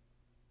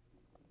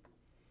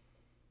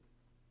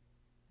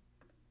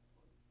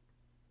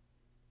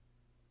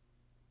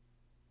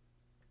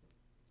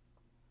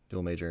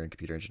 Dual major in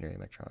computer engineering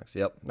and electronics.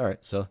 Yep. All right.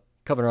 So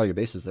covering all your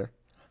bases there.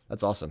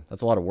 That's awesome.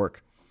 That's a lot of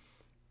work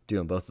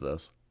doing both of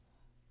those.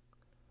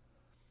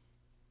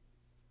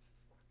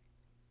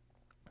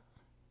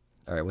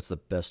 All right. What's the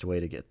best way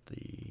to get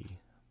the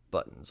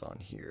buttons on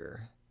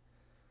here?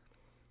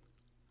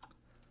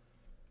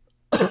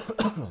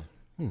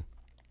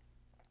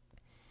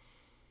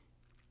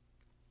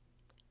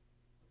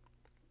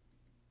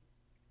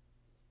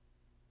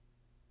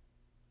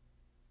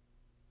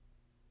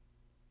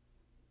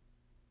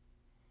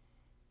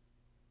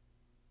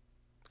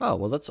 Oh,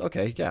 well, that's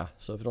okay. Yeah.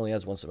 So if it only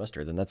has one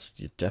semester, then that's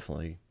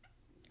definitely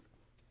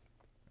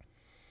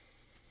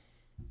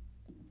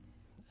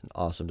an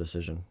awesome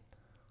decision.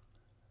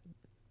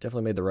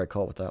 Definitely made the right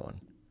call with that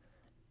one.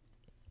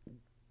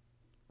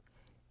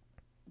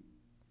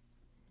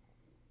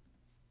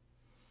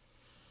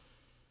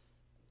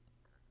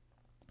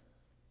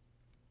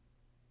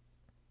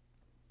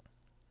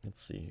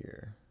 Let's see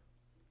here.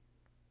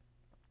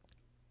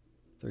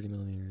 30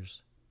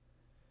 millimeters.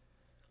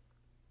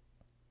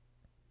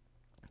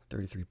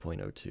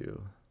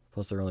 33.02.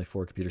 Plus, there are only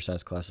 4 computer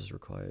science classes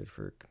required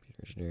for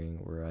computer engineering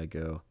where I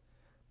go,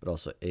 but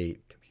also 8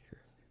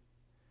 computer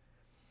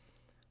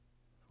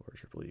or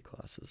triple E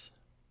classes.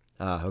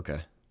 Ah,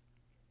 okay.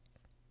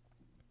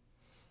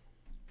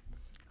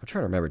 I'm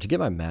trying to remember. To get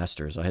my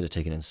master's, I had to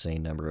take an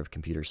insane number of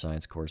computer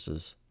science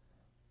courses.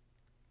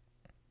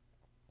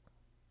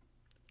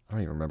 I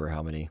don't even remember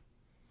how many.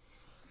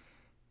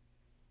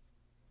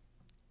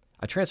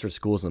 I transferred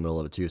schools in the middle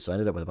of it too, so I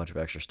ended up with a bunch of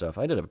extra stuff.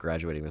 I ended up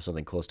graduating with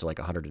something close to like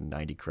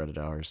 190 credit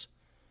hours.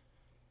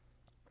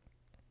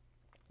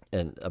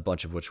 And a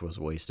bunch of which was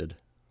wasted,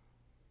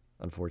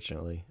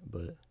 unfortunately,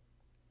 but...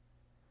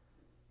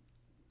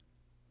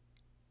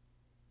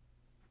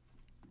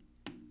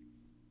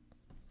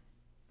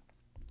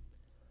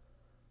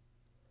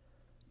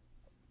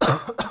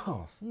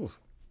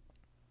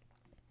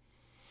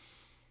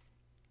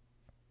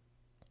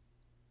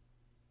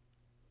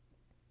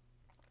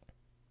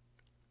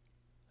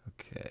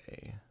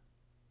 Okay.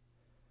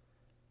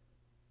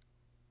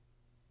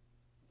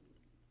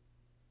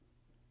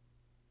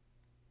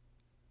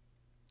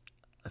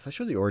 If I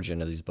show the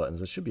origin of these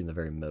buttons, it should be in the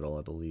very middle,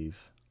 I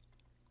believe.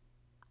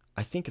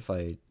 I think if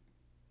I...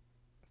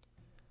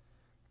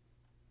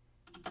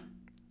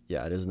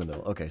 Yeah, it is in the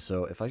middle. Okay,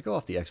 so if I go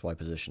off the XY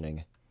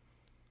positioning...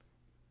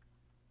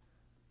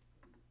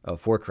 Oh,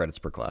 4 credits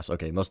per class.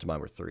 Okay, most of mine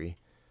were 3.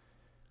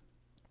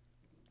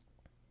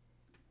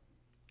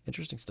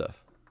 Interesting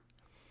stuff.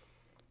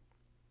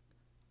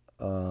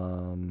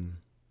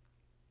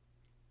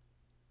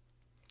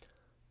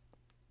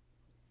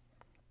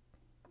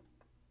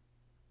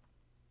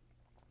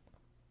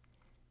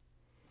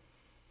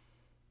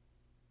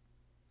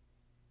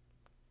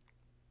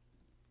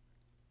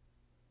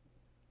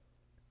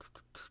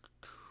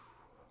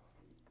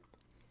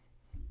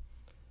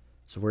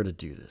 So where to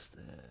do this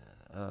then?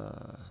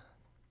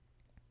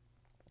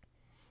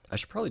 I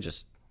should probably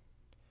just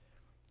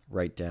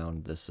write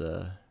down this,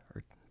 or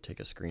take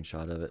a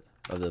screenshot of it,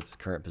 of the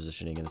current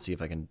positioning, and see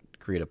if I can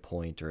create a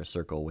point or a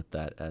circle with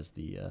that as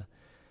the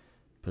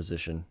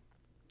position.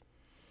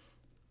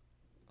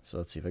 So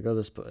let's see, if I go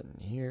this button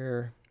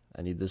here,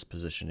 I need this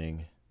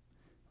positioning.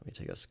 Let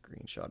me take a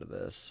screenshot of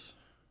this.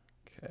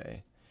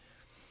 Okay.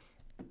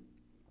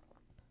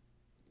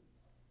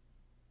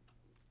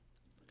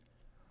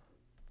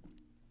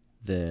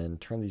 Then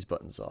turn these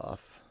buttons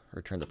off,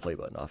 or turn the play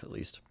button off at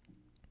least,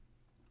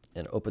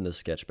 and open the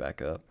sketch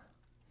back up.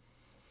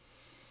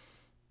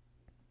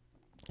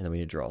 And then we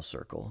need to draw a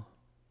circle.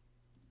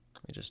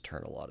 Let me just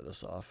turn a lot of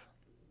this off.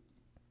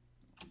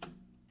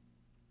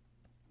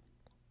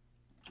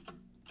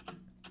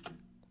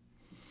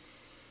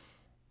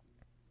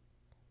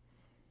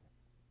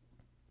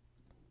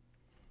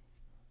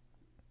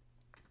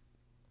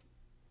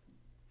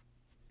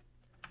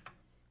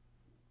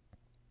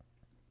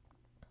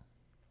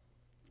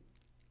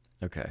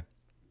 Okay.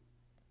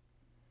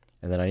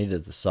 And then I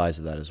needed the size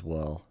of that as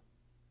well.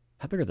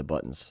 How big are the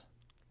buttons?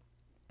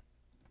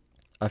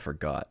 I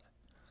forgot.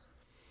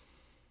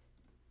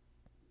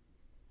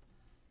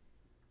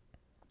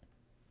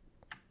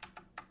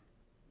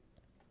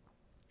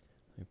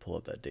 Let me pull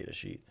up that data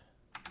sheet.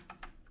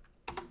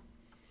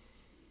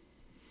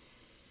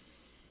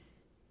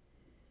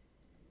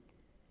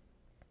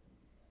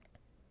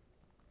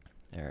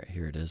 All right,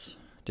 here it is.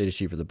 Data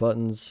sheet for the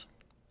buttons.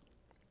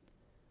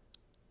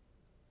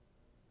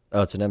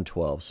 Oh, it's an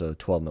M12, so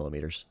 12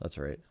 millimeters. That's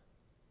right.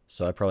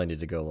 So I probably need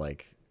to go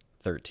like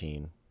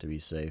 13 to be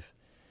safe.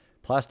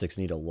 Plastics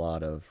need a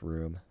lot of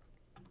room.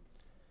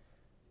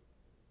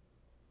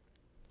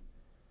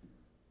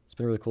 It's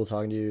been really cool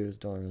talking to you.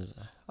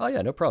 Oh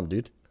yeah, no problem,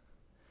 dude.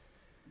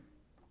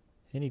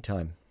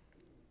 Anytime.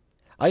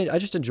 I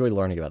just enjoy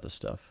learning about this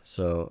stuff.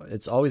 So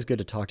it's always good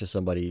to talk to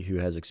somebody who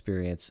has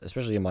experience,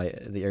 especially in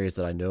the areas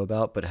that I know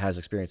about, but has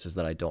experiences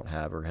that I don't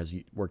have, or has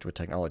worked with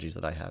technologies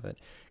that I haven't,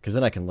 because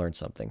then I can learn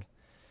something.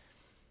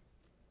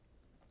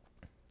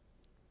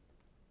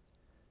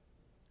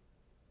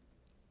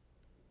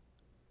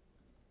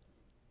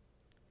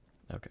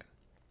 Okay.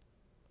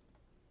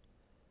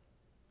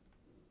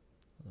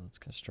 let's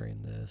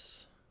constrain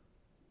this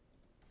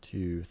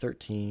to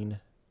 13.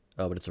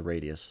 Oh, but it's a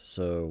radius.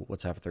 So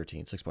what's half of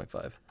 13?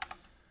 6.5.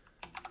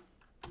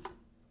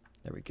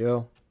 There we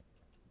go.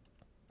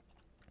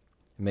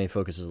 Main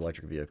focus is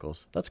electric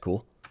vehicles. That's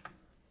cool.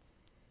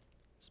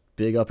 It's a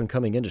big up and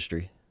coming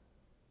industry.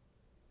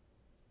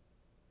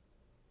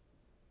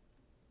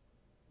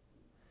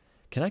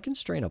 Can I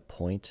constrain a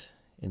point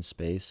in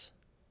space?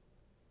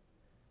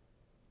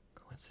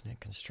 Coincident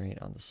constraint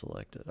on the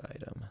selected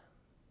item.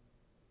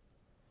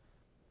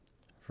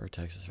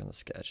 Vertex is from the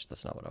sketch.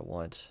 That's not what I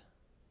want.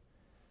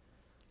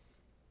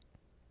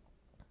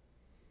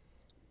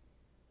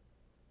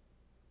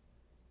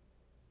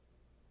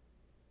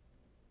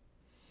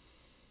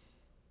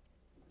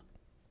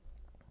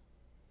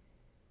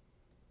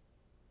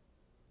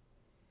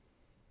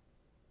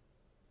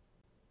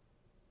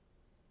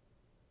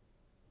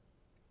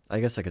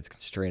 I guess I could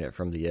constrain it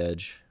from the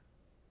edge.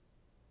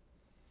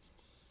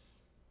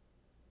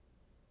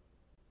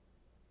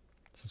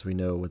 Since we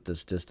know what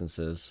this distance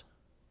is.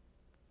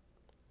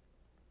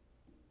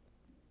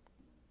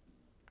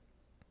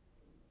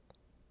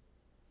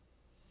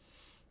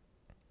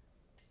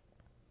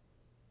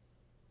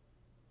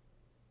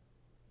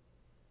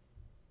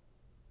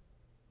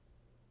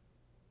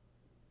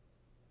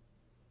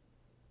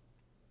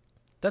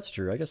 That's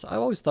true. I guess I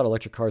always thought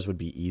electric cars would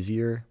be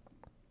easier,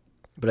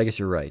 but I guess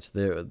you're right.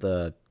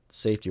 The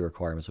safety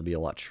requirements would be a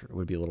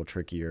little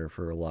trickier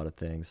for a lot of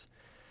things.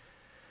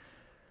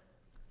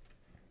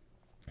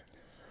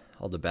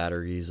 All the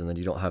batteries, and then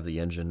you don't have the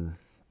engine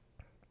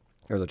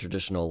or the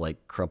traditional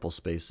like crumple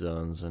space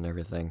zones and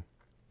everything.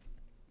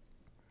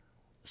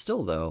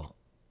 Still though,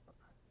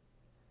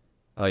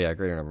 oh yeah,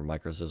 greater number of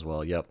micros as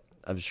well. Yep,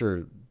 I'm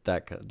sure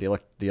that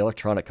the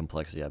electronic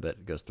complexity, I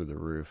bet, goes through the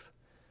roof.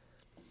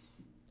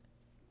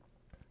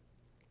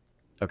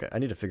 Okay, I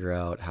need to figure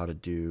out how to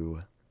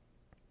do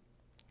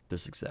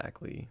this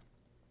exactly.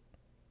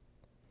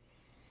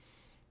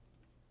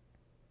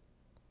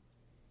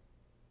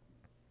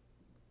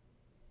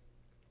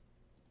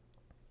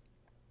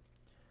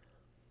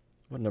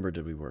 What number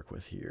did we work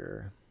with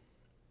here?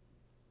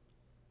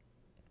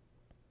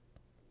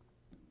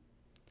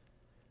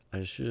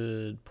 I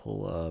should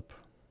pull up.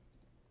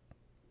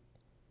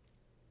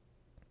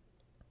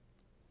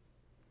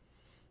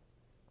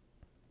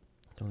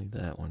 Don't need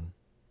that one.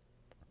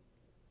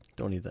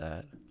 Don't need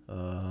that.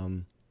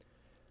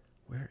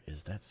 Where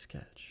is that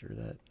sketch or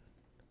that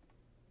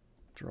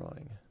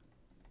drawing?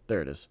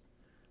 There it is.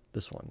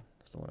 This one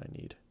is the one I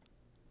need.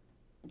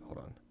 Hold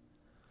on.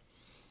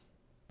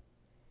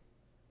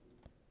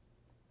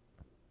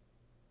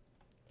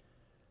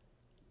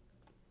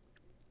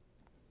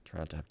 Try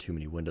not to have too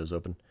many windows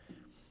open.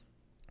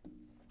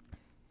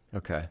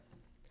 Okay.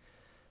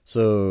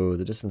 So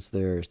the distance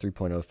there is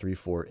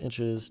 3.034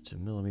 inches to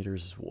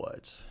millimeters is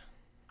what?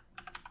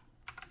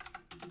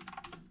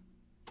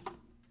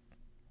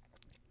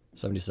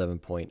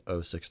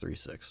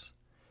 77.0636.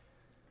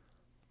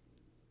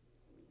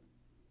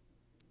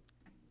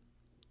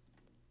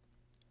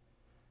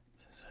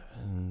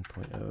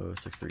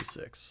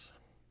 .0636.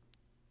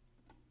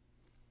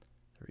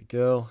 There we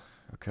go.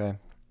 Okay.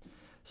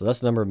 So that's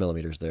the number of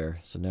millimeters there.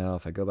 So now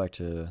if I go back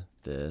to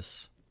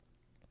this,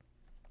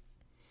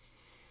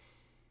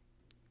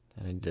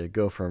 and I need to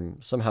go from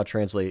somehow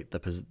translate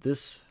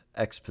this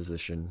X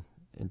position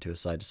into a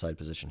side-to-side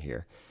position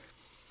here.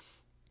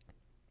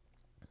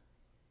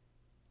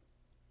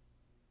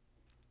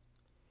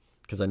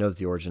 Because I know that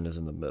the origin is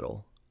in the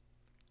middle.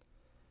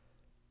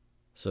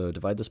 So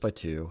divide this by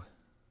 2.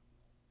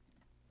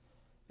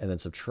 And then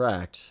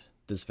subtract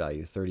this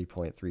value,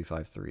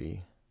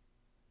 30.353.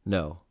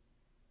 No.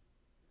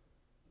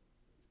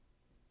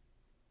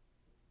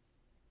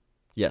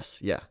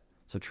 Yes, yeah.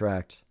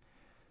 Subtract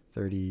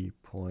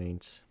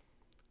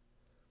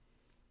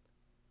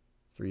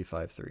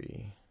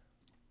 30.353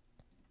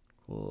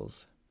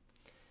 equals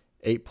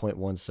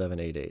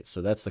 8.1788.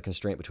 So that's the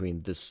constraint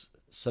between this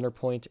center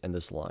point and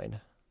this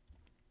line.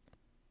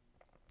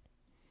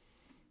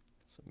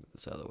 So move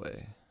this out of the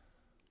way.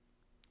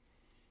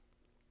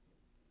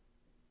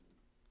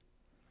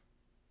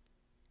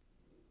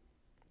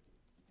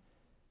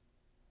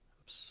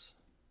 Oops.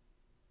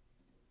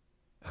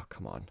 Oh,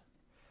 come on.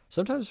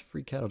 Sometimes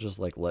FreeCAD will just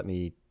like let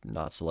me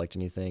not select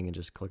anything and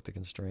just click the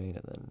constraint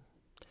and then.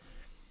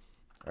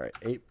 All right,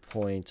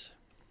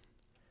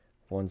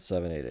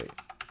 8.1788.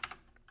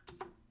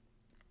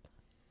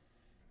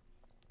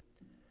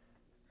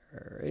 All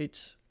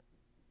right.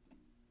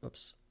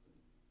 Oops.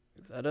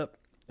 Move that up.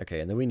 Okay,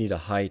 and then we need a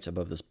height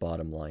above this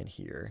bottom line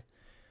here.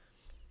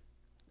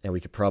 And we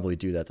could probably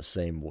do that the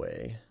same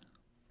way.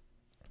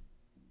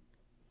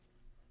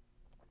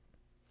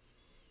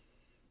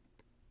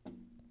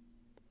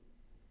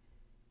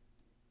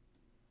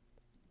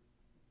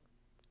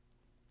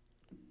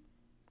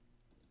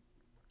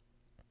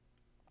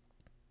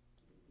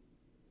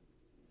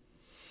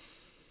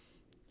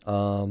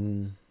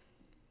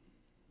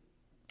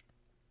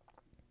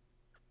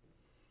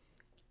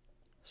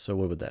 So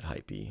what would that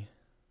height be?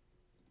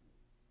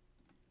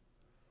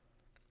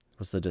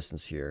 What's the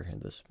distance here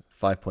in this?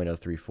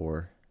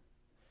 5.034.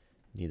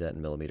 Need that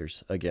in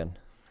millimeters. Again.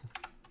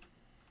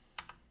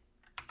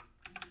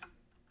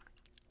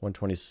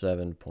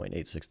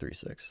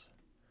 127.8636.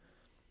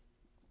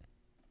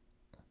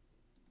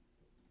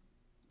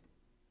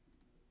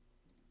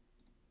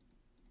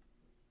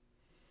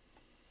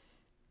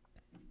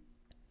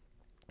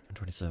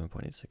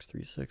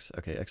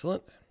 Okay,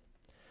 excellent.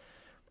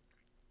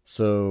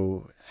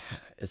 So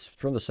it's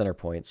from the center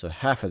point, so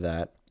half of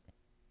that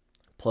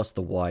plus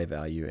the Y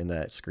value in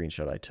that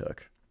screenshot I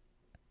took.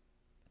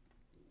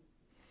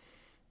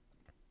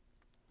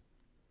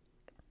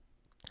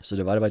 So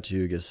divided by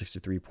 2 gives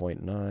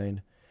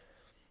 63.9,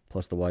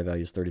 plus the Y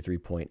value is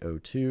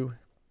 33.02.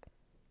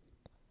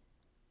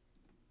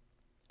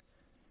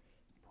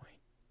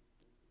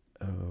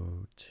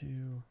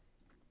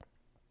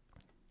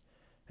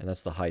 And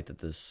that's the height that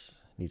this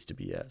needs to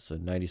be at. So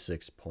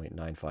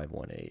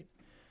 96.9518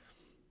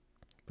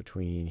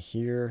 between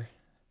here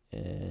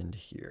and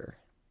here.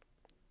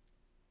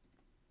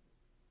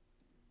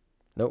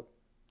 Nope,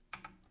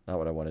 not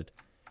what I wanted.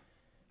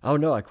 Oh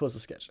no, I closed the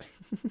sketch.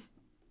 Let's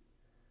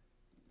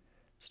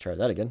try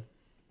that again.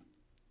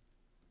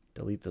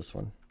 Delete this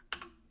one.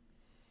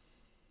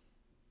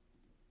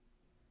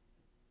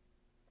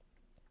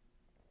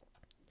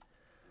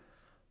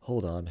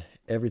 Hold on,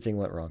 everything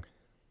went wrong.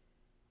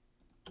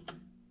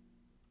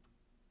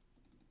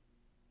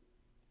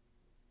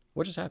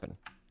 What just happened?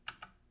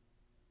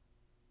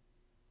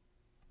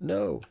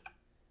 No,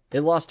 it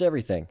lost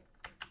everything.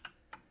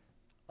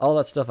 All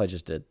that stuff I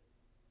just did.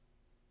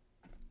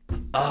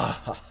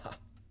 Ah,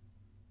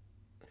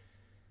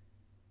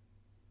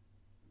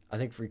 I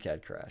think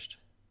FreeCAD crashed.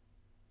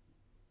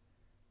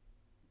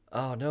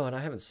 Oh no, and I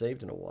haven't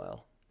saved in a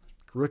while.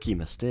 Rookie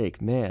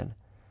mistake, man.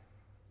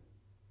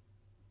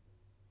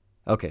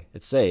 Okay,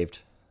 it's saved.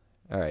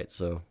 All right,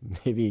 so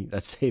maybe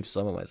that saves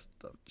some of my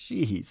stuff.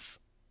 Jeez.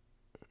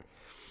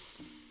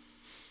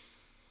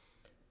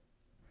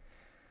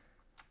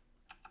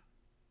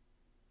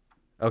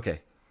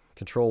 Okay,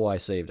 Control Y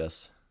saved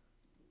us.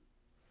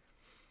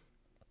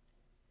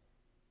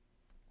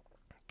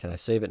 Can I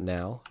save it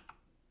now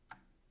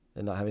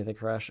and not have anything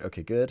crash?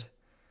 Okay, good.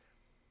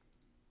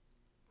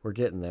 We're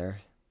getting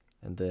there.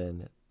 And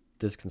then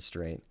this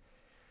constraint.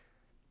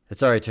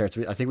 It's all right, Terrence.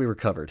 I think we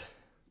recovered.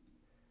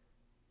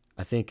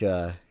 I think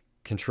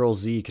Control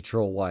Z,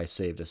 Control Y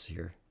saved us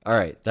here. All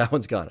right, that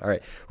one's gone. All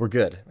right, we're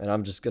good. And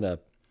I'm just going to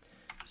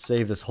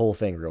save this whole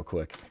thing real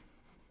quick.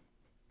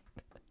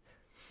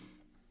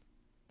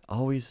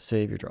 Always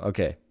save your draw.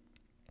 Okay.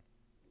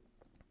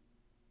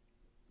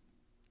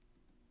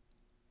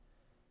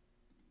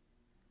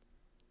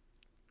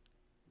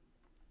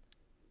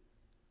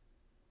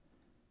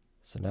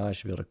 So now I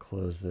should be able to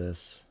close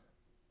this.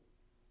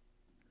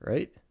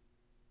 Right?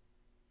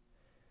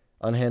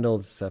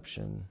 Unhandled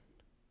exception.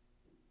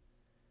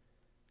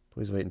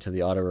 Please wait until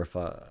the auto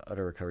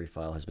recovery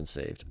file has been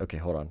saved. Okay,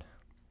 hold on.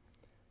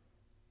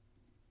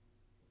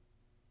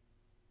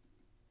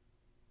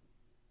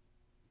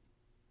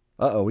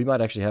 Uh-oh, we might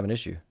actually have an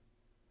issue.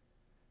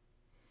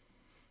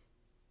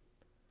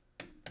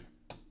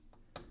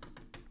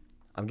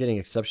 I'm getting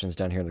exceptions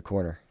down here in the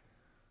corner.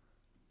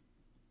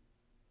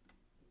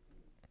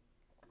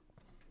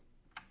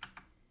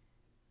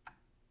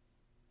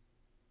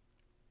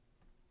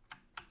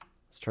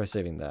 Let's try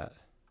saving that.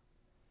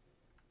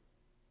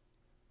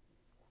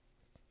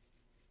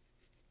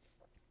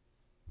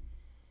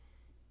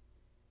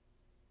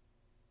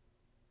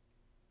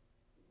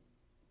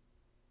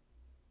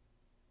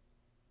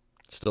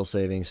 Still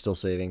saving, still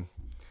saving.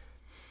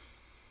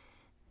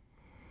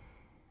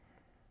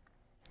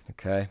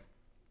 Okay.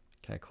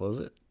 Can I close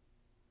it?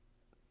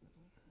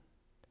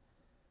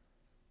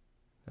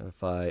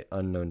 Notify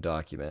unknown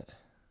document.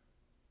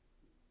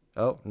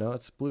 Oh, no,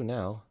 it's blue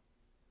now.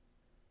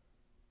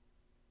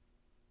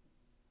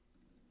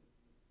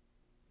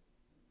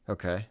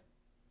 Okay.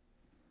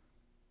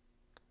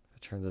 I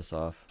turn this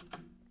off.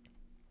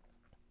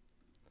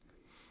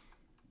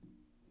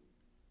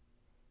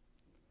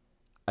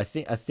 I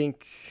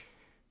think,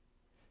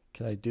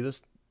 can I do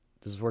this?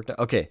 This has worked out.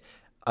 Okay,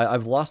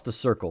 I've lost the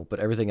circle, but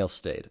everything else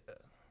stayed.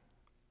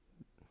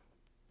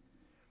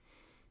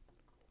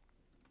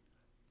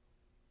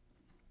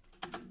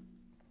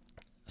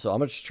 So I'm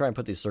gonna just try and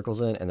put these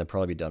circles in and then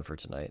probably be done for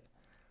tonight.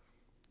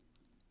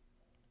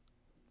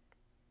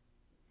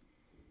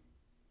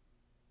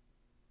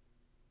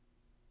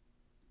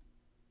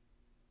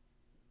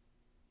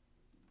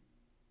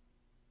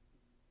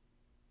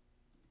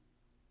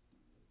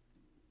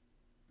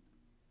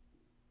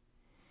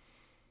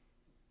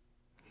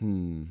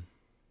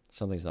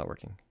 Something's not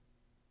working.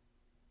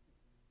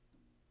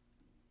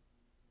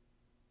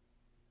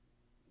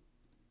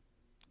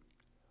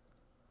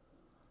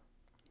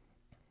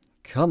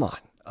 Come on.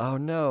 Oh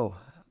no.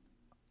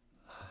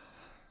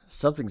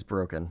 Something's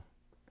broken.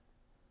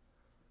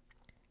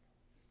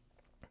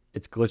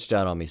 It's glitched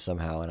out on me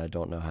somehow and I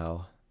don't know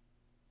how.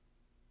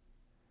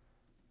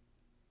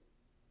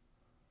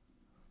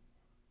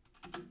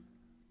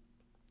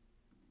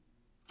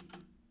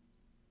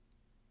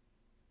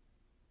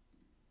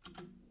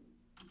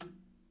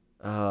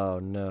 Oh,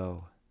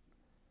 no.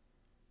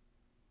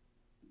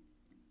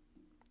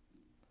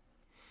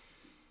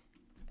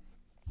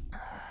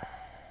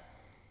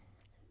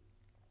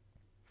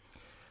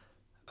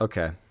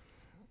 Okay.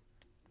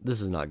 This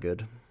is not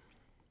good.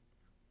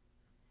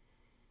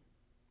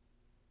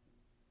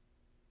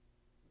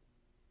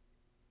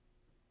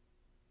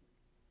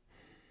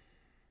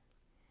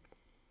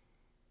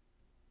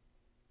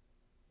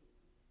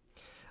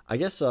 I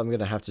guess I'm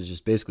gonna have to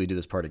just basically do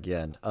this part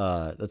again.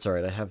 That's all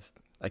right.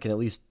 I can at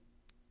least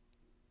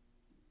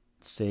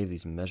save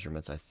these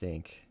measurements, I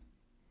think.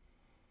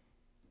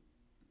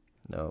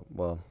 No,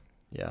 well,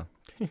 yeah.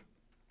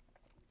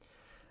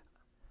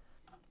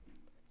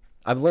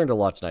 I've learned a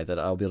lot tonight that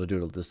I'll be able to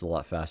do this a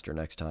lot faster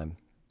next time.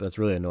 But it's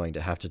really annoying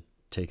to have to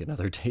take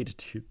another day to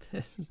do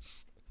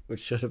this, which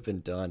should have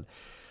been done.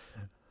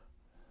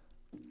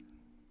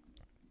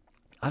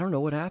 I don't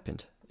know what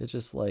happened. It's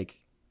just like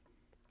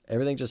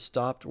everything just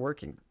stopped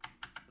working.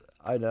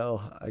 I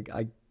know.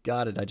 I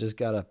got it. I just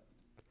gotta.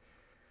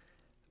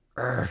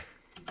 Urgh.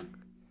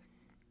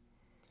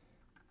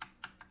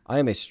 I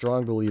am a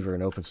strong believer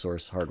in open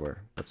source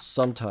hardware, but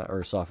sometimes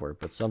or software,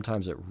 but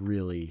sometimes it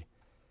really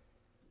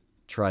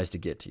tries to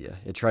get to you.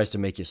 It tries to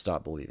make you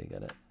stop believing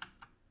in it.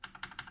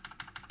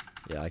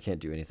 Yeah, I can't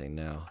do anything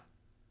now.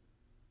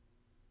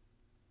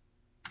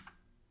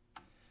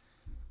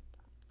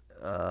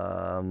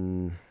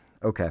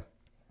 Okay.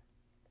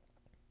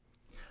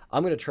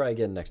 I'm going to try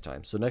again next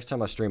time. So next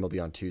time I stream will be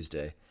on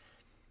Tuesday.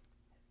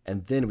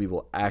 And then we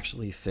will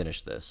actually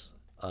finish this.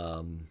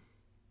 I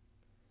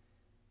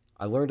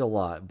learned a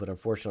lot, but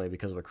unfortunately,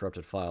 because of a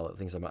corrupted file, it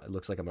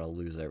looks like I'm going to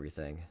lose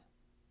everything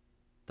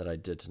that I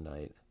did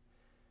tonight.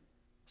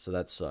 So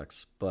that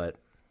sucks, but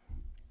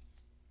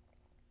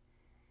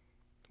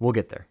we'll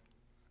get there.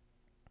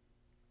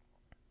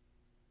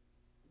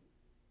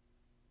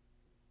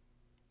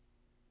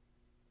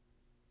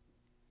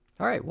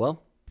 All right,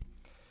 well.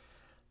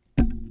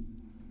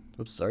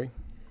 Oops, sorry.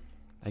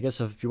 I guess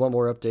if you want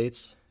more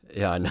updates,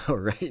 yeah, I know,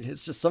 right?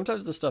 It's just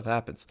sometimes this stuff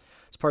happens.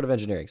 It's part of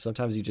engineering.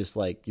 Sometimes you just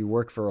you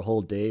work for a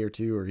whole day or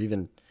two or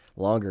even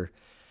longer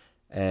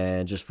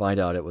and just find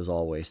out it was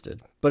all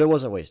wasted. But it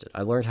wasn't wasted.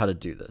 I learned how to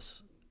do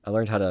this. I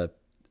learned how to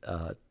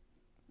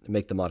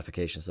make the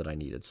modifications that I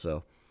needed.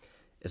 So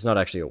it's not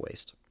actually a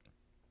waste.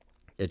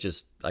 I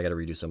got to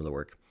redo some of the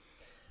work.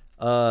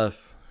 The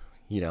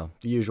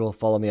usual.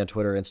 Follow me on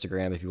Twitter,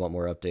 Instagram if you want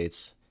more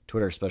updates.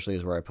 Twitter especially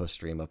is where I post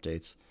stream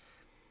updates.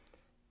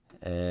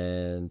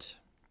 And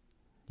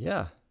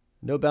yeah,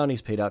 no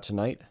bounties paid out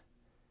tonight.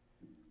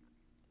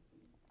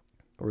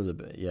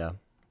 Yeah.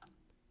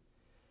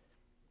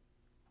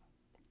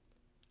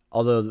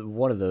 Although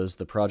one of those,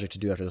 the project to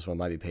do after this one,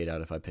 might be paid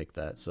out if I pick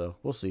that. So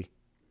we'll see.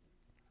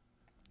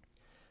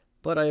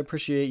 But I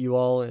appreciate you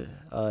all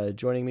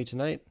joining me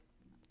tonight.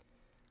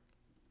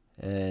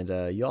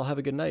 And you all have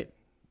a good night.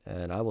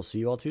 And I will see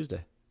you all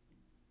Tuesday.